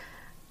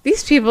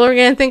 these people are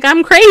going to think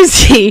I'm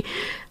crazy.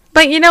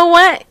 But you know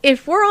what?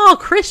 If we're all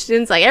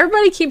Christians, like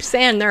everybody keeps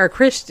saying they're a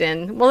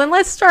Christian, well, then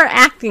let's start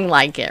acting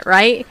like it,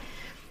 right?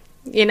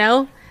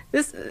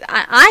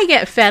 I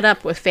get fed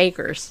up with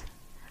fakers.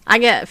 I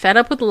get fed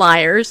up with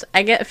liars.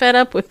 I get fed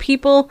up with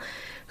people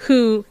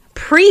who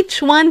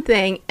preach one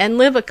thing and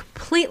live a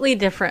completely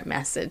different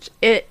message.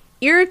 It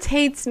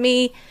irritates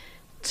me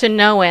to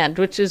no end,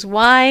 which is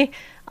why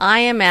I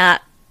am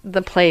at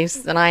the place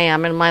that I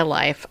am in my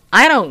life.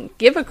 I don't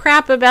give a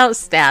crap about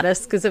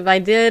status, because if I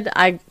did,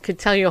 I could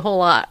tell you a whole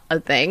lot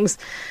of things.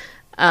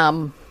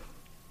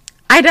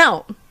 I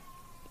don't.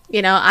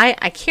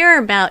 I care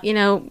about,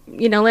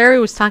 Larry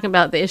was talking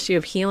about the issue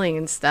of healing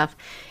and stuff.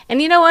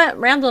 And you know what?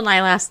 Randall and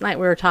I last night,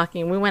 we were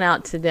talking, we went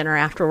out to dinner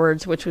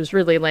afterwards, which was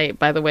really late,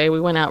 by the way.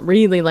 We went out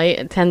really late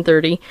at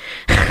 10:30.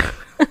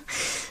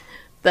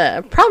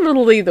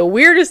 Probably the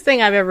weirdest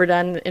thing I've ever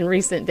done in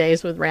recent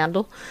days with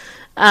Randall.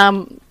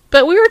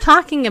 But we were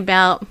talking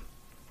about,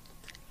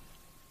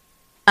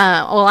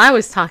 I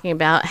was talking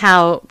about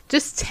how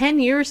just 10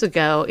 years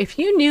ago, if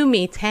you knew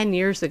me 10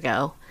 years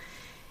ago,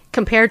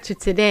 compared to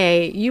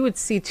today, you would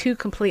see two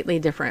completely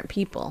different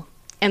people.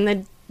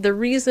 And the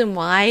reason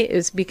why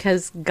is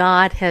because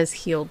God has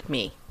healed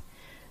me,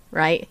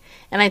 right?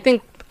 And I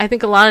think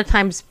a lot of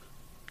times,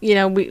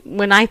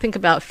 when I think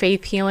about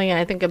faith healing and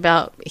I think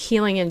about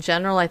healing in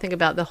general, I think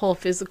about the whole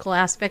physical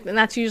aspect, and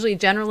that's usually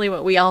generally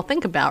what we all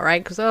think about,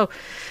 right?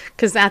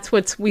 Because that's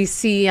what we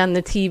see on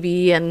the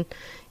TV and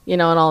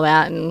and all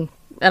that and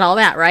all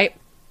that, right?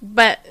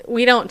 But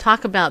we don't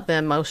talk about the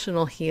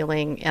emotional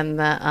healing and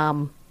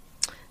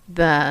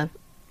the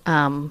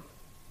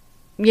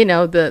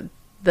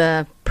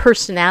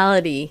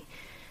personality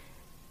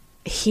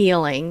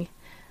healing.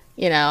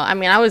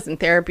 I was in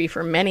therapy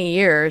for many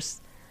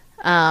years.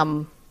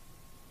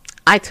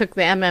 I took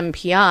the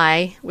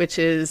MMPI, which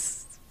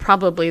is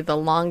probably the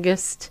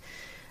longest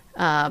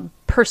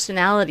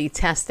personality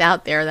test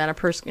out there that a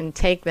person can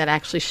take that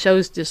actually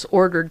shows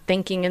disordered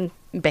thinking and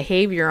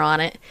behavior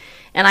on it.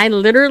 And I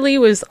literally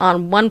was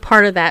on one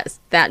part of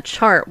that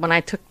chart when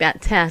I took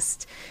that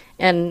test.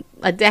 And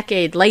a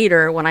decade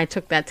later, when I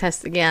took that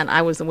test again,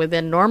 I was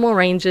within normal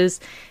ranges.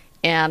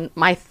 And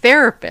my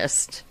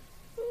therapist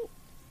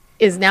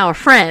is now a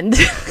friend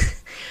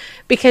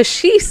because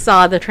she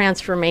saw the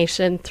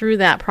transformation through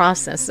that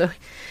process.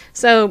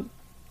 So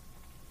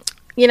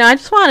I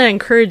just want to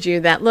encourage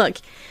you that, look,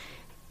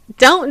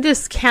 don't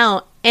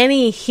discount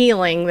any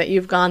healing that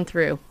you've gone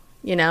through.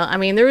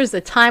 There was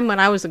a time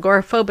when I was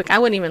agoraphobic. I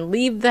wouldn't even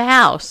leave the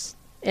house.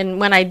 And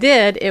when I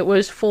did, it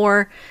was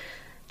for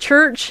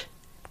church,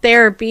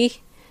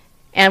 therapy,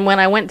 and when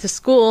I went to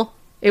school,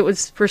 it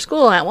was for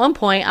school. At one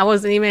point, I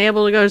wasn't even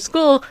able to go to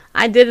school.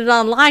 I did it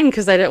online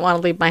because I didn't want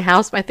to leave my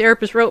house. My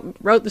therapist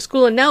wrote the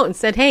school a note and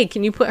said, "Hey,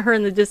 can you put her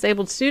in the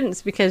disabled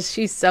students because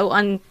she's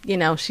so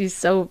she's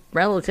so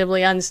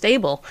relatively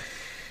unstable."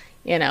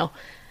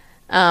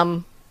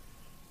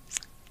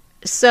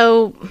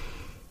 So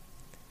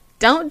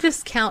don't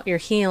discount your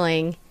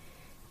healing,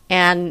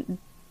 and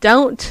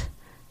don't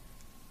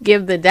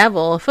give the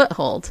devil a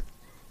foothold.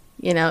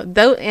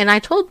 And I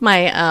told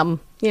my,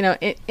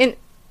 in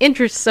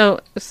interest, so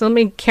let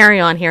me carry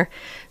on here.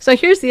 So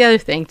here's the other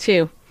thing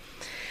too.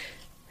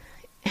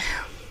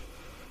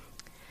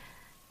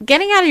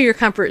 Getting out of your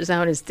comfort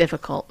zone is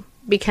difficult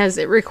because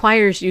it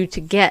requires you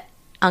to get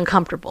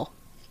uncomfortable,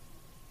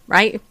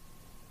 right?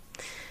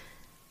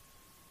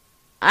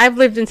 I've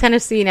lived in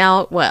Tennessee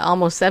now,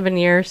 almost 7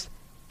 years.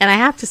 And I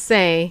have to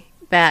say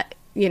that,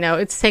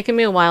 it's taken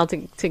me a while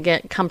to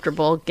get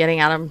comfortable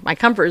getting out of my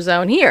comfort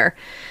zone here.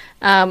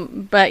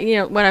 But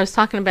what I was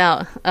talking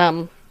about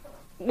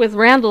with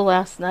Randall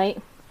last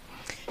night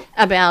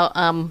about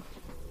how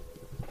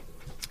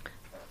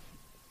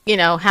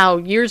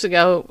years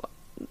ago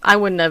I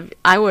would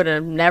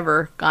have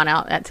never gone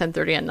out at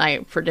 10:30 at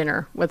night for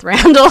dinner with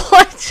Randall.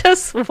 I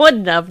just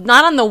wouldn't have,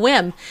 not on the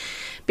whim,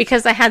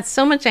 because I had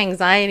so much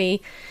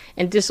anxiety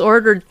and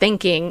disordered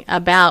thinking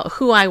about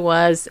who I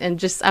was,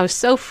 and I was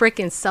so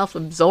freaking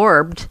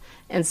self-absorbed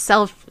and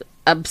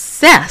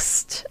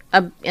self-obsessed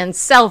and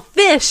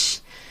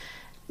selfish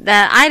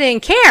that I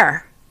didn't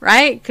care,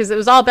 right? Because it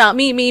was all about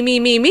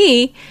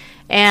me.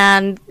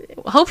 And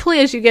hopefully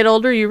as you get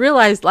older, you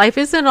realize life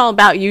isn't all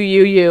about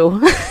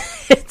you.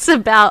 It's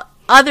about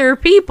other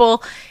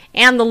people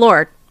and the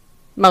Lord,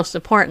 most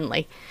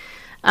importantly.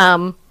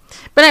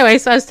 But anyway,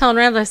 so I was telling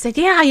Randall, I said,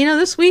 yeah,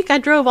 this week I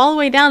drove all the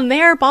way down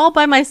there all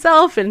by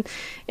myself and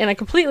in a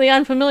completely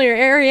unfamiliar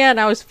area, and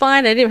I was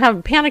fine. I didn't have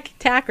a panic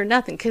attack or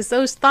nothing because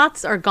those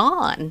thoughts are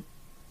gone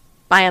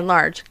by and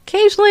large.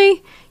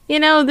 Occasionally,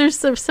 there's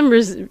some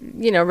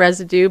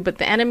residue, but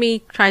the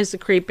enemy tries to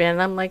creep in.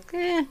 I'm like,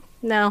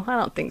 no, I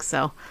don't think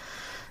so.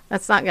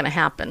 That's not going to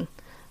happen.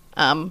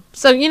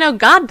 So,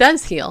 God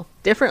does heal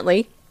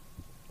differently.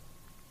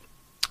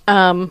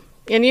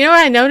 And what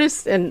I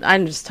noticed, and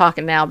I'm just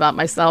talking now about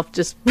myself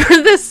just for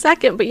this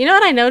second, but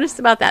what I noticed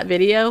about that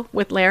video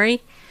with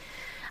Larry?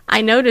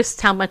 I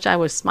noticed how much I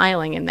was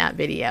smiling in that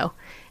video,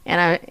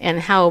 and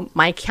how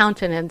my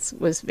countenance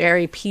was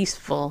very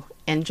peaceful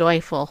and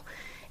joyful.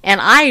 And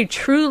I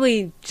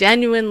truly,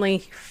 genuinely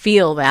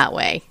feel that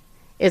way.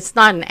 It's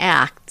not an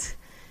act.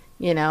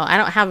 You know, I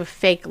don't have a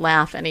fake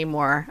laugh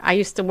anymore. I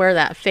used to wear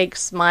that fake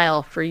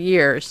smile for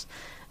years.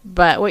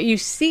 But what you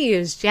see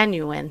is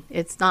genuine.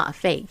 It's not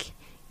fake.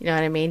 You know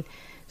what I mean?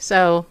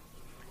 So,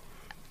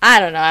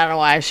 I don't know. I don't know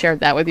why I shared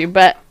that with you.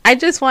 But I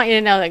just want you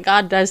to know that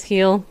God does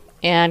heal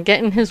and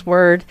get in his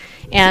word.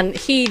 And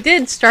he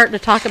did start to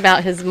talk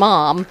about his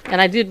mom.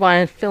 And I did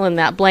want to fill in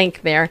that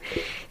blank there.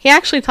 He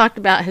actually talked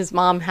about his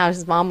mom, how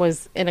his mom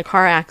was in a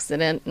car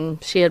accident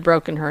and she had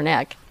broken her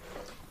neck.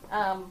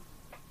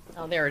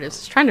 Oh, there it is. I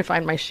was trying to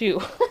find my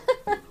shoe.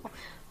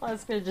 Well,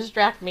 it's going to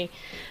distract me.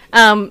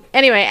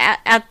 Anyway,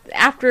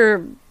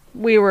 after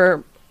we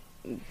were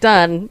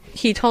done,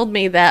 he told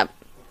me that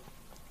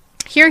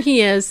here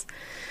he is.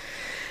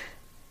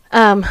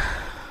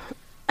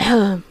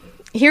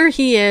 Here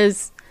he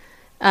is.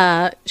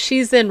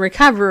 She's in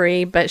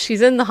recovery, but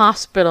she's in the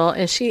hospital,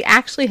 and she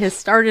actually has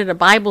started a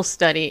Bible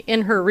study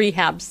in her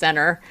rehab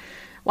center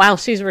while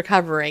she's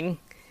recovering.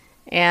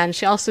 And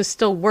she also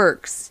still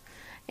works.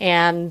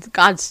 And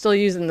God's still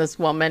using this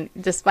woman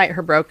despite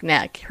her broke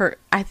neck.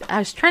 I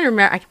was trying to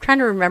remember. I'm trying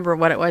to remember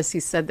what it was he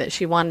said that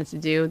she wanted to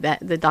do. That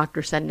the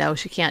doctor said no,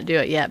 she can't do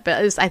it yet.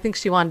 But I think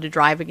she wanted to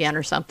drive again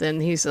or something.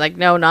 He's like,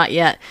 no, not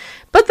yet.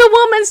 But the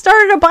woman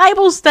started a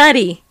Bible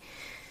study.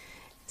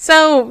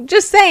 So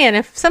just saying,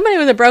 if somebody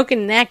with a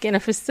broken neck in a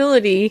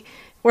facility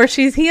where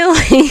she's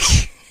healing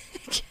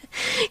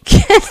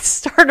can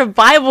start a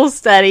Bible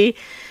study,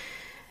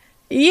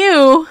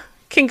 you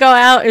can go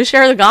out and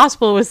share the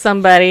gospel with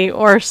somebody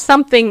or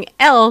something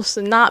else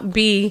and not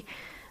be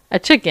a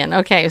chicken.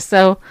 Okay,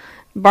 so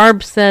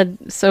Barb said,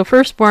 so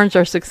firstborns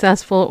are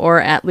successful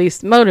or at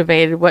least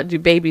motivated. What do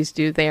babies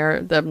do? They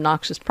are the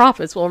obnoxious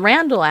prophets. Well,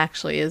 Randall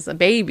actually is a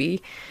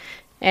baby,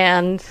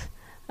 and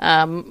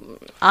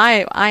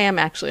I am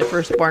actually a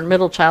firstborn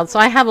middle child, so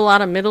I have a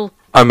lot of middle.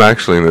 I'm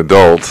actually an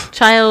adult.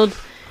 Child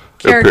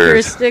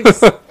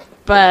characteristics,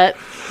 but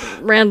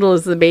Randall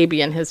is the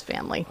baby in his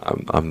family.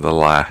 I'm the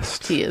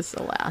last. He is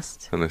the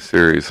last. In a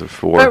series of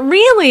 4. But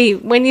really,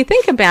 when you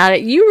think about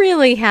it, you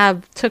really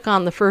took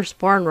on the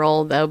firstborn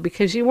role, though,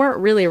 because you weren't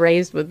really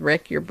raised with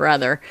Rick, your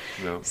brother.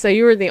 No. So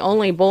you were the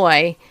only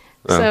boy.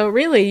 So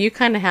really, you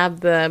kind of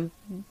have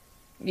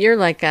you're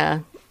like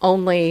a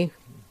only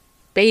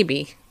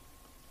baby.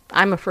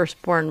 I'm a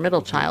firstborn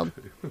middle child.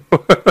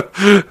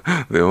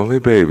 The only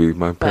baby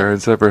my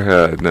parents ever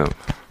had. No.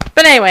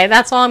 But anyway,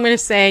 that's all I'm going to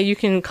say. You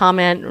can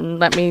comment and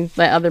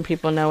let other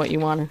people know what you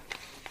want to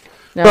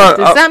know.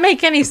 Does that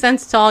make any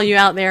sense to all you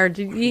out there?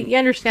 Do you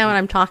understand what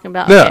I'm talking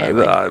about? Yeah,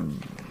 I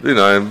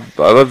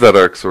love that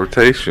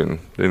exhortation.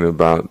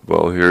 About,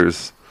 well,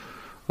 here's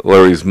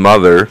Larry's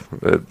mother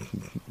at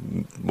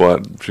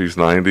she's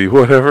 90,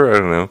 whatever. I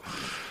don't know.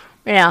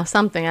 Yeah,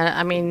 something.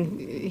 I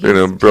mean,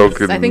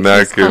 broken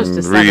neck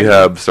and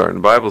rehab,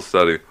 starting Bible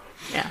study.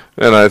 Yeah.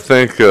 And I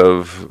think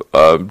of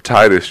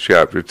Titus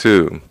chapter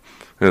 2.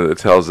 That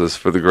tells us,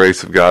 for the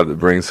grace of God that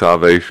brings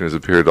salvation has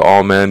appeared to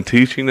all men,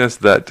 teaching us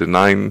that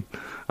denying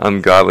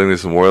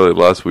ungodliness and worldly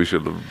lust, we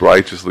should live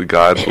righteously,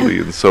 godly,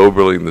 and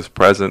soberly in this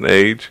present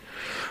age,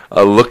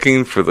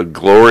 looking for the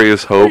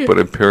glorious hope and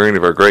appearing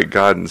of our great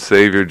God and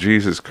Savior,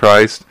 Jesus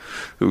Christ,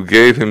 who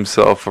gave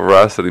himself for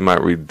us that he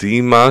might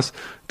redeem us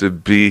to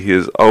be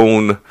his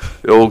own,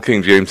 Old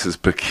King James says,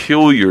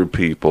 peculiar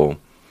people,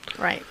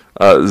 right?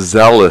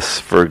 Zealous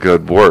for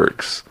good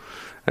works.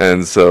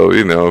 And so,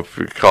 if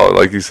you call it,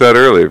 like you said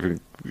earlier, if you're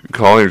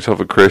calling yourself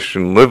a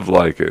Christian, live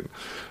like it.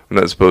 We're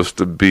not supposed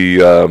to be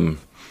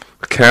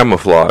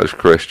camouflage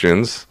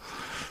Christians.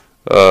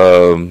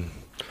 I'll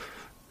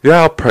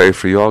pray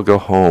for you. I'll go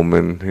home,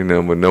 and,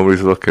 when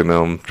nobody's looking,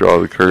 I'll draw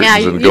the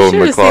curtains and go in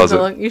my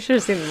closet. You should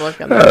have seen the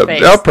look on their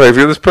face. I'll pray for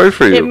you. Let's pray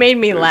for you. It made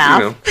me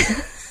laugh.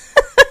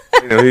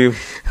 He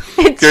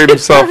gave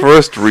himself for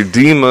us to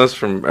redeem us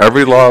from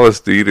every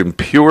lawless deed and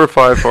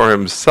purify for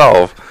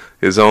himself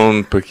his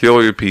own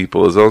peculiar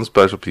people, his own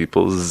special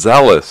people,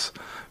 zealous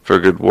for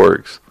good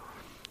works.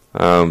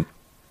 We're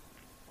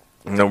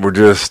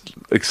just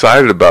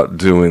excited about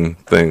doing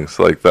things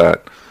like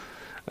that.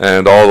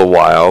 And all the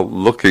while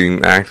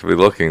actively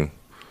looking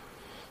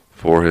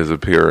for his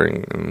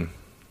appearing. And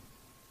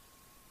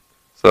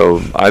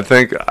so I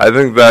think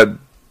that,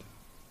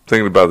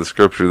 thinking about the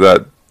scripture,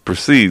 that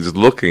precedes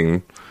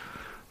looking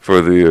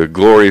for the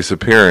glorious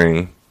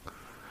appearing,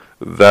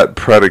 that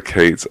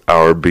predicates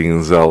our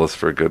being zealous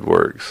for good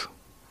works.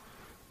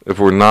 If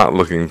we're not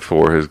looking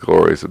for his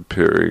glorious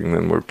appearing,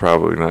 then we're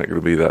probably not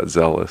going to be that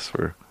zealous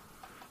for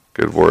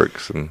good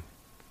works.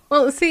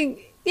 Well,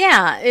 see,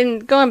 yeah,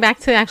 and going back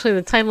to actually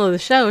the title of the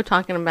show,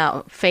 talking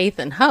about faith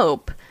and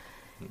hope,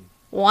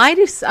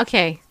 this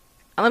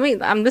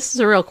is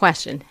a real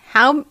question.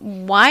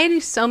 Why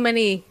do so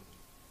many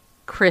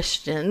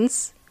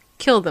Christians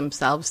kill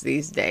themselves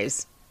these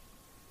days?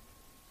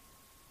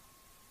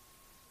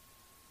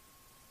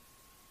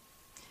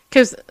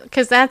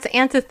 Because that's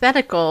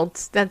antithetical.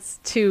 That's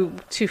to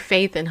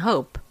faith and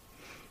hope,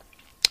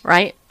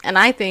 right? And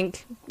I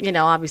think,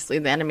 obviously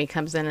the enemy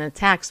comes in and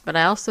attacks, but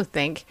I also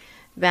think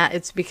that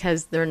it's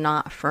because they're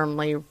not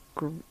firmly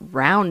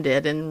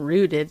grounded and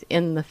rooted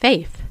in the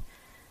faith.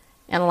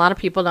 And a lot of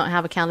people don't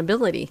have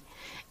accountability.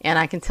 And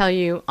I can tell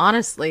you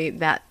honestly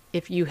that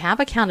if you have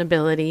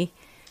accountability,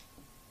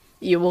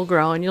 you will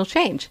grow and you'll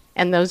change.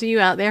 And those of you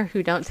out there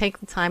who don't take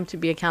the time to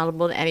be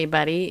accountable to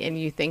anybody and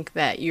you think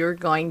that you're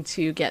going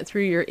to get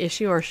through your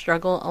issue or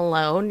struggle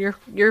alone,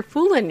 you're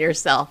fooling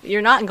yourself.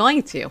 You're not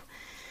going to.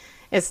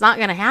 It's not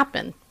going to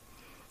happen.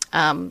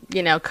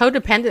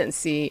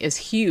 Codependency is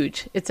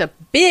huge. It's a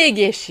big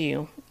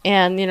issue.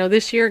 And,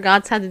 this year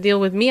God's had to deal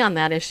with me on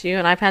that issue.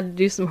 And I've had to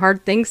do some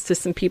hard things to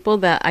some people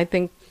that I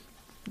think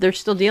they're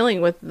still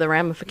dealing with the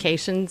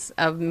ramifications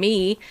of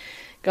me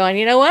going,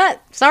 you know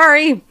what?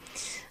 Sorry.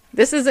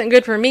 This isn't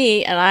good for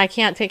me, and I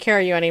can't take care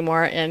of you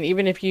anymore. And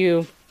even if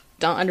you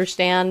don't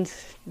understand,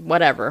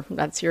 whatever,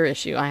 that's your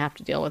issue. I have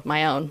to deal with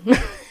my own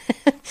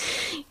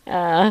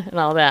and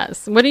all that.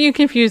 So what are you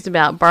confused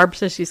about? Barb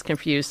says she's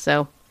confused,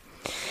 so.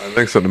 I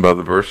think something about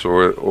the birth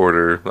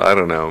order. I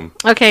don't know.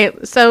 Okay,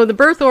 so the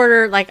birth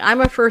order, I'm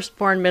a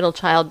firstborn middle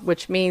child,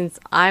 which means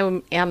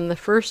I am the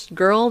first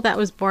girl that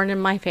was born in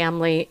my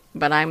family,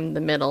 but I'm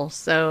the middle.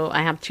 So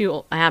I have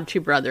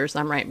two brothers.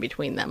 I'm right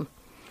between them.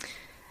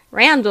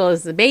 Randall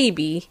is the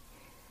baby,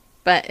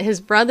 but his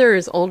brother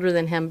is older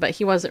than him, but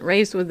he wasn't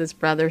raised with his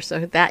brother,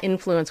 so that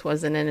influence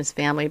wasn't in his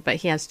family, but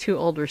he has two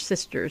older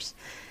sisters.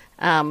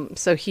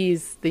 So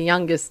he's the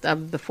youngest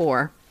of the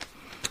four.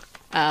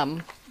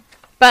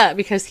 But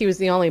because he was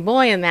the only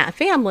boy in that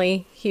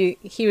family, he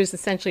was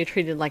essentially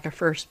treated like a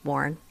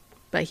firstborn,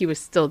 but he was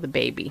still the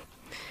baby.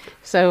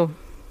 So...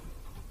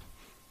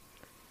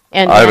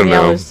 And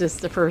Danielle was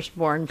just the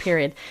firstborn,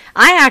 period.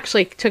 I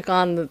actually took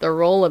on the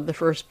role of the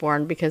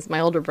firstborn because my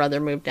older brother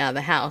moved out of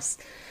the house.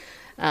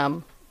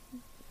 But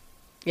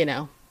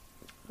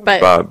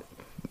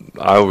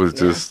I was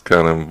just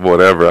kind of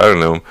whatever. I don't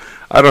know.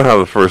 I don't know how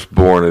the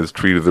firstborn is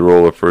treated the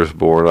role of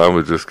firstborn. I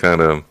would just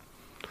kind of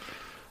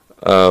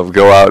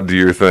go out, do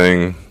your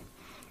thing,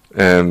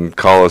 and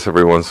call us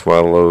every once in a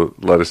while to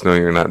let us know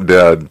you're not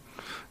dead.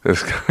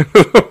 It's kind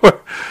of the way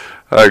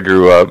I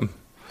grew up.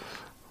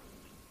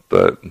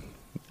 And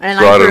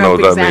I grew up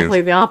exactly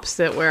the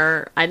opposite,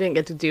 where I didn't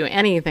get to do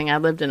anything. I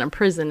lived in a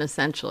prison,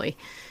 essentially,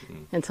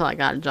 until I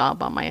got a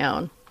job on my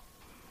own.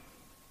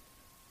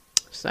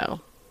 So,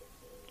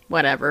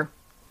 whatever.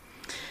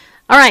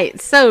 All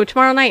right, so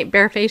tomorrow night,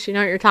 Bareface, you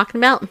know what you're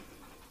talking about?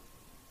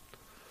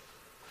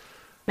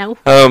 No?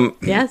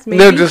 Yes, maybe?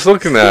 No, just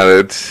looking at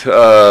it,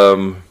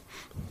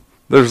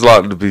 there's a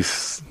lot to be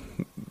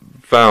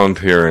found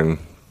here in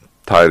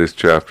Titus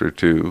chapter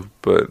 2,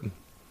 but...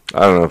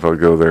 I don't know if I'll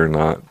go there or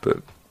not,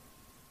 but...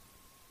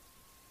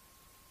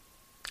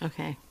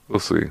 Okay.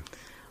 We'll see.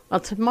 Well,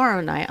 tomorrow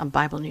night on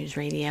Bible News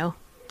Radio...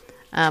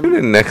 Tune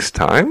in next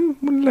time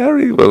when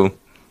Larry will...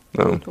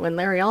 No. When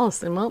Larry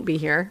Ollison won't be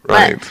here.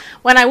 Right. But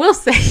what I will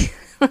say...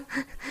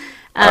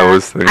 I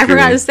was thinking... I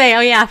forgot to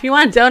say, if you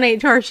want to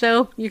donate to our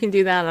show, you can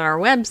do that on our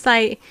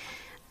website.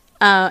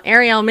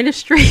 Ariel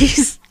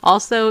Ministries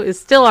also is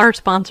still our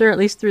sponsor, at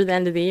least through the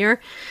end of the year.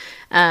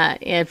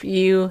 If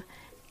you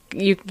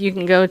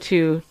can go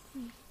to...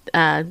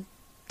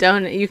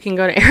 you can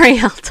go to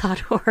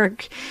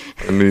ariel.org.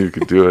 I knew you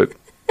could do it.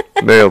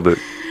 Nailed it.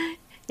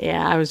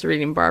 Yeah, I was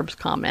reading Barb's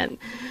comment.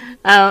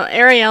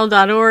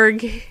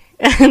 Ariel.org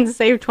and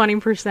save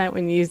 20%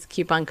 when you use the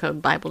coupon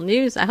code Bible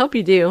News. I hope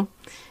you do.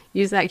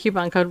 Use that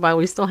coupon code while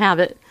we still have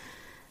it.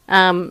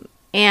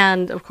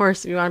 And, of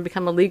course, if you want to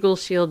become a Legal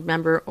Shield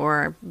member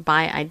or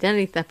buy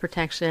identity theft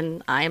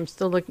protection, I am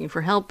still looking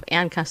for help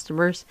and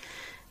customers.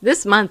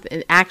 This month,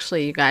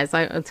 actually, you guys,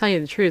 I'll tell you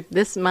the truth.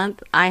 This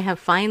month, I have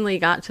finally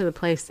got to the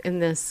place in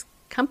this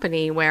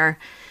company where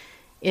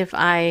if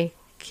I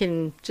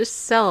can just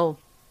sell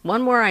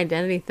one more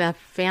identity theft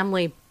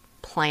family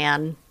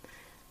plan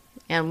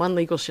and one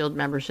Legal Shield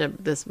membership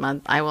this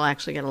month, I will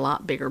actually get a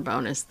lot bigger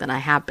bonus than I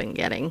have been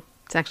getting.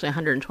 It's actually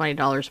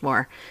 $120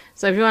 more.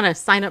 So if you want to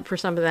sign up for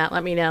some of that,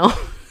 let me know.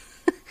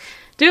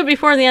 Do it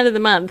before the end of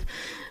the month.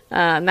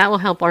 And that will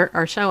help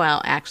our show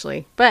out,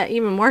 actually. But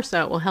even more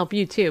so, it will help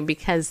you, too,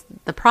 because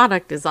the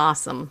product is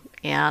awesome.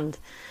 And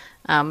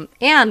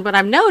what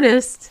I've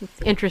noticed,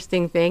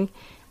 interesting thing,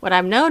 what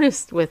I've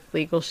noticed with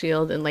Legal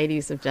Shield and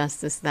Ladies of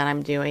Justice that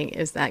I'm doing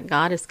is that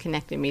God has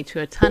connected me to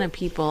a ton of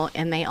people,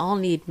 and they all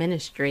need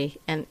ministry.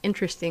 And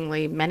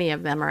interestingly, many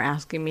of them are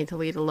asking me to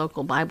lead a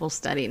local Bible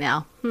study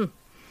now.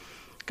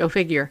 Go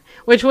figure.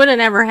 Which would have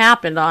never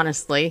happened,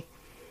 honestly.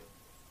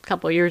 A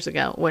couple of years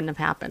ago, it wouldn't have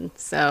happened.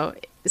 So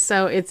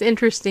it's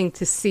interesting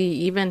to see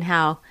even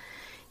how,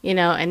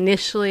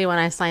 initially when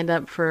I signed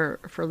up for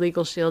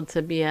Legal Shield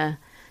to be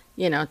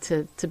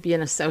to be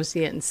an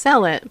associate and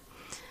sell it,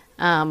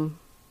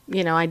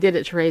 I did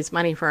it to raise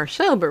money for our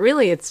show, but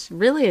really it's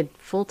really a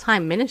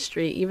full-time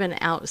ministry even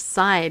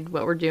outside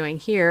what we're doing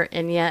here.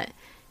 And yet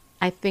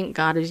I think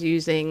God is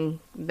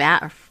using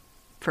that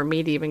for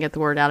me to even get the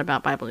word out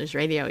about Bible News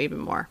Radio even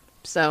more.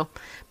 So,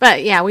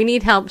 but yeah, we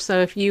need help.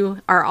 So if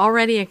you are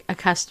already a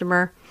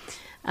customer,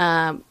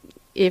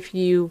 if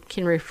you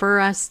can refer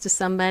us to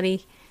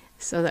somebody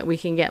so that we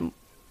can get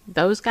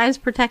those guys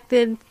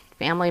protected,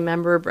 family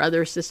member,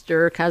 brother,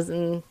 sister,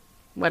 cousin,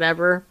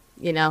 whatever,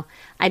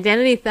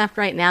 Identity theft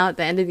right now at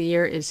the end of the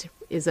year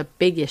is a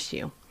big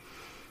issue.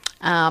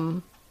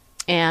 And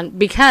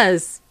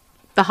because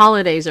the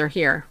holidays are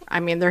here,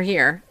 they're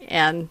here,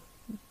 and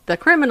the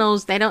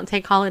criminals, they don't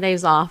take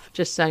holidays off,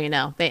 just so you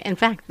know. In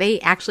fact, they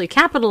actually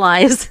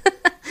capitalize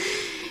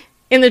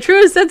in the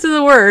truest sense of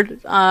the word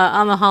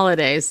on the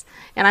holidays.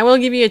 And I will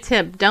give you a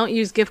tip. Don't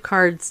use gift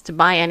cards to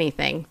buy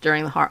anything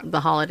during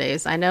the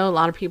holidays. I know a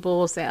lot of people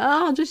will say,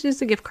 oh, just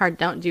use a gift card.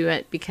 Don't do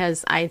it,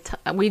 because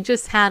we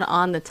just had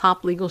on the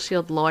top Legal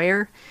Shield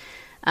lawyer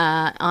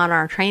on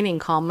our training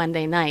call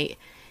Monday night.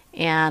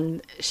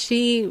 And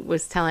she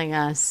was telling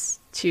us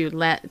to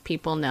let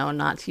people know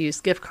not to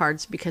use gift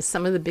cards, because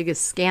some of the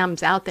biggest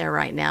scams out there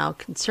right now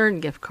concern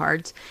gift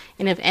cards.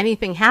 And if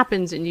anything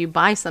happens and you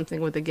buy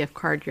something with a gift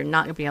card, you're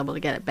not going to be able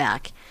to get it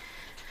back.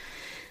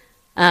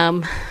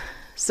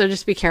 So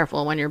just be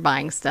careful when you're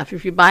buying stuff.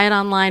 If you buy it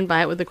online,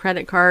 buy it with a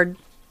credit card,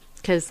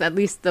 because at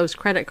least those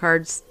credit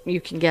cards, you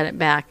can get it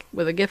back.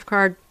 With a gift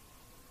card,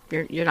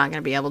 you're not going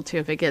to be able to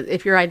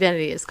if your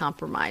identity is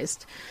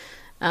compromised.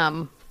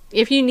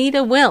 If you need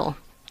a will,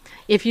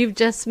 if you've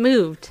just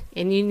moved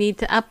and you need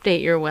to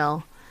update your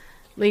will,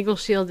 Legal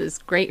Shield is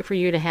great for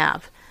you to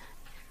have.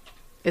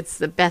 It's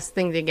the best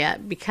thing to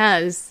get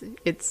because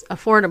it's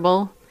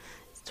affordable.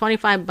 It's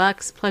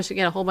 $25 plus you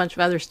get a whole bunch of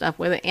other stuff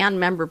with it, and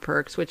member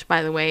perks, which,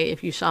 by the way,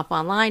 if you shop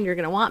online, you're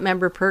going to want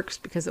member perks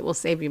because it will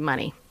save you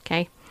money.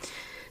 Okay.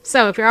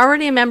 So if you're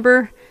already a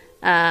member,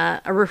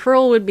 a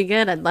referral would be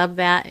good. I'd love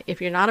that.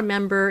 If you're not a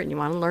member and you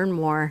want to learn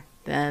more,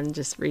 then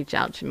just reach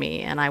out to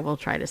me and I will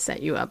try to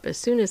set you up as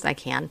soon as I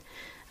can.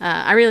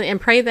 I really, and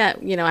pray that,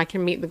 I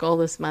can meet the goal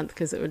this month,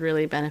 because it would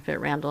really benefit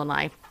Randall and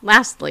I.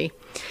 Lastly,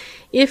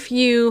 if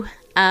you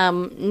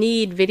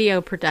need video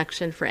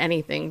production for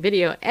anything,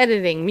 video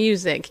editing,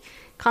 music,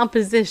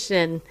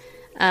 composition,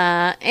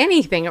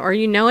 anything, or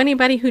you know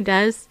anybody who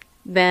does,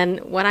 then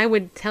what I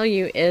would tell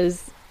you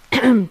is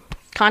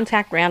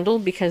contact Randall,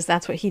 because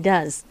that's what he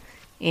does.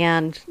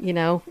 And,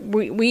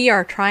 we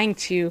are trying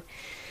to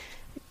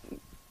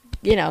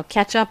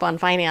catch up on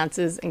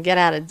finances and get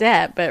out of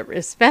debt. But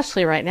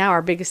especially right now,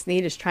 our biggest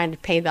need is trying to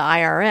pay the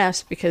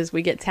IRS, because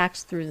we get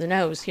taxed through the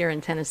nose here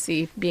in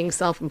Tennessee. Being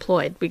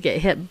self-employed, we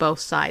get hit both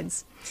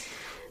sides,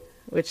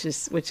 which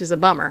is a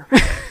bummer.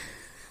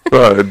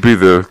 Well, it'd be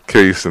the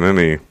case in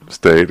any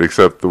state,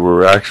 except that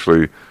we're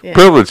actually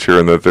privileged here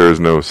in that there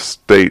is no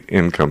state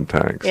income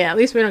tax. Yeah, at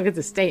least we don't get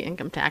the state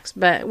income tax,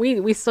 but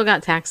we still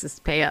got taxes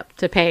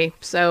to pay.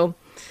 So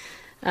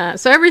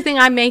everything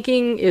I'm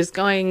making is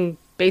going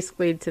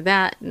basically to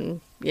that, and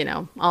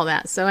all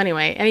that. So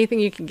anyway, anything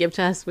you can give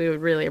to us, we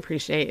would really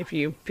appreciate if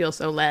you feel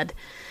so led.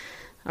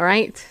 All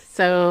right.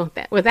 So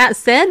with that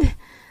said,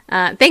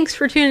 thanks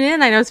for tuning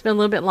in. I know it's been a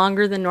little bit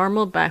longer than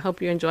normal, but I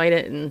hope you enjoyed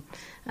it. And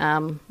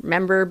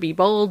remember, be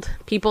bold,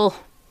 people.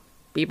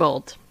 Be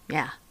bold.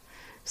 Yeah.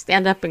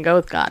 Stand up and go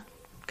with God,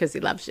 because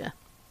he loves you.